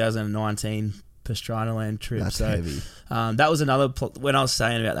the 2019 Pastranaland trip. That's heavy. That was another when I was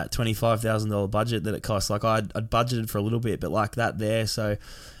saying about that $25,000 budget that it cost. Like I'd budgeted for a little bit, but like that there. So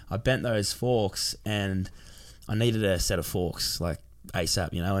I bent those forks, and I needed a set of forks like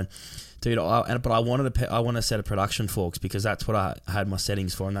ASAP, you know. And dude, but I wanted a set of production forks because that's what I had my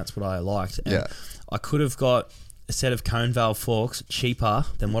settings for, and that's what I liked. And I could have got a set of cone valve forks cheaper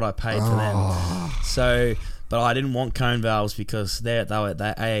than what I paid for them. So. But I didn't want cone valves because they were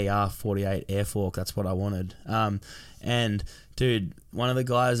that AAR 48 air fork. That's what I wanted. And dude, one of the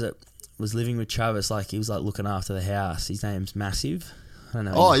guys that was living with Travis, like he was like looking after the house. His name's Massive. I don't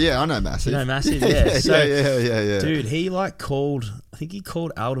know. Oh yeah, I know Massive. You know Massive, yeah. Yeah. Dude, he like called. I think he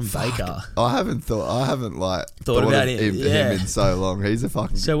called Alden Baker. I haven't thought about him in so long. He's a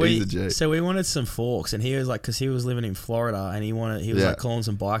fucking. he's a G. So we wanted some forks, and he was like, because he was living in Florida, and he was like calling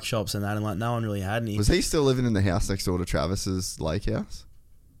some bike shops and that, and like no one really had any. Was he still living in the house next door to Travis's lake house?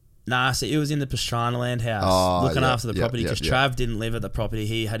 Nah, so it was in the Pastranaland house, looking after the property because Trav didn't live at the property.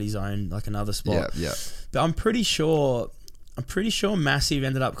 He had his own like another spot. Yeah. But I'm pretty sure Massive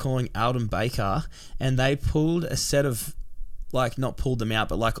ended up calling Alden Baker, and they pulled a set of, like, not pulled them out,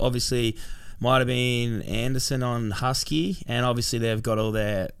 but like obviously might have been Anderson on Husky, and obviously they've got all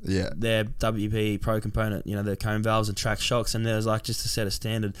their WP Pro component, you know, their cone valves and track shocks, and there's like just a set of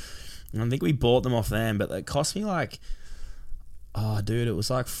standard. And I think we bought them off them, but it cost me like, oh dude, it was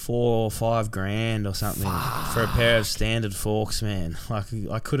like $4 or $5 grand or something for a pair of standard forks, man. Like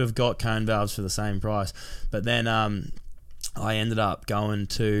I could have got cone valves for the same price, but then I ended up going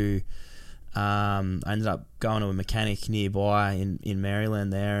to a mechanic nearby in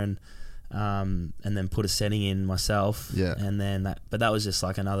Maryland there, and then put a setting in myself. Yeah. And then that was just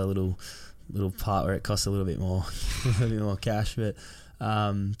like another little part where it cost a little bit more cash, but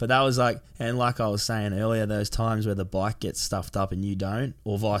that was like, and like I was saying earlier, those times where the bike gets stuffed up and you don't,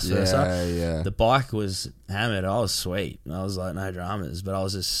 or vice versa. Yeah. The bike was hammered. I was sweet. I was like, no dramas, but I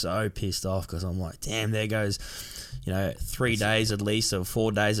was just so pissed off because I'm like, damn, there goes, 3 days at least, or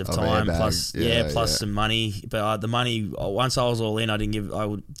 4 days of time, plus some money. But the money, once I was all in, I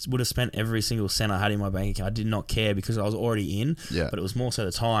would have spent every single cent I had in my bank account. I did not care because I was already in. Yeah. But it was more so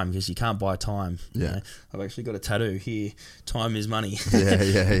the time, because you can't buy time. Yeah. You know? I've actually got a tattoo here. Time is money.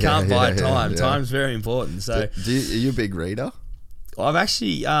 You can't buy time. Time's very important. So, are you a big reader? I've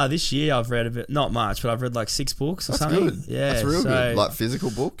actually this year I've read a bit, not much, but I've read like 6 books or something. Good. Yeah, that's real good. Like physical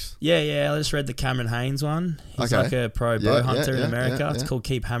books. Yeah. I just read the Cameron Haynes one. He's like a pro bow hunter in America. It's called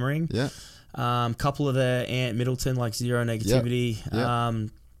Keep Hammering. Yeah. Couple of the Ant Middleton, like Zero Negativity. Yeah.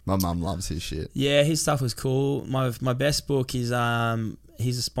 My mum loves his shit. Yeah, his stuff was cool. My best book is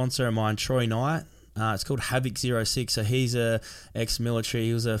he's a sponsor of mine, Troy Knight. It's called Havoc 06. So he's a ex-military.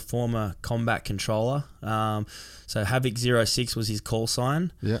 He was a former combat controller. So Havoc 06 was his call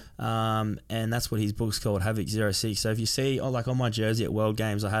sign. Yeah. And that's what his book's called, Havoc 06. So if you see, like on my jersey at World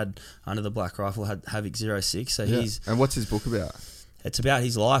Games, I had under the black rifle, had Havoc 06. So And what's his book about? It's about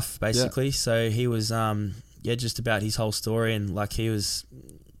his life, basically. Yeah. So he was, just about his whole story, and like he was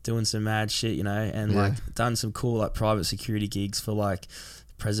doing some mad shit, and like done some cool like private security gigs for like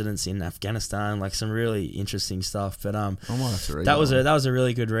presidents in Afghanistan, like some really interesting stuff. But I might have to read that was a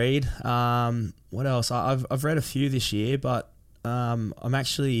really good read. What else? I've read a few this year, but I'm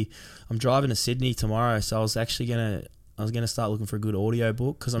driving to Sydney tomorrow, so I was gonna start looking for a good audio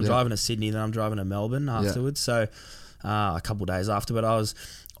book, because I'm driving to Sydney, then I'm driving to Melbourne afterwards. So a couple of days after, but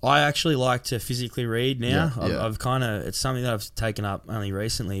I actually like to physically read now. I've kind of, it's something that I've taken up only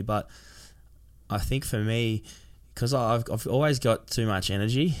recently, but I think for me, because I've always got too much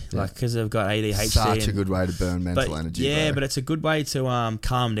energy, like because I've got ADHD. Such a good way to burn mental energy. Yeah, but it's a good way to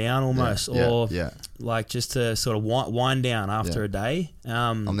calm down almost, or like just to sort of wind down after a day.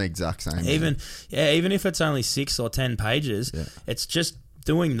 I'm the exact same. Even if it's only 6 or 10 pages, it's just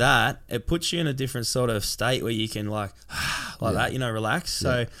doing that. It puts you in a different sort of state where you can like that, relax.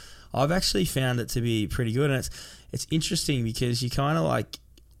 So I've actually found it to be pretty good, and it's interesting because you kind of like,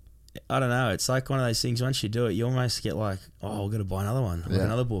 I don't know. It's like one of those things. Once you do it, you almost get like, oh, I've got to buy another one, like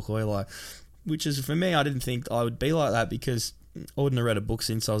another book, or like, which is for me. I didn't think I would be like that because I wouldn't have read a book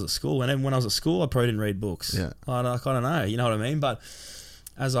since I was at school. And then when I was at school, I probably didn't read books. Yeah, I don't know. You know what I mean? But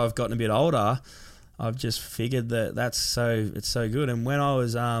as I've gotten a bit older, I've just figured that it's so good. And when I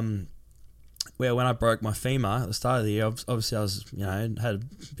was when I broke my femur at the start of the year, obviously I was had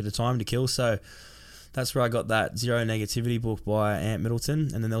a bit of time to kill, so that's where I got that Zero Negativity book by Ant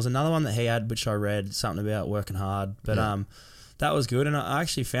Middleton. And then there was another one that he had, which I read, something about working hard. But that was good. And I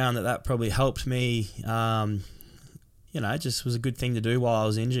actually found that probably helped me, it just was a good thing to do while I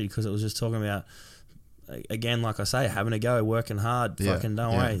was injured, because it was just talking about, again, like I say, having a go, working hard, fucking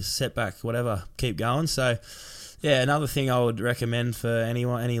don't worry, setback, whatever, keep going. So, another thing I would recommend for any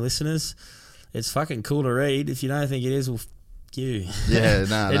listeners, it's fucking cool to read. If you don't think it is, well, you. Yeah,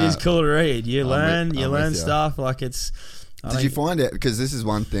 no, it is cool to read. You learn stuff. Like it's. Did you find out? Because this is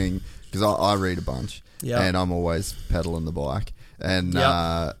one thing. Because I read a bunch, and I'm always pedaling the bike. And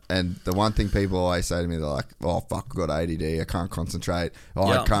and the one thing people always say to me, they're like, "Oh fuck, I've got ADD. I can't concentrate.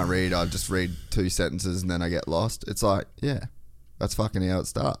 I can't read. I just read 2 sentences and then I get lost." It's like, that's fucking how it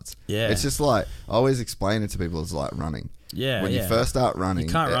starts. Yeah, it's just like I always explain it to people. It's like running. Yeah, when you first start running,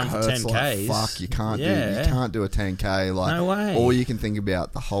 you can't run for 10Ks. Like, fuck, you can't do a 10K. Like, no way. All you can think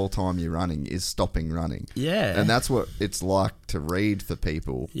about the whole time you're running is stopping running. Yeah, and that's what it's like to read for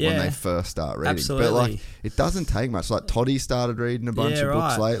people when they first start reading. Absolutely. But like, it doesn't take much. Like Toddy started reading a bunch of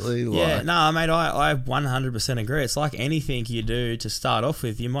books lately. Like, no, mate, I 100% agree. It's like anything you do to start off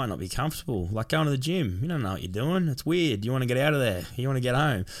with, you might not be comfortable. Like going to the gym, you don't know what you're doing. It's weird. You want to get out of there. You want to get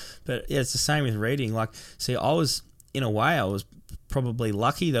home. But it's the same with reading. Like, see, I was probably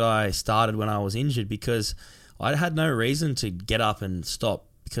lucky that I started when I was injured, because I had no reason to get up and stop,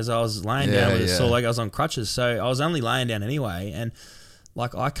 because I was laying down with a sore leg. I was on crutches, so I was only laying down anyway. And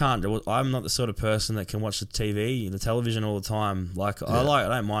like I'm not the sort of person that can watch the television all the time. Like I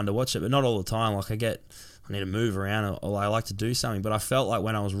don't mind to watch it, but not all the time. Like I need to move around, or I like to do something. But I felt like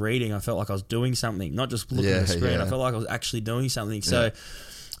when I was reading, I felt like I was doing something, not just looking at the screen. I felt like I was actually doing something. So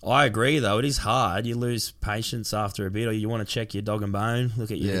I agree, though. It is hard. You lose patience after a bit, or you want to check your dog and bone,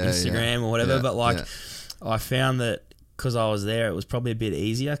 look at your Instagram or whatever. But I found that because I was there, it was probably a bit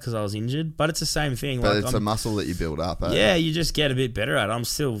easier because I was injured. But it's the same thing. But it's a muscle that you build up. Yeah, you just get a bit better at it. I'm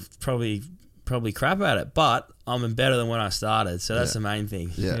still probably crap at it, but I'm better than when I started. So that's the main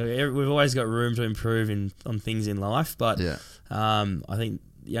thing. Yeah. We've always got room to improve on things in life. But I think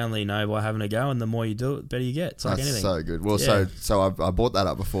you only know by having a go, and the more you do it, the better you get. It's like anything. So good. Well, so I brought that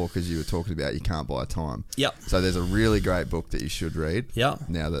up before because you were talking about you can't buy time. Yep. So there's a really great book that you should read. Yep.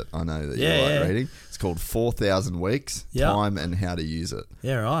 Now that I know that you like reading, it's called 4,000 Weeks: Time and How to Use It.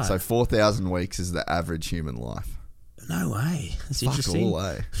 Yeah, right. So 4,000 weeks is the average human life. No way. That's Fuck interesting. All,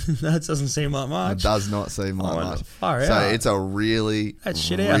 eh? That doesn't seem like much. It does not seem like much. Far so out. it's a really that's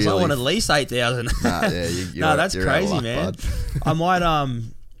shit out. I want at least 8,000. Nah, no, that's crazy, man. I might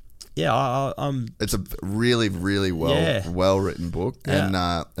It's a really, really well written book, and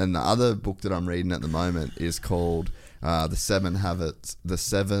the other book that I'm reading at the moment is called The 7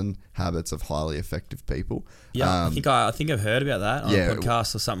 Habits of Highly Effective People. Yeah, I think I've heard about that on a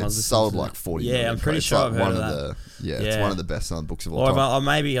podcast or something. It's sold like 40 million. Yeah, I'm pretty sure I've heard of that. It's one of the best-selling books of all time. Or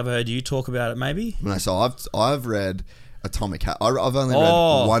maybe I've heard you talk about it. Maybe. No, so I've read Atomic Habits. I've only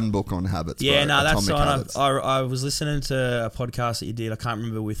read one book on habits. Yeah, no, that's on. I was listening to a podcast that you did. I can't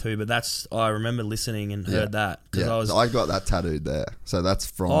remember with who, but I remember listening and heard that because I got that tattooed there. So that's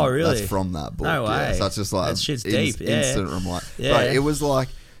from. Oh, really? That's from that book. No way. Yeah, so it's just like that shit's deep. Instant reminder. Yeah. But it was like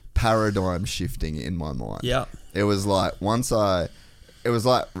paradigm shifting in my mind. Yeah. It was like it was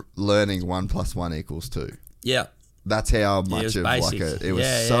like learning 1 + 1 = 2. Yeah. That's how much of basic. like it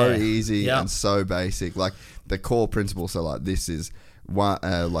was so easy and so basic. Like the core principle. So like this is one.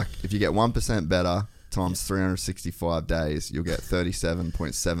 Like if you get 1% better times 365 days, you'll get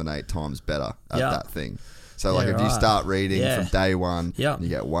 37.78 times better at that thing. So like if you start reading from day one, you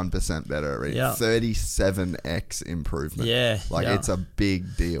get 1% better at reading. 37x improvement. Like it's a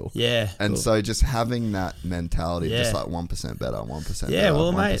big deal. And so just having that mentality, just like 1% better, 1% better. Yeah,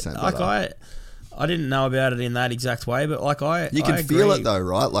 well, mate, like I didn't know about it in that exact way, but like you can feel it though,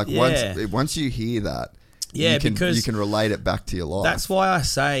 right? Like once you hear that, because you can relate it back to your life. That's why I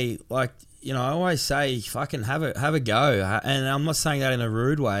say, like, I always say, fucking have a go. And I'm not saying that in a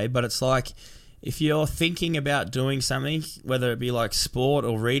rude way, but it's like if you're thinking about doing something, whether it be like sport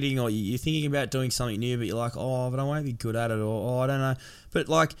or reading, or you're thinking about doing something new, but you're like, but I won't be good at it, or I don't know. But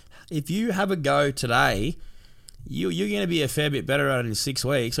like if you have a go today, you're going to be a fair bit better at it in 6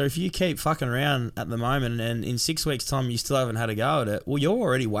 weeks. Or if you keep fucking around at the moment and in 6 weeks' time you still haven't had a go at it, well, you're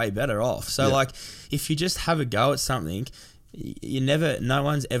already way better off. So, like, if you just have a go at something, no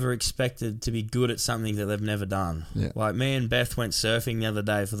one's ever expected to be good at something that they've never done. Yeah. Like, me and Beth went surfing the other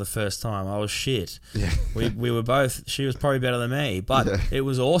day for the first time. I was shit. Yeah. We were both, she was probably better than me, but it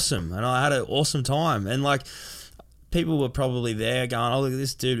was awesome. And I had an awesome time. And, like, people were probably there going, oh, look at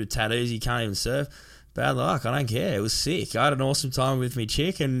this dude with tattoos, he can't even surf. Bad luck, I don't care. It was sick. I had an awesome time with me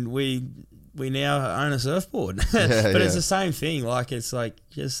chick, and we now own a surfboard. But it's the same thing. Like, it's like,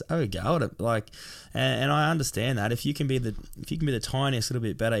 just have a go at it. Like, and I understand that if you can be the tiniest little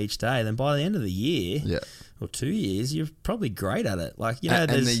bit better each day, then by the end of the year, or 2 years, you're probably great at it. Like, and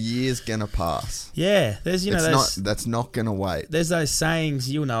the year's gonna pass. Yeah, there's that's not gonna wait. There's those sayings,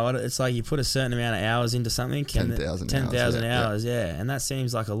 you'll know it. It's like you put a certain amount of hours into something, 10,000 hours, and that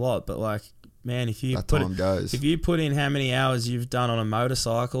seems like a lot, but like, man, if you put in how many hours you've done on a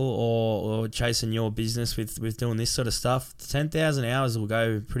motorcycle or chasing your business with doing this sort of stuff, 10,000 hours will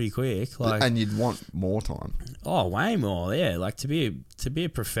go pretty quick. Like, and you'd want more time. Oh, way more. Yeah, like to be a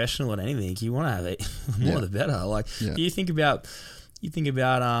professional at anything, you want to have it more the better. Like, you think about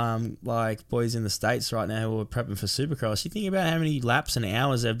like boys in the States right now who are prepping for Supercross. You think about how many laps and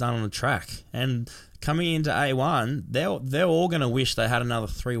hours they've done on the track, and coming into A1, they're all going to wish they had another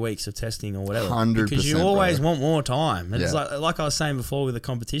 3 weeks of testing or whatever. 100%. Because you always want more time. And it's like I was saying before with the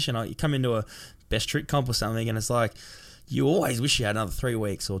competition, you come into a best trick comp or something, and it's like you always wish you had another 3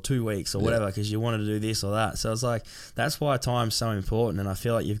 weeks or 2 weeks or whatever because you wanted to do this or that. So it's like, that's why time's so important, and I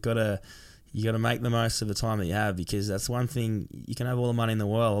feel like you got to make the most of the time that you have, because that's one thing. You can have all the money in the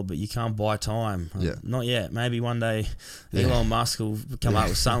world, but you can't buy time. Yeah. Not yet. Maybe one day Elon Musk will come up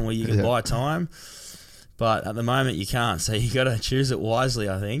with something where you can buy time. But at the moment you can't, so you got to choose it wisely,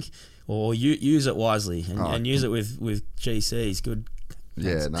 I think, or use it wisely and use it with GCs. Good.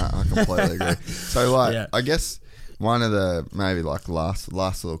 Yeah, no, I completely agree. So, like, I guess one of the maybe like last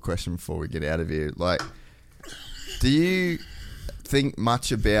little question before we get out of here, like, do you think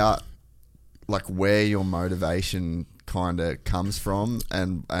much about like where your motivation kind of comes from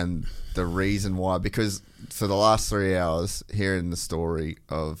and the reason why? Because for the last 3 hours hearing the story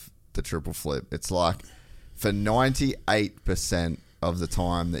of the triple flip, it's like, for 98% of the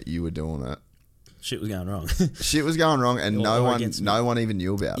time that you were doing it, shit was going wrong. Shit was going wrong, and no one even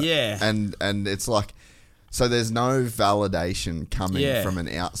knew about it. Yeah. And it's like, so there's no validation coming from an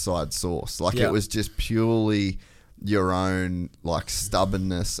outside source. Like, it was just purely your own like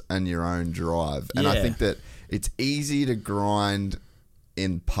stubbornness and your own drive. And I think that it's easy to grind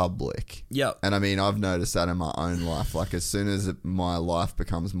in public. Yep. And I mean, I've noticed that in my own life. Like, as soon as my life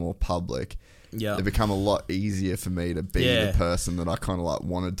becomes more public, it become a lot easier for me to be the person that I kind of like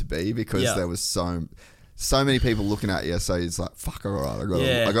wanted to be, because there was so many people looking at you. So it's like, fuck, all right,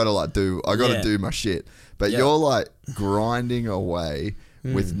 I gotta do my shit. But you're like grinding away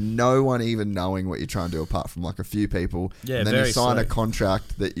with no one even knowing what you're trying to do, apart from like a few people. And then you sign a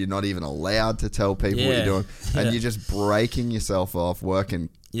contract that you're not even allowed to tell people what you're doing, and you're just breaking yourself off, working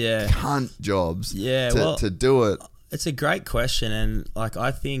cunt jobs to do it. It's a great question, and like,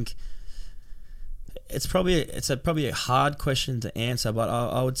 I think it's probably a hard question to answer, but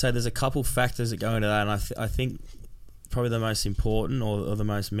I would say there's a couple factors that go into that, and I think probably the most important or the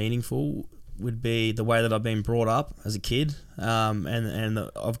most meaningful would be the way that I've been brought up as a kid, and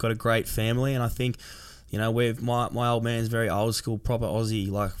I've got a great family, and I think, you know, my old man's very old school, proper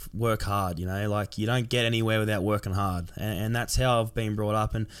Aussie, like, work hard, you know, like, you don't get anywhere without working hard, and that's how I've been brought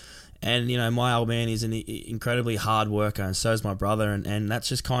up, and you know, my old man is an incredibly hard worker, and so is my brother, and that's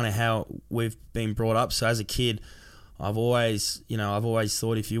just kind of how we've been brought up. So as a kid, I've always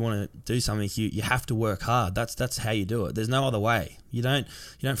thought if you want to do something, you have to work hard. That's how you do it. There's no other way. You don't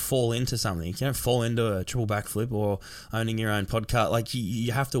fall into something. You don't fall into a triple backflip or owning your own podcast. Like,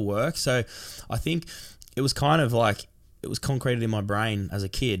 you have to work. So I think it was kind of like, it was concreted in my brain as a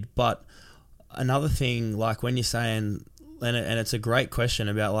kid. But another thing, like when you're saying, and it's a great question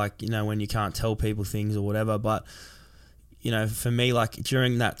about, like, you know, when you can't tell people things or whatever, but you know, for me, like,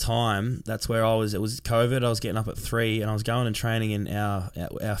 during that time, that's where it was COVID. I was getting up at 3 and I was going and training in our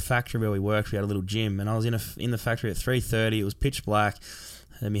factory where we worked. We had a little gym, and I was in the factory at 3:30. It was pitch black.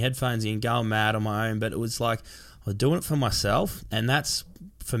 I had my headphones in, going mad on my own, but it was like, I was doing it for myself, and that's,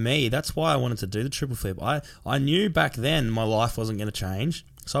 for me, that's why I wanted to do the triple flip. I knew back then my life wasn't going to change,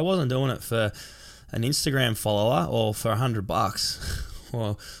 so I wasn't doing it for an Instagram follower or for $100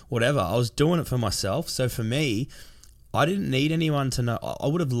 or whatever. I was doing it for myself. So for me, I didn't need anyone to know. I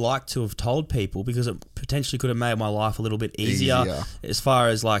would have liked to have told people, because it potentially could have made my life a little bit easier. As far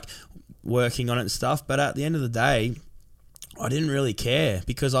as like working on it and stuff. But at the end of the day, I didn't really care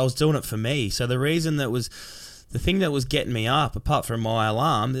because I was doing it for me. So the reason that was the thing that was getting me up, apart from my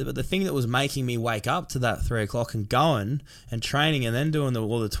alarm, but the thing that was making me wake up to that 3 o'clock and going and training and then doing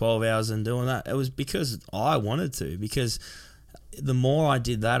all the 12 hours and doing that, it was because I wanted to. Because the more I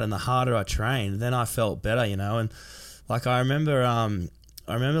did that and the harder I trained, then I felt better, you know. And like I remember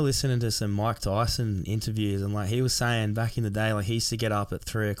listening to some Mike Tyson interviews, and like he was saying back in the day, like he used to get up at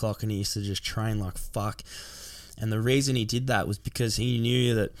 3 o'clock and he used to just train like fuck. And the reason he did that was because he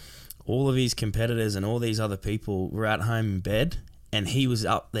knew that all of his competitors and all these other people were at home in bed, and he was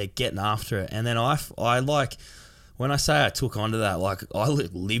up there getting after it. And then I like, when I say I took onto that, like I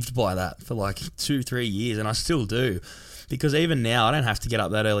lived by that for like 2-3 years, and I still do. Because even now, I don't have to get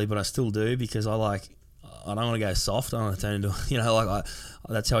up that early, but I still do because I don't want to go soft. I don't want to turn into, you know,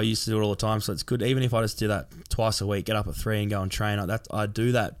 that's how I used to do it all the time. So it's good. Even if I just do that twice a week, get up at 3 and go and train, I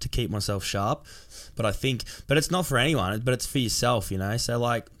do that to keep myself sharp. But it's not for anyone, but it's for yourself, you know. So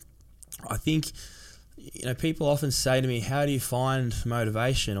like, I think, you know, people often say to me, how do you find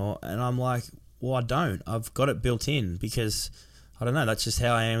motivation? And I'm like, well, I don't. I've got it built in because, I don't know, that's just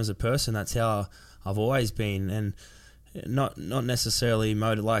how I am as a person. That's how I've always been. And not necessarily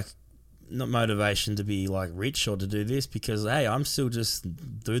not motivation to be like rich or to do this, because hey, I'm still just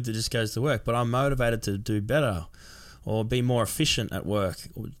dude that just goes to work, but I'm motivated to do better or be more efficient at work,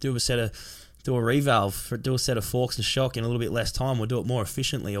 or do a revalve, do a set of forks and shock in a little bit less time, or do it more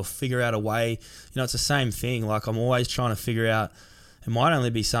efficiently, or figure out a way. You know, it's the same thing. Like I'm always trying to figure out, it might only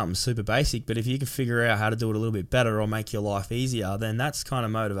be something super basic, but if you can figure out how to do it a little bit better or make your life easier, then that's kind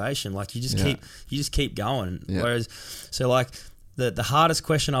of motivation. Like you just keep going. Yeah. Whereas, so like the hardest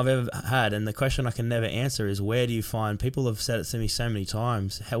question I've ever had, and the question I can never answer, is where do you find, people have said it to me so many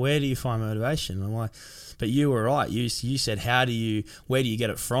times, where do you find motivation? And I'm like, but you were right. You said, where do you get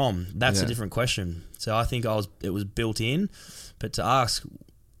it from? That's a different question. So I think it was built in, but to ask,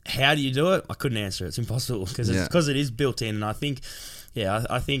 how do you do it? I couldn't answer it. It's impossible because it is built in. And I think,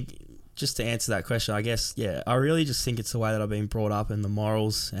 I think just to answer that question, I guess, I really just think it's the way that I've been brought up and the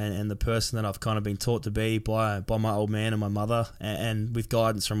morals and the person that I've kind of been taught to be by my old man and my mother, and with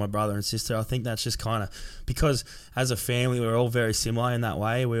guidance from my brother and sister. I think that's just kind of, because as a family, we're all very similar in that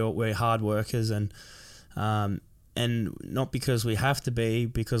way. We're hard workers, and not because we have to be,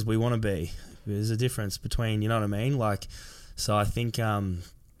 because we want to be. There's a difference between, you know what I mean? Like, so I think, and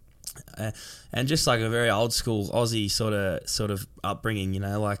just like a very old school Aussie sort of upbringing, you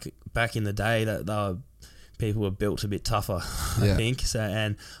know, like back in the day that people were built a bit tougher, I think. So,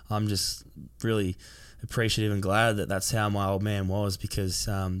 and I'm just really appreciative and glad that that's how my old man was, because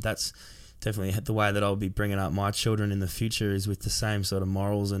that's definitely the way that I'll be bringing up my children in the future, is with the same sort of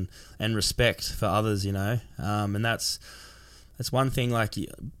morals and respect for others, you know. And that's one thing, like,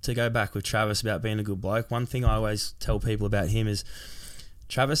 to go back with Travis about being a good bloke, one thing I always tell people about him is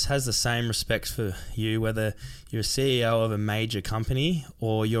Travis has the same respect for you, whether you're a CEO of a major company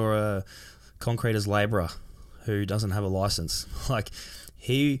or you're a concreters labourer who doesn't have a license. Like,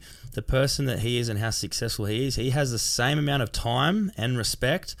 the person that he is and how successful he is, he has the same amount of time and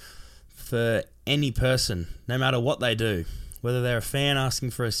respect for any person, no matter what they do, whether they're a fan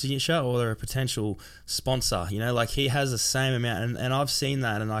asking for a signature or they're a potential sponsor. You know, like, he has the same amount, and I've seen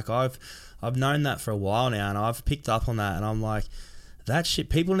that, and like I've known that for a while now, and I've picked up on that, and I'm like, that shit,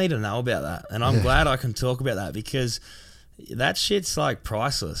 people need to know about that, and I'm glad I can talk about that, because that shit's like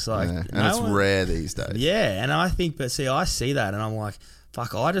priceless. Like, and it's rare these days. Yeah, and I think, but see, I see that, and I'm like,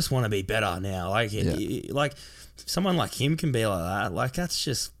 fuck, I just want to be better now. Like, like someone like him can be like that. Like, that's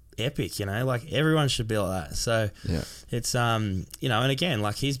just epic, you know. Like, everyone should be like that. So it's you know, and again,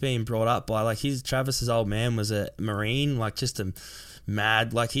 like, he's been brought up by, like, Travis's old man was a Marine, like, just a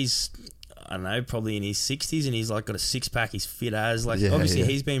mad, like, he's, I don't know, probably in his 60s, and he's like got a six-pack, he's fit as, like, obviously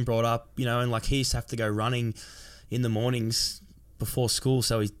he's been brought up, you know, and like, he used to have to go running in the mornings before school,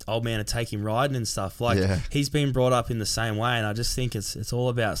 so his old man would take him riding and stuff. Like, he's been brought up in the same way, and I just think it's all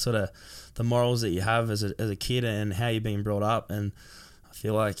about sort of the morals that you have as a kid and how you've been brought up. And I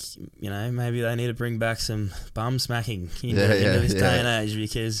feel like, you know, maybe they need to bring back some bum smacking into this day and age,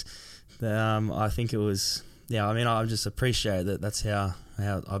 because I think it was, I mean, I just appreciate that that's how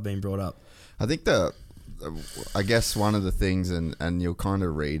I've been brought up. I think I guess one of the things, and you'll kind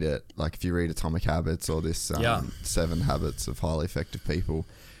of read it, like if you read Atomic Habits or this 7 Habits of Highly Effective People,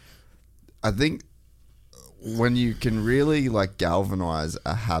 I think when you can really like galvanize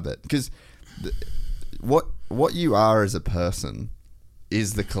a habit, because what you are as a person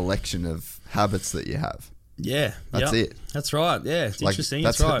is the collection of habits that you have. Yeah. That's it. That's right. Yeah. It's like, interesting.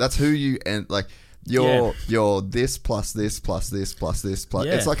 That's right. That's who you, and like, you're this plus this plus this plus this plus.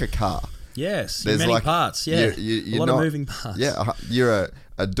 Yeah. It's like a car. Yes, There's many like, parts. Yeah, you're a lot not, of moving parts. Yeah, you're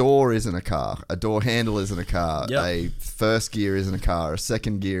a door isn't a car. A door handle isn't a car. Yep. A first gear isn't a car. A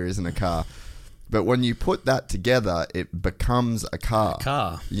second gear isn't a car. But when you put that together, it becomes a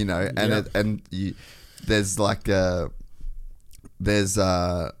car. You know, and there's like that's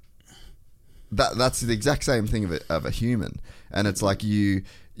the exact same thing of a human, and it's like you're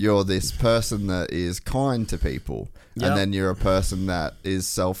this person that is kind to people, and then you're a person that is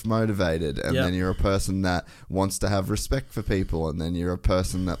self-motivated, and then you're a person that wants to have respect for people, and then you're a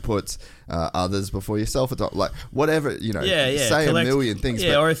person that puts others before yourself. Like whatever, you know, say a million things.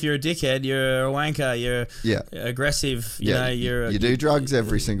 Yeah, or if you're a dickhead, you're a wanker, you're aggressive. You do drugs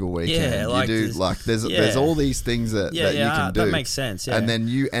every single weekend. Yeah, like you do there's all these things that you can do. That makes sense. Yeah. And then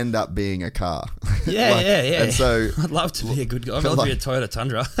you end up being a car. Yeah. And so I'd love to be a good guy. I'd love to be a Toyota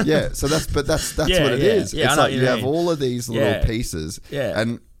Tundra. Yeah, so that's what it is. Yeah, it's like you have all of these little pieces,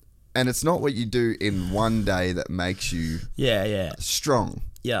 and it's not what you do in one day that makes you strong.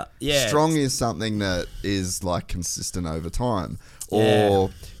 Yeah. Strong is something that is like consistent over time, or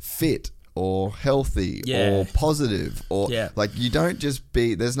fit, or healthy, or positive, or like you don't just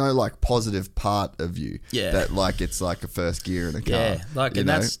be. There's no like positive part of you that like it's like a first gear in a car. Yeah, like and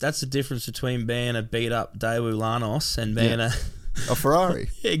that's the difference between being a beat up Daewoo Lanos and being a Ferrari.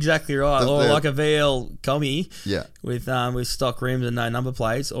 Exactly right. Or like a VL Combi with stock rims and no number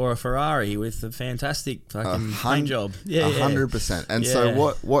plates, or a Ferrari with a fantastic fucking paint job. 100%. And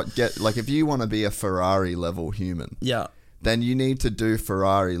so what if you want to be a Ferrari level human, then you need to do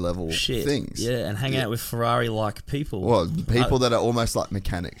Ferrari level things. Yeah, and hang out with Ferrari like people. Well, people that are almost like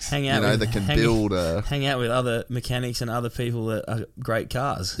mechanics. Hang out that can build hang out with other mechanics and other people that are great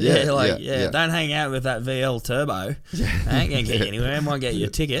cars. Don't hang out with that VL Turbo. I ain't gonna get you anywhere. I might get you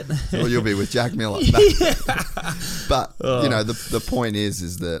a ticket. Well, you'll be with Jack Miller. But you know, the point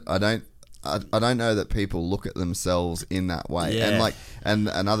is that I don't know that people look at themselves in that way. And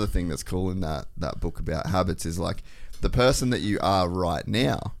another thing that's cool in that book about habits is like, the person that you are right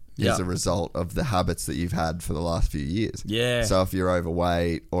now is a result of the habits that you've had for the last few years. Yeah. So if you're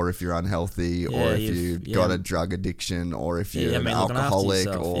overweight, or if you're unhealthy, or if you've got a drug addiction, or if you're an alcoholic,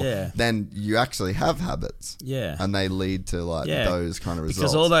 then you actually have habits. Yeah. And they lead to like those kind of results.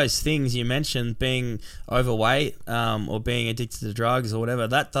 Because all those things you mentioned, being overweight, or being addicted to drugs or whatever,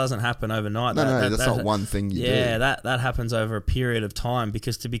 that doesn't happen overnight. No, that's not one thing you do. Yeah, that happens over a period of time,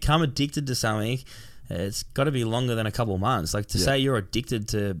 because to become addicted to something, it's got to be longer than a couple of months. Like to say you're addicted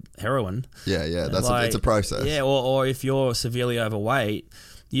to heroin. Yeah, that's it's a process. Yeah, or if you're severely overweight,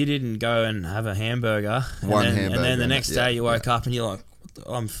 you didn't go and have a hamburger. And then the next day you woke up and you're like,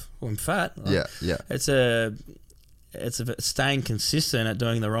 I'm fat. Like, It's staying consistent at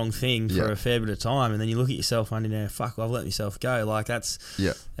doing the wrong thing for a fair bit of time, and then you look at yourself and I've let myself go. Like it's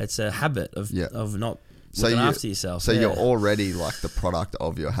a habit of not looking after yourself. So you're already like the product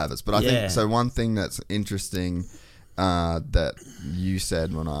of your habits. But I think, so one thing that's interesting that you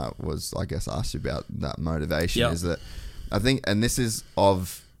said when I was, I guess, asked you about that motivation is that I think, and this is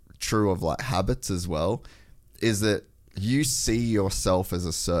true of like habits as well, is that you see yourself as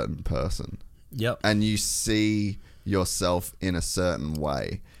a certain person. Yep. And you see yourself in a certain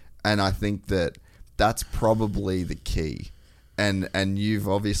way. And I think that that's probably the key. And you've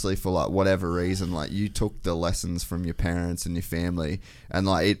obviously, for like whatever reason, like you took the lessons from your parents and your family, and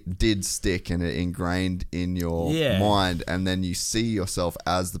like it did stick and it ingrained in your mind, and then you see yourself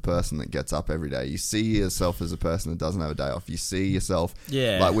as the person that gets up every day. You see yourself as a person that doesn't have a day off. You see yourself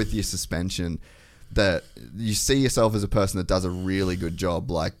like with your suspension, that you see yourself as a person that does a really good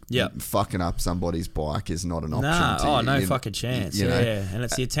job. Like fucking up somebody's bike is not an option to you. No fucking chance. You know? And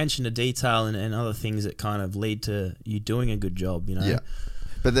it's the attention to detail and other things that kind of lead to you doing a good job, you know? Yeah.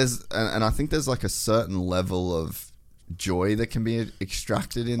 But there's, and I think there's like a certain level of joy that can be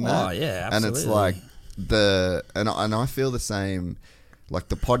extracted in that. Oh yeah, absolutely. And it's like and I feel the same. Like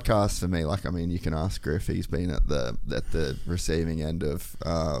the podcast for me, like, I mean, you can ask Griff, he's been at the receiving end of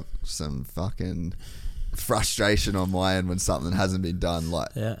some fucking frustration on my end when something hasn't been done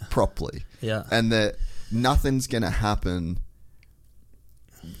properly. Yeah. And that nothing's going to happen,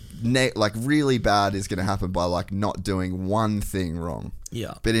 like really bad is going to happen by like not doing one thing wrong.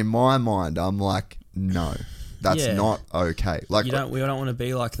 Yeah. But in my mind, I'm like, no. That's not okay. Like we don't want to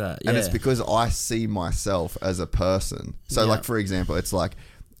be like that. And it's because I see myself as a person. So like, for example, it's like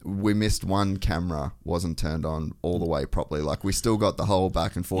we missed one camera, wasn't turned on all the way properly. Like we still got the whole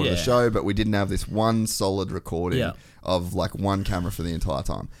back and forth of the show, but we didn't have this one solid recording of like one camera for the entire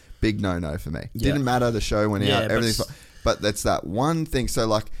time. Big no for me. Didn't matter. The show went out. Everything's fine. But that's that one thing. So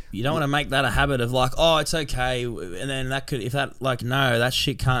like, you don't want to make that a habit of like, oh, it's okay, and then that could, if that, like, no, that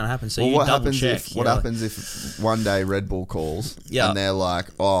shit can't happen. So you double check. What happens if one day Red Bull calls and they're like,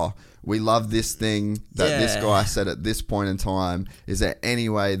 oh, we love this thing that this guy said at this point in time. Is there any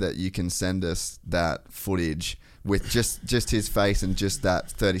way that you can send us that footage with just his face and just that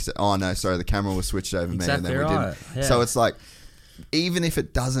 30 seconds? Oh no, sorry, the camera was switched over me and then we didn't. Yeah. So it's like, even if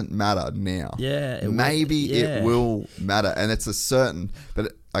it doesn't matter now, maybe it will matter. And it's a certain,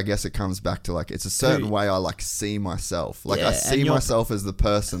 but I guess it comes back to like, it's a certain way I like see myself. Like I see myself as the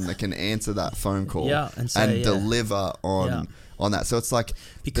person that can answer that phone call and deliver on that. So it's like,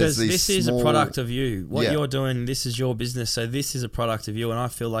 because this is a product of you. What you're doing, this is your business. So this is a product of you. And I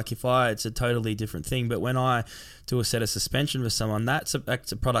feel like it's a totally different thing. But when I do a set of suspension for someone, that's a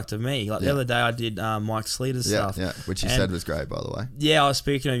product of me. Like the other day I did Mike Sleater's stuff. Yeah, which you said was great, by the way. Yeah, I was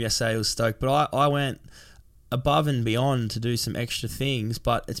speaking to him yesterday. He was stoked. But I went above and beyond to do some extra things.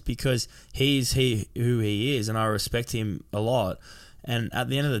 But it's because he's who he is. And I respect him a lot. And at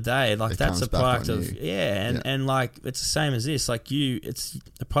the end of the day, like, that's a product of and like, it's the same as this. Like, it's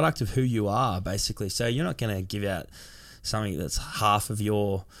a product of who you are, basically. So you're not going to give out something that's half of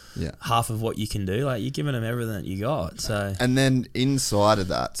what you can do. Like, you're giving them everything that you got. So, and then inside of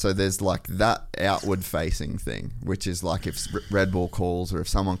that, so there's like that outward facing thing, which is like, if Red Bull calls or if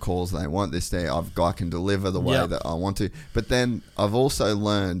someone calls and they want this there, I can deliver the way that I want to. But then I've also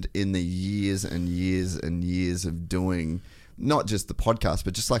learned in the years and years and years of doing not just the podcast,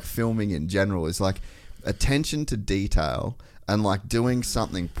 but just like filming in general, is like attention to detail and like doing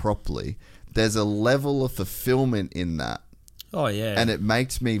something properly. There's a level of fulfillment in that. Oh yeah. And it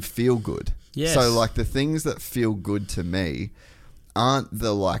makes me feel good. Yes. So like the things that feel good to me aren't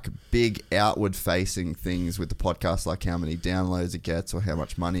the like big outward facing things with the podcast, like how many downloads it gets or how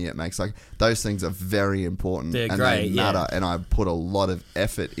much money it makes. Like, those things are very important. They're and great, they matter. And I put a lot of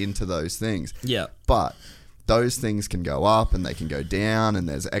effort into those things. Yeah. But those things can go up and they can go down, and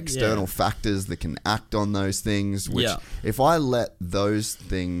there's external factors that can act on those things, which if I let those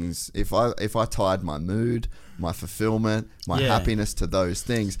things, if I tied my mood, my fulfillment, my happiness to those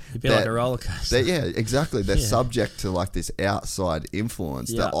things, you'd be like a roller coaster. Yeah, exactly. They're subject to like this outside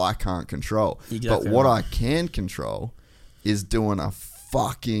influence that I can't control. Exactly. But what I can control is doing a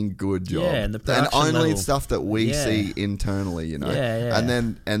fucking good job. Yeah, and the production and only level. Stuff that we see internally, you know. Yeah.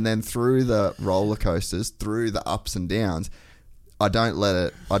 And then through the roller coasters, through the ups and downs, I don't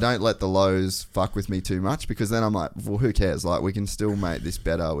let the lows fuck with me too much, because then I'm like, well, who cares? Like, we can still make this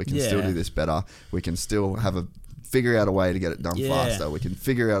better. We can still do this better. We can still figure out a way to get it done faster. We can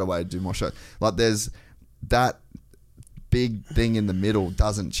figure out a way to do more shows. Like, there's that big thing in the middle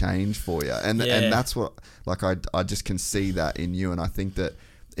doesn't change for you, and that's what, like, I just can see that in you, and I think that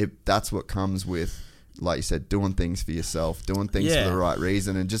that's what comes with, like you said, doing things for yourself, doing things for the right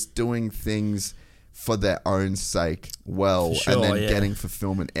reason, and just doing things for their own sake and then getting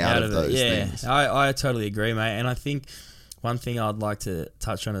fulfillment out of those things. I totally agree, mate. And I think one thing I'd like to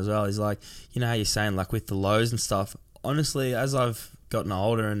touch on as well is, like, you know how you're saying, like, with the lows and stuff, honestly, as I've gotten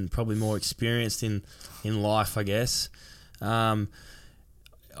older and probably more experienced in life, I guess,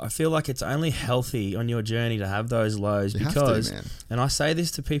 I feel like it's only healthy on your journey to have those lows, because, and I say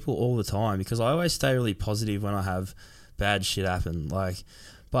this to people all the time, because I always stay really positive when I have bad shit happen. Like,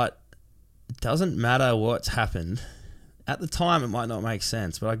 but it doesn't matter what's happened. At the time, it might not make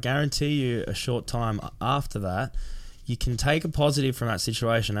sense, but I guarantee you a short time after that, you can take a positive from that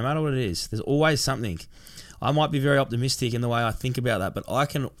situation, no matter what it is. There's always something. I might be very optimistic in the way I think about that, but I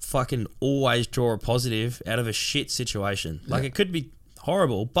can fucking always draw a positive out of a shit situation. Like, it could be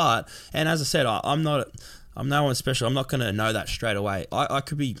horrible, but, and as I said, I'm no one special. I'm not going to know that straight away. I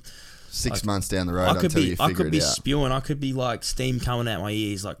could be 6 months down the road until you figure it out. I could be spewing. I could be like steam coming out my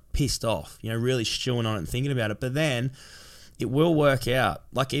ears, like pissed off, you know, really stewing on it and thinking about it. But then it will work out.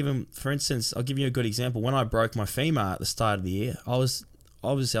 Like, even, for instance, I'll give you a good example. When I broke my femur at the start of the year, I was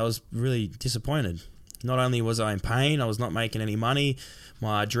really disappointed. Not only was I in pain, I was not making any money.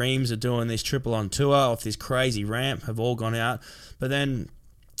 My dreams of doing this triple on tour off this crazy ramp have all gone out. But then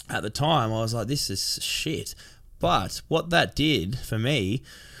at the time, I was like, this is shit. But what that did for me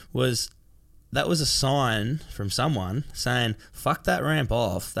was, that was a sign from someone saying, fuck that ramp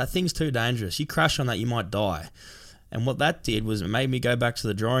off. That thing's too dangerous. You crash on that, you might die. And what that did was, it made me go back to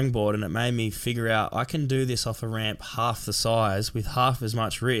the drawing board, and it made me figure out, I can do this off a ramp half the size with half as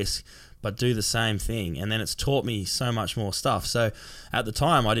much risk, but do the same thing. And then it's taught me so much more stuff. So at the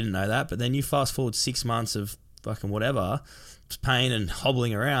time, I didn't know that, but then you fast forward 6 months of fucking whatever, pain and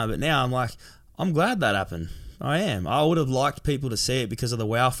hobbling around. But now I'm like, I'm glad that happened. I am. I would have liked people to see it because of the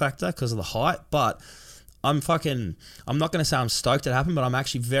wow factor, because of the height, but I'm not going to say I'm stoked it happened, but I'm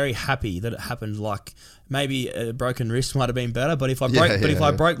actually very happy that it happened. Like, maybe a broken wrist might have been better, but if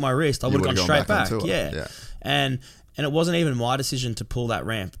I broke my wrist, I would have gone straight back. Yeah. And it wasn't even my decision to pull that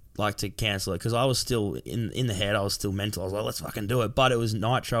ramp, like to cancel it, because I was still in the head. I was still mental. I was like, let's fucking do it. But it was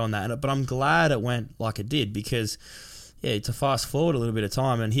nitro and that. But I'm glad it went like it did, because to fast forward a little bit of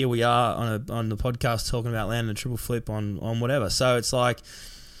time, and here we are on the podcast talking about landing a triple flip on whatever. So it's like,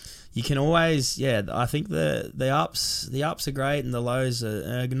 you can always, I think the ups are great and the lows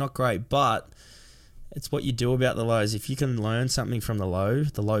are not great, but it's what you do about the lows. If you can learn something from the low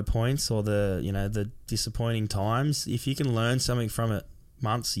points, or the disappointing times, if you can learn something from it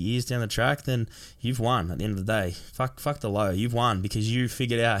months, years down the track, then you've won at the end of the day. Fuck the low. You've won because you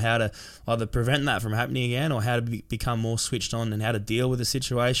figured out how to either prevent that from happening again, or how to become more switched on and how to deal with the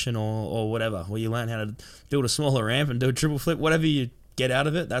situation, or whatever. Or you learn how to build a smaller ramp and do a triple flip, whatever you get out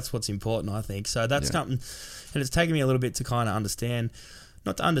of it. That's what's important, I think. So that's something, and it's taken me a little bit to kind of understand,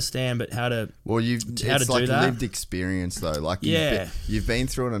 not to understand, but how to it's like lived experience though. Like you've been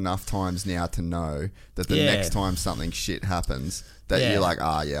through it enough times now to know that the next time something shit happens, that you're like,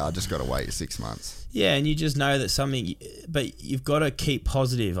 I just got to wait 6 months. Yeah, and you just know that something, but you've got to keep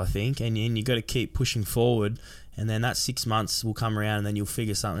positive, I think, and you've got to keep pushing forward. And then that 6 months will come around, and then you'll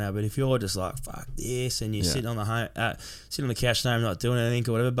figure something out. But if you're just like, fuck this, and you're sitting on the couch at home not doing anything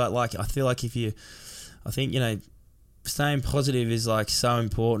or whatever, but like, I feel like staying positive is like so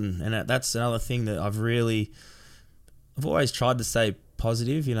important. And that's another thing that I've always tried to stay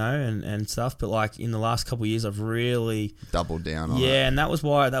positive, and stuff, but like in the last couple of years I've really doubled down on it. And that was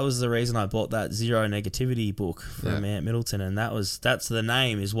the reason I bought that Zero Negativity book from Ant Middleton, and that's the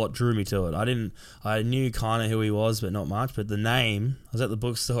name is what drew me to it. I knew kind of who he was, but not much. But the name, I was at the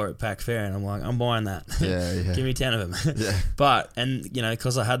bookstore at Pac Fair, and I'm like, I'm buying that. Give me 10 of them. But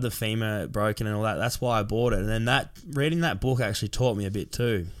because I had the femur broken and all that, that's why I bought it. And then reading that book actually taught me a bit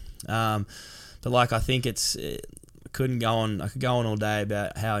too. But like, I think I could go on all day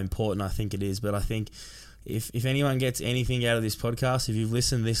about how important I think it is, but I think if anyone gets anything out of this podcast, if you've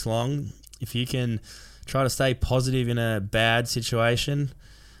listened this long, if you can try to stay positive in a bad situation,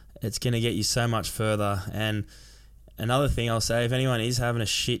 it's going to get you so much further. And another thing I'll say, if anyone is having a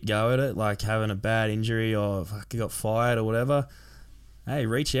shit go at it, like having a bad injury or got fired or whatever, hey,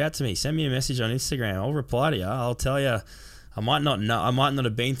 reach out to me. Send me a message on Instagram. I'll reply to you. I'll tell you. I might not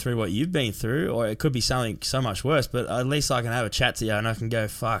have been through what you've been through, or it could be something so much worse, but at least I can have a chat to you and I can go,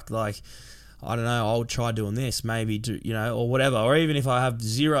 fuck, like, I don't know, I'll try doing this, maybe, or whatever. Or even if I have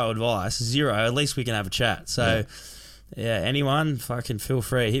zero advice, at least we can have a chat. So, anyone, fucking feel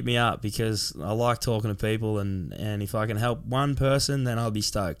free, hit me up, because I like talking to people, and if I can help one person, then I'll be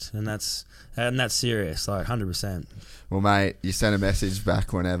stoked. And that's serious, like 100%. Well, mate, you sent a message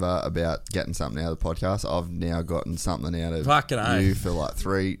back whenever about getting something out of the podcast. I've now gotten something out of you for like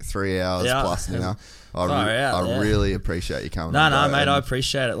three hours plus now. I really appreciate you coming. No, mate, I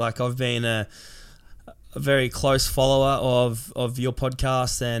appreciate it. Like, I've been a very close follower of your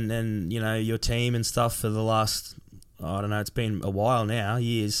podcast and your team and stuff for the last, I don't know, it's been a while now,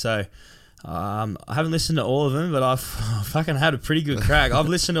 years. So I haven't listened to all of them, but I've fucking had a pretty good crack. I've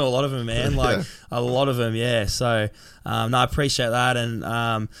listened to a lot of them, man. Like a lot of them, yeah. So I appreciate that,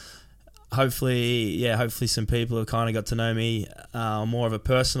 and hopefully some people have kind of got to know me on more of a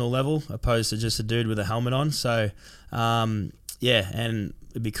personal level, opposed to just a dude with a helmet on. So and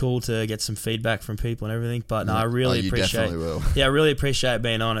it'd be cool to get some feedback from people and everything. But no, I really appreciate. Definitely will. Yeah, I really appreciate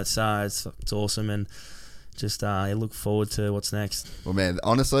being on. It's awesome, and just I look forward to what's next. Well, man,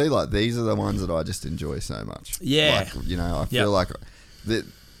 honestly, like, these are the ones that I just enjoy so much. Yeah. Like, I feel like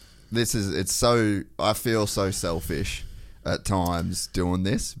I feel so selfish at times doing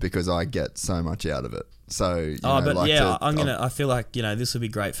this, because I get so much out of it. So, I feel like, this would be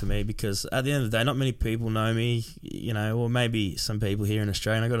great for me, because at the end of the day, not many people know me, or maybe some people here in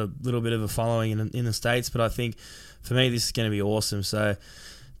Australia. I got a little bit of a following in the States, but I think for me, this is going to be awesome. So,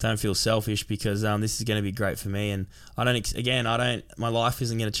 don't feel selfish, because this is going to be great for me, and my life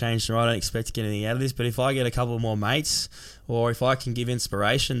isn't going to change tomorrow. I don't expect to get anything out of this, but if I get a couple more mates, or if I can give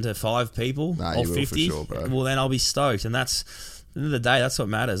inspiration to 5 people or 50, well, then I'll be stoked. And that's, at the end of the day, that's what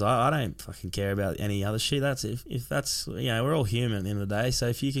matters. I don't fucking care about any other shit. That's if that's, we're all human at the end of the day. So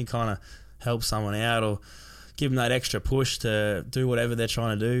if you can kind of help someone out, or give them that extra push to do whatever they're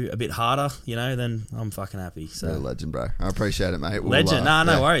trying to do a bit harder, then I'm fucking happy. So, you're a legend, bro. I appreciate it, mate. Legend.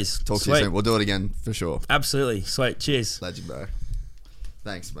 No worries. Talk to you soon. We'll do it again for sure. Absolutely. Sweet. Cheers. Legend, bro.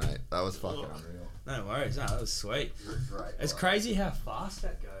 Thanks, mate. That was fucking unreal. No worries. No, that was sweet. You're great. It's crazy how fast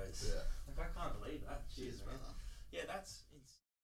that goes. Yeah.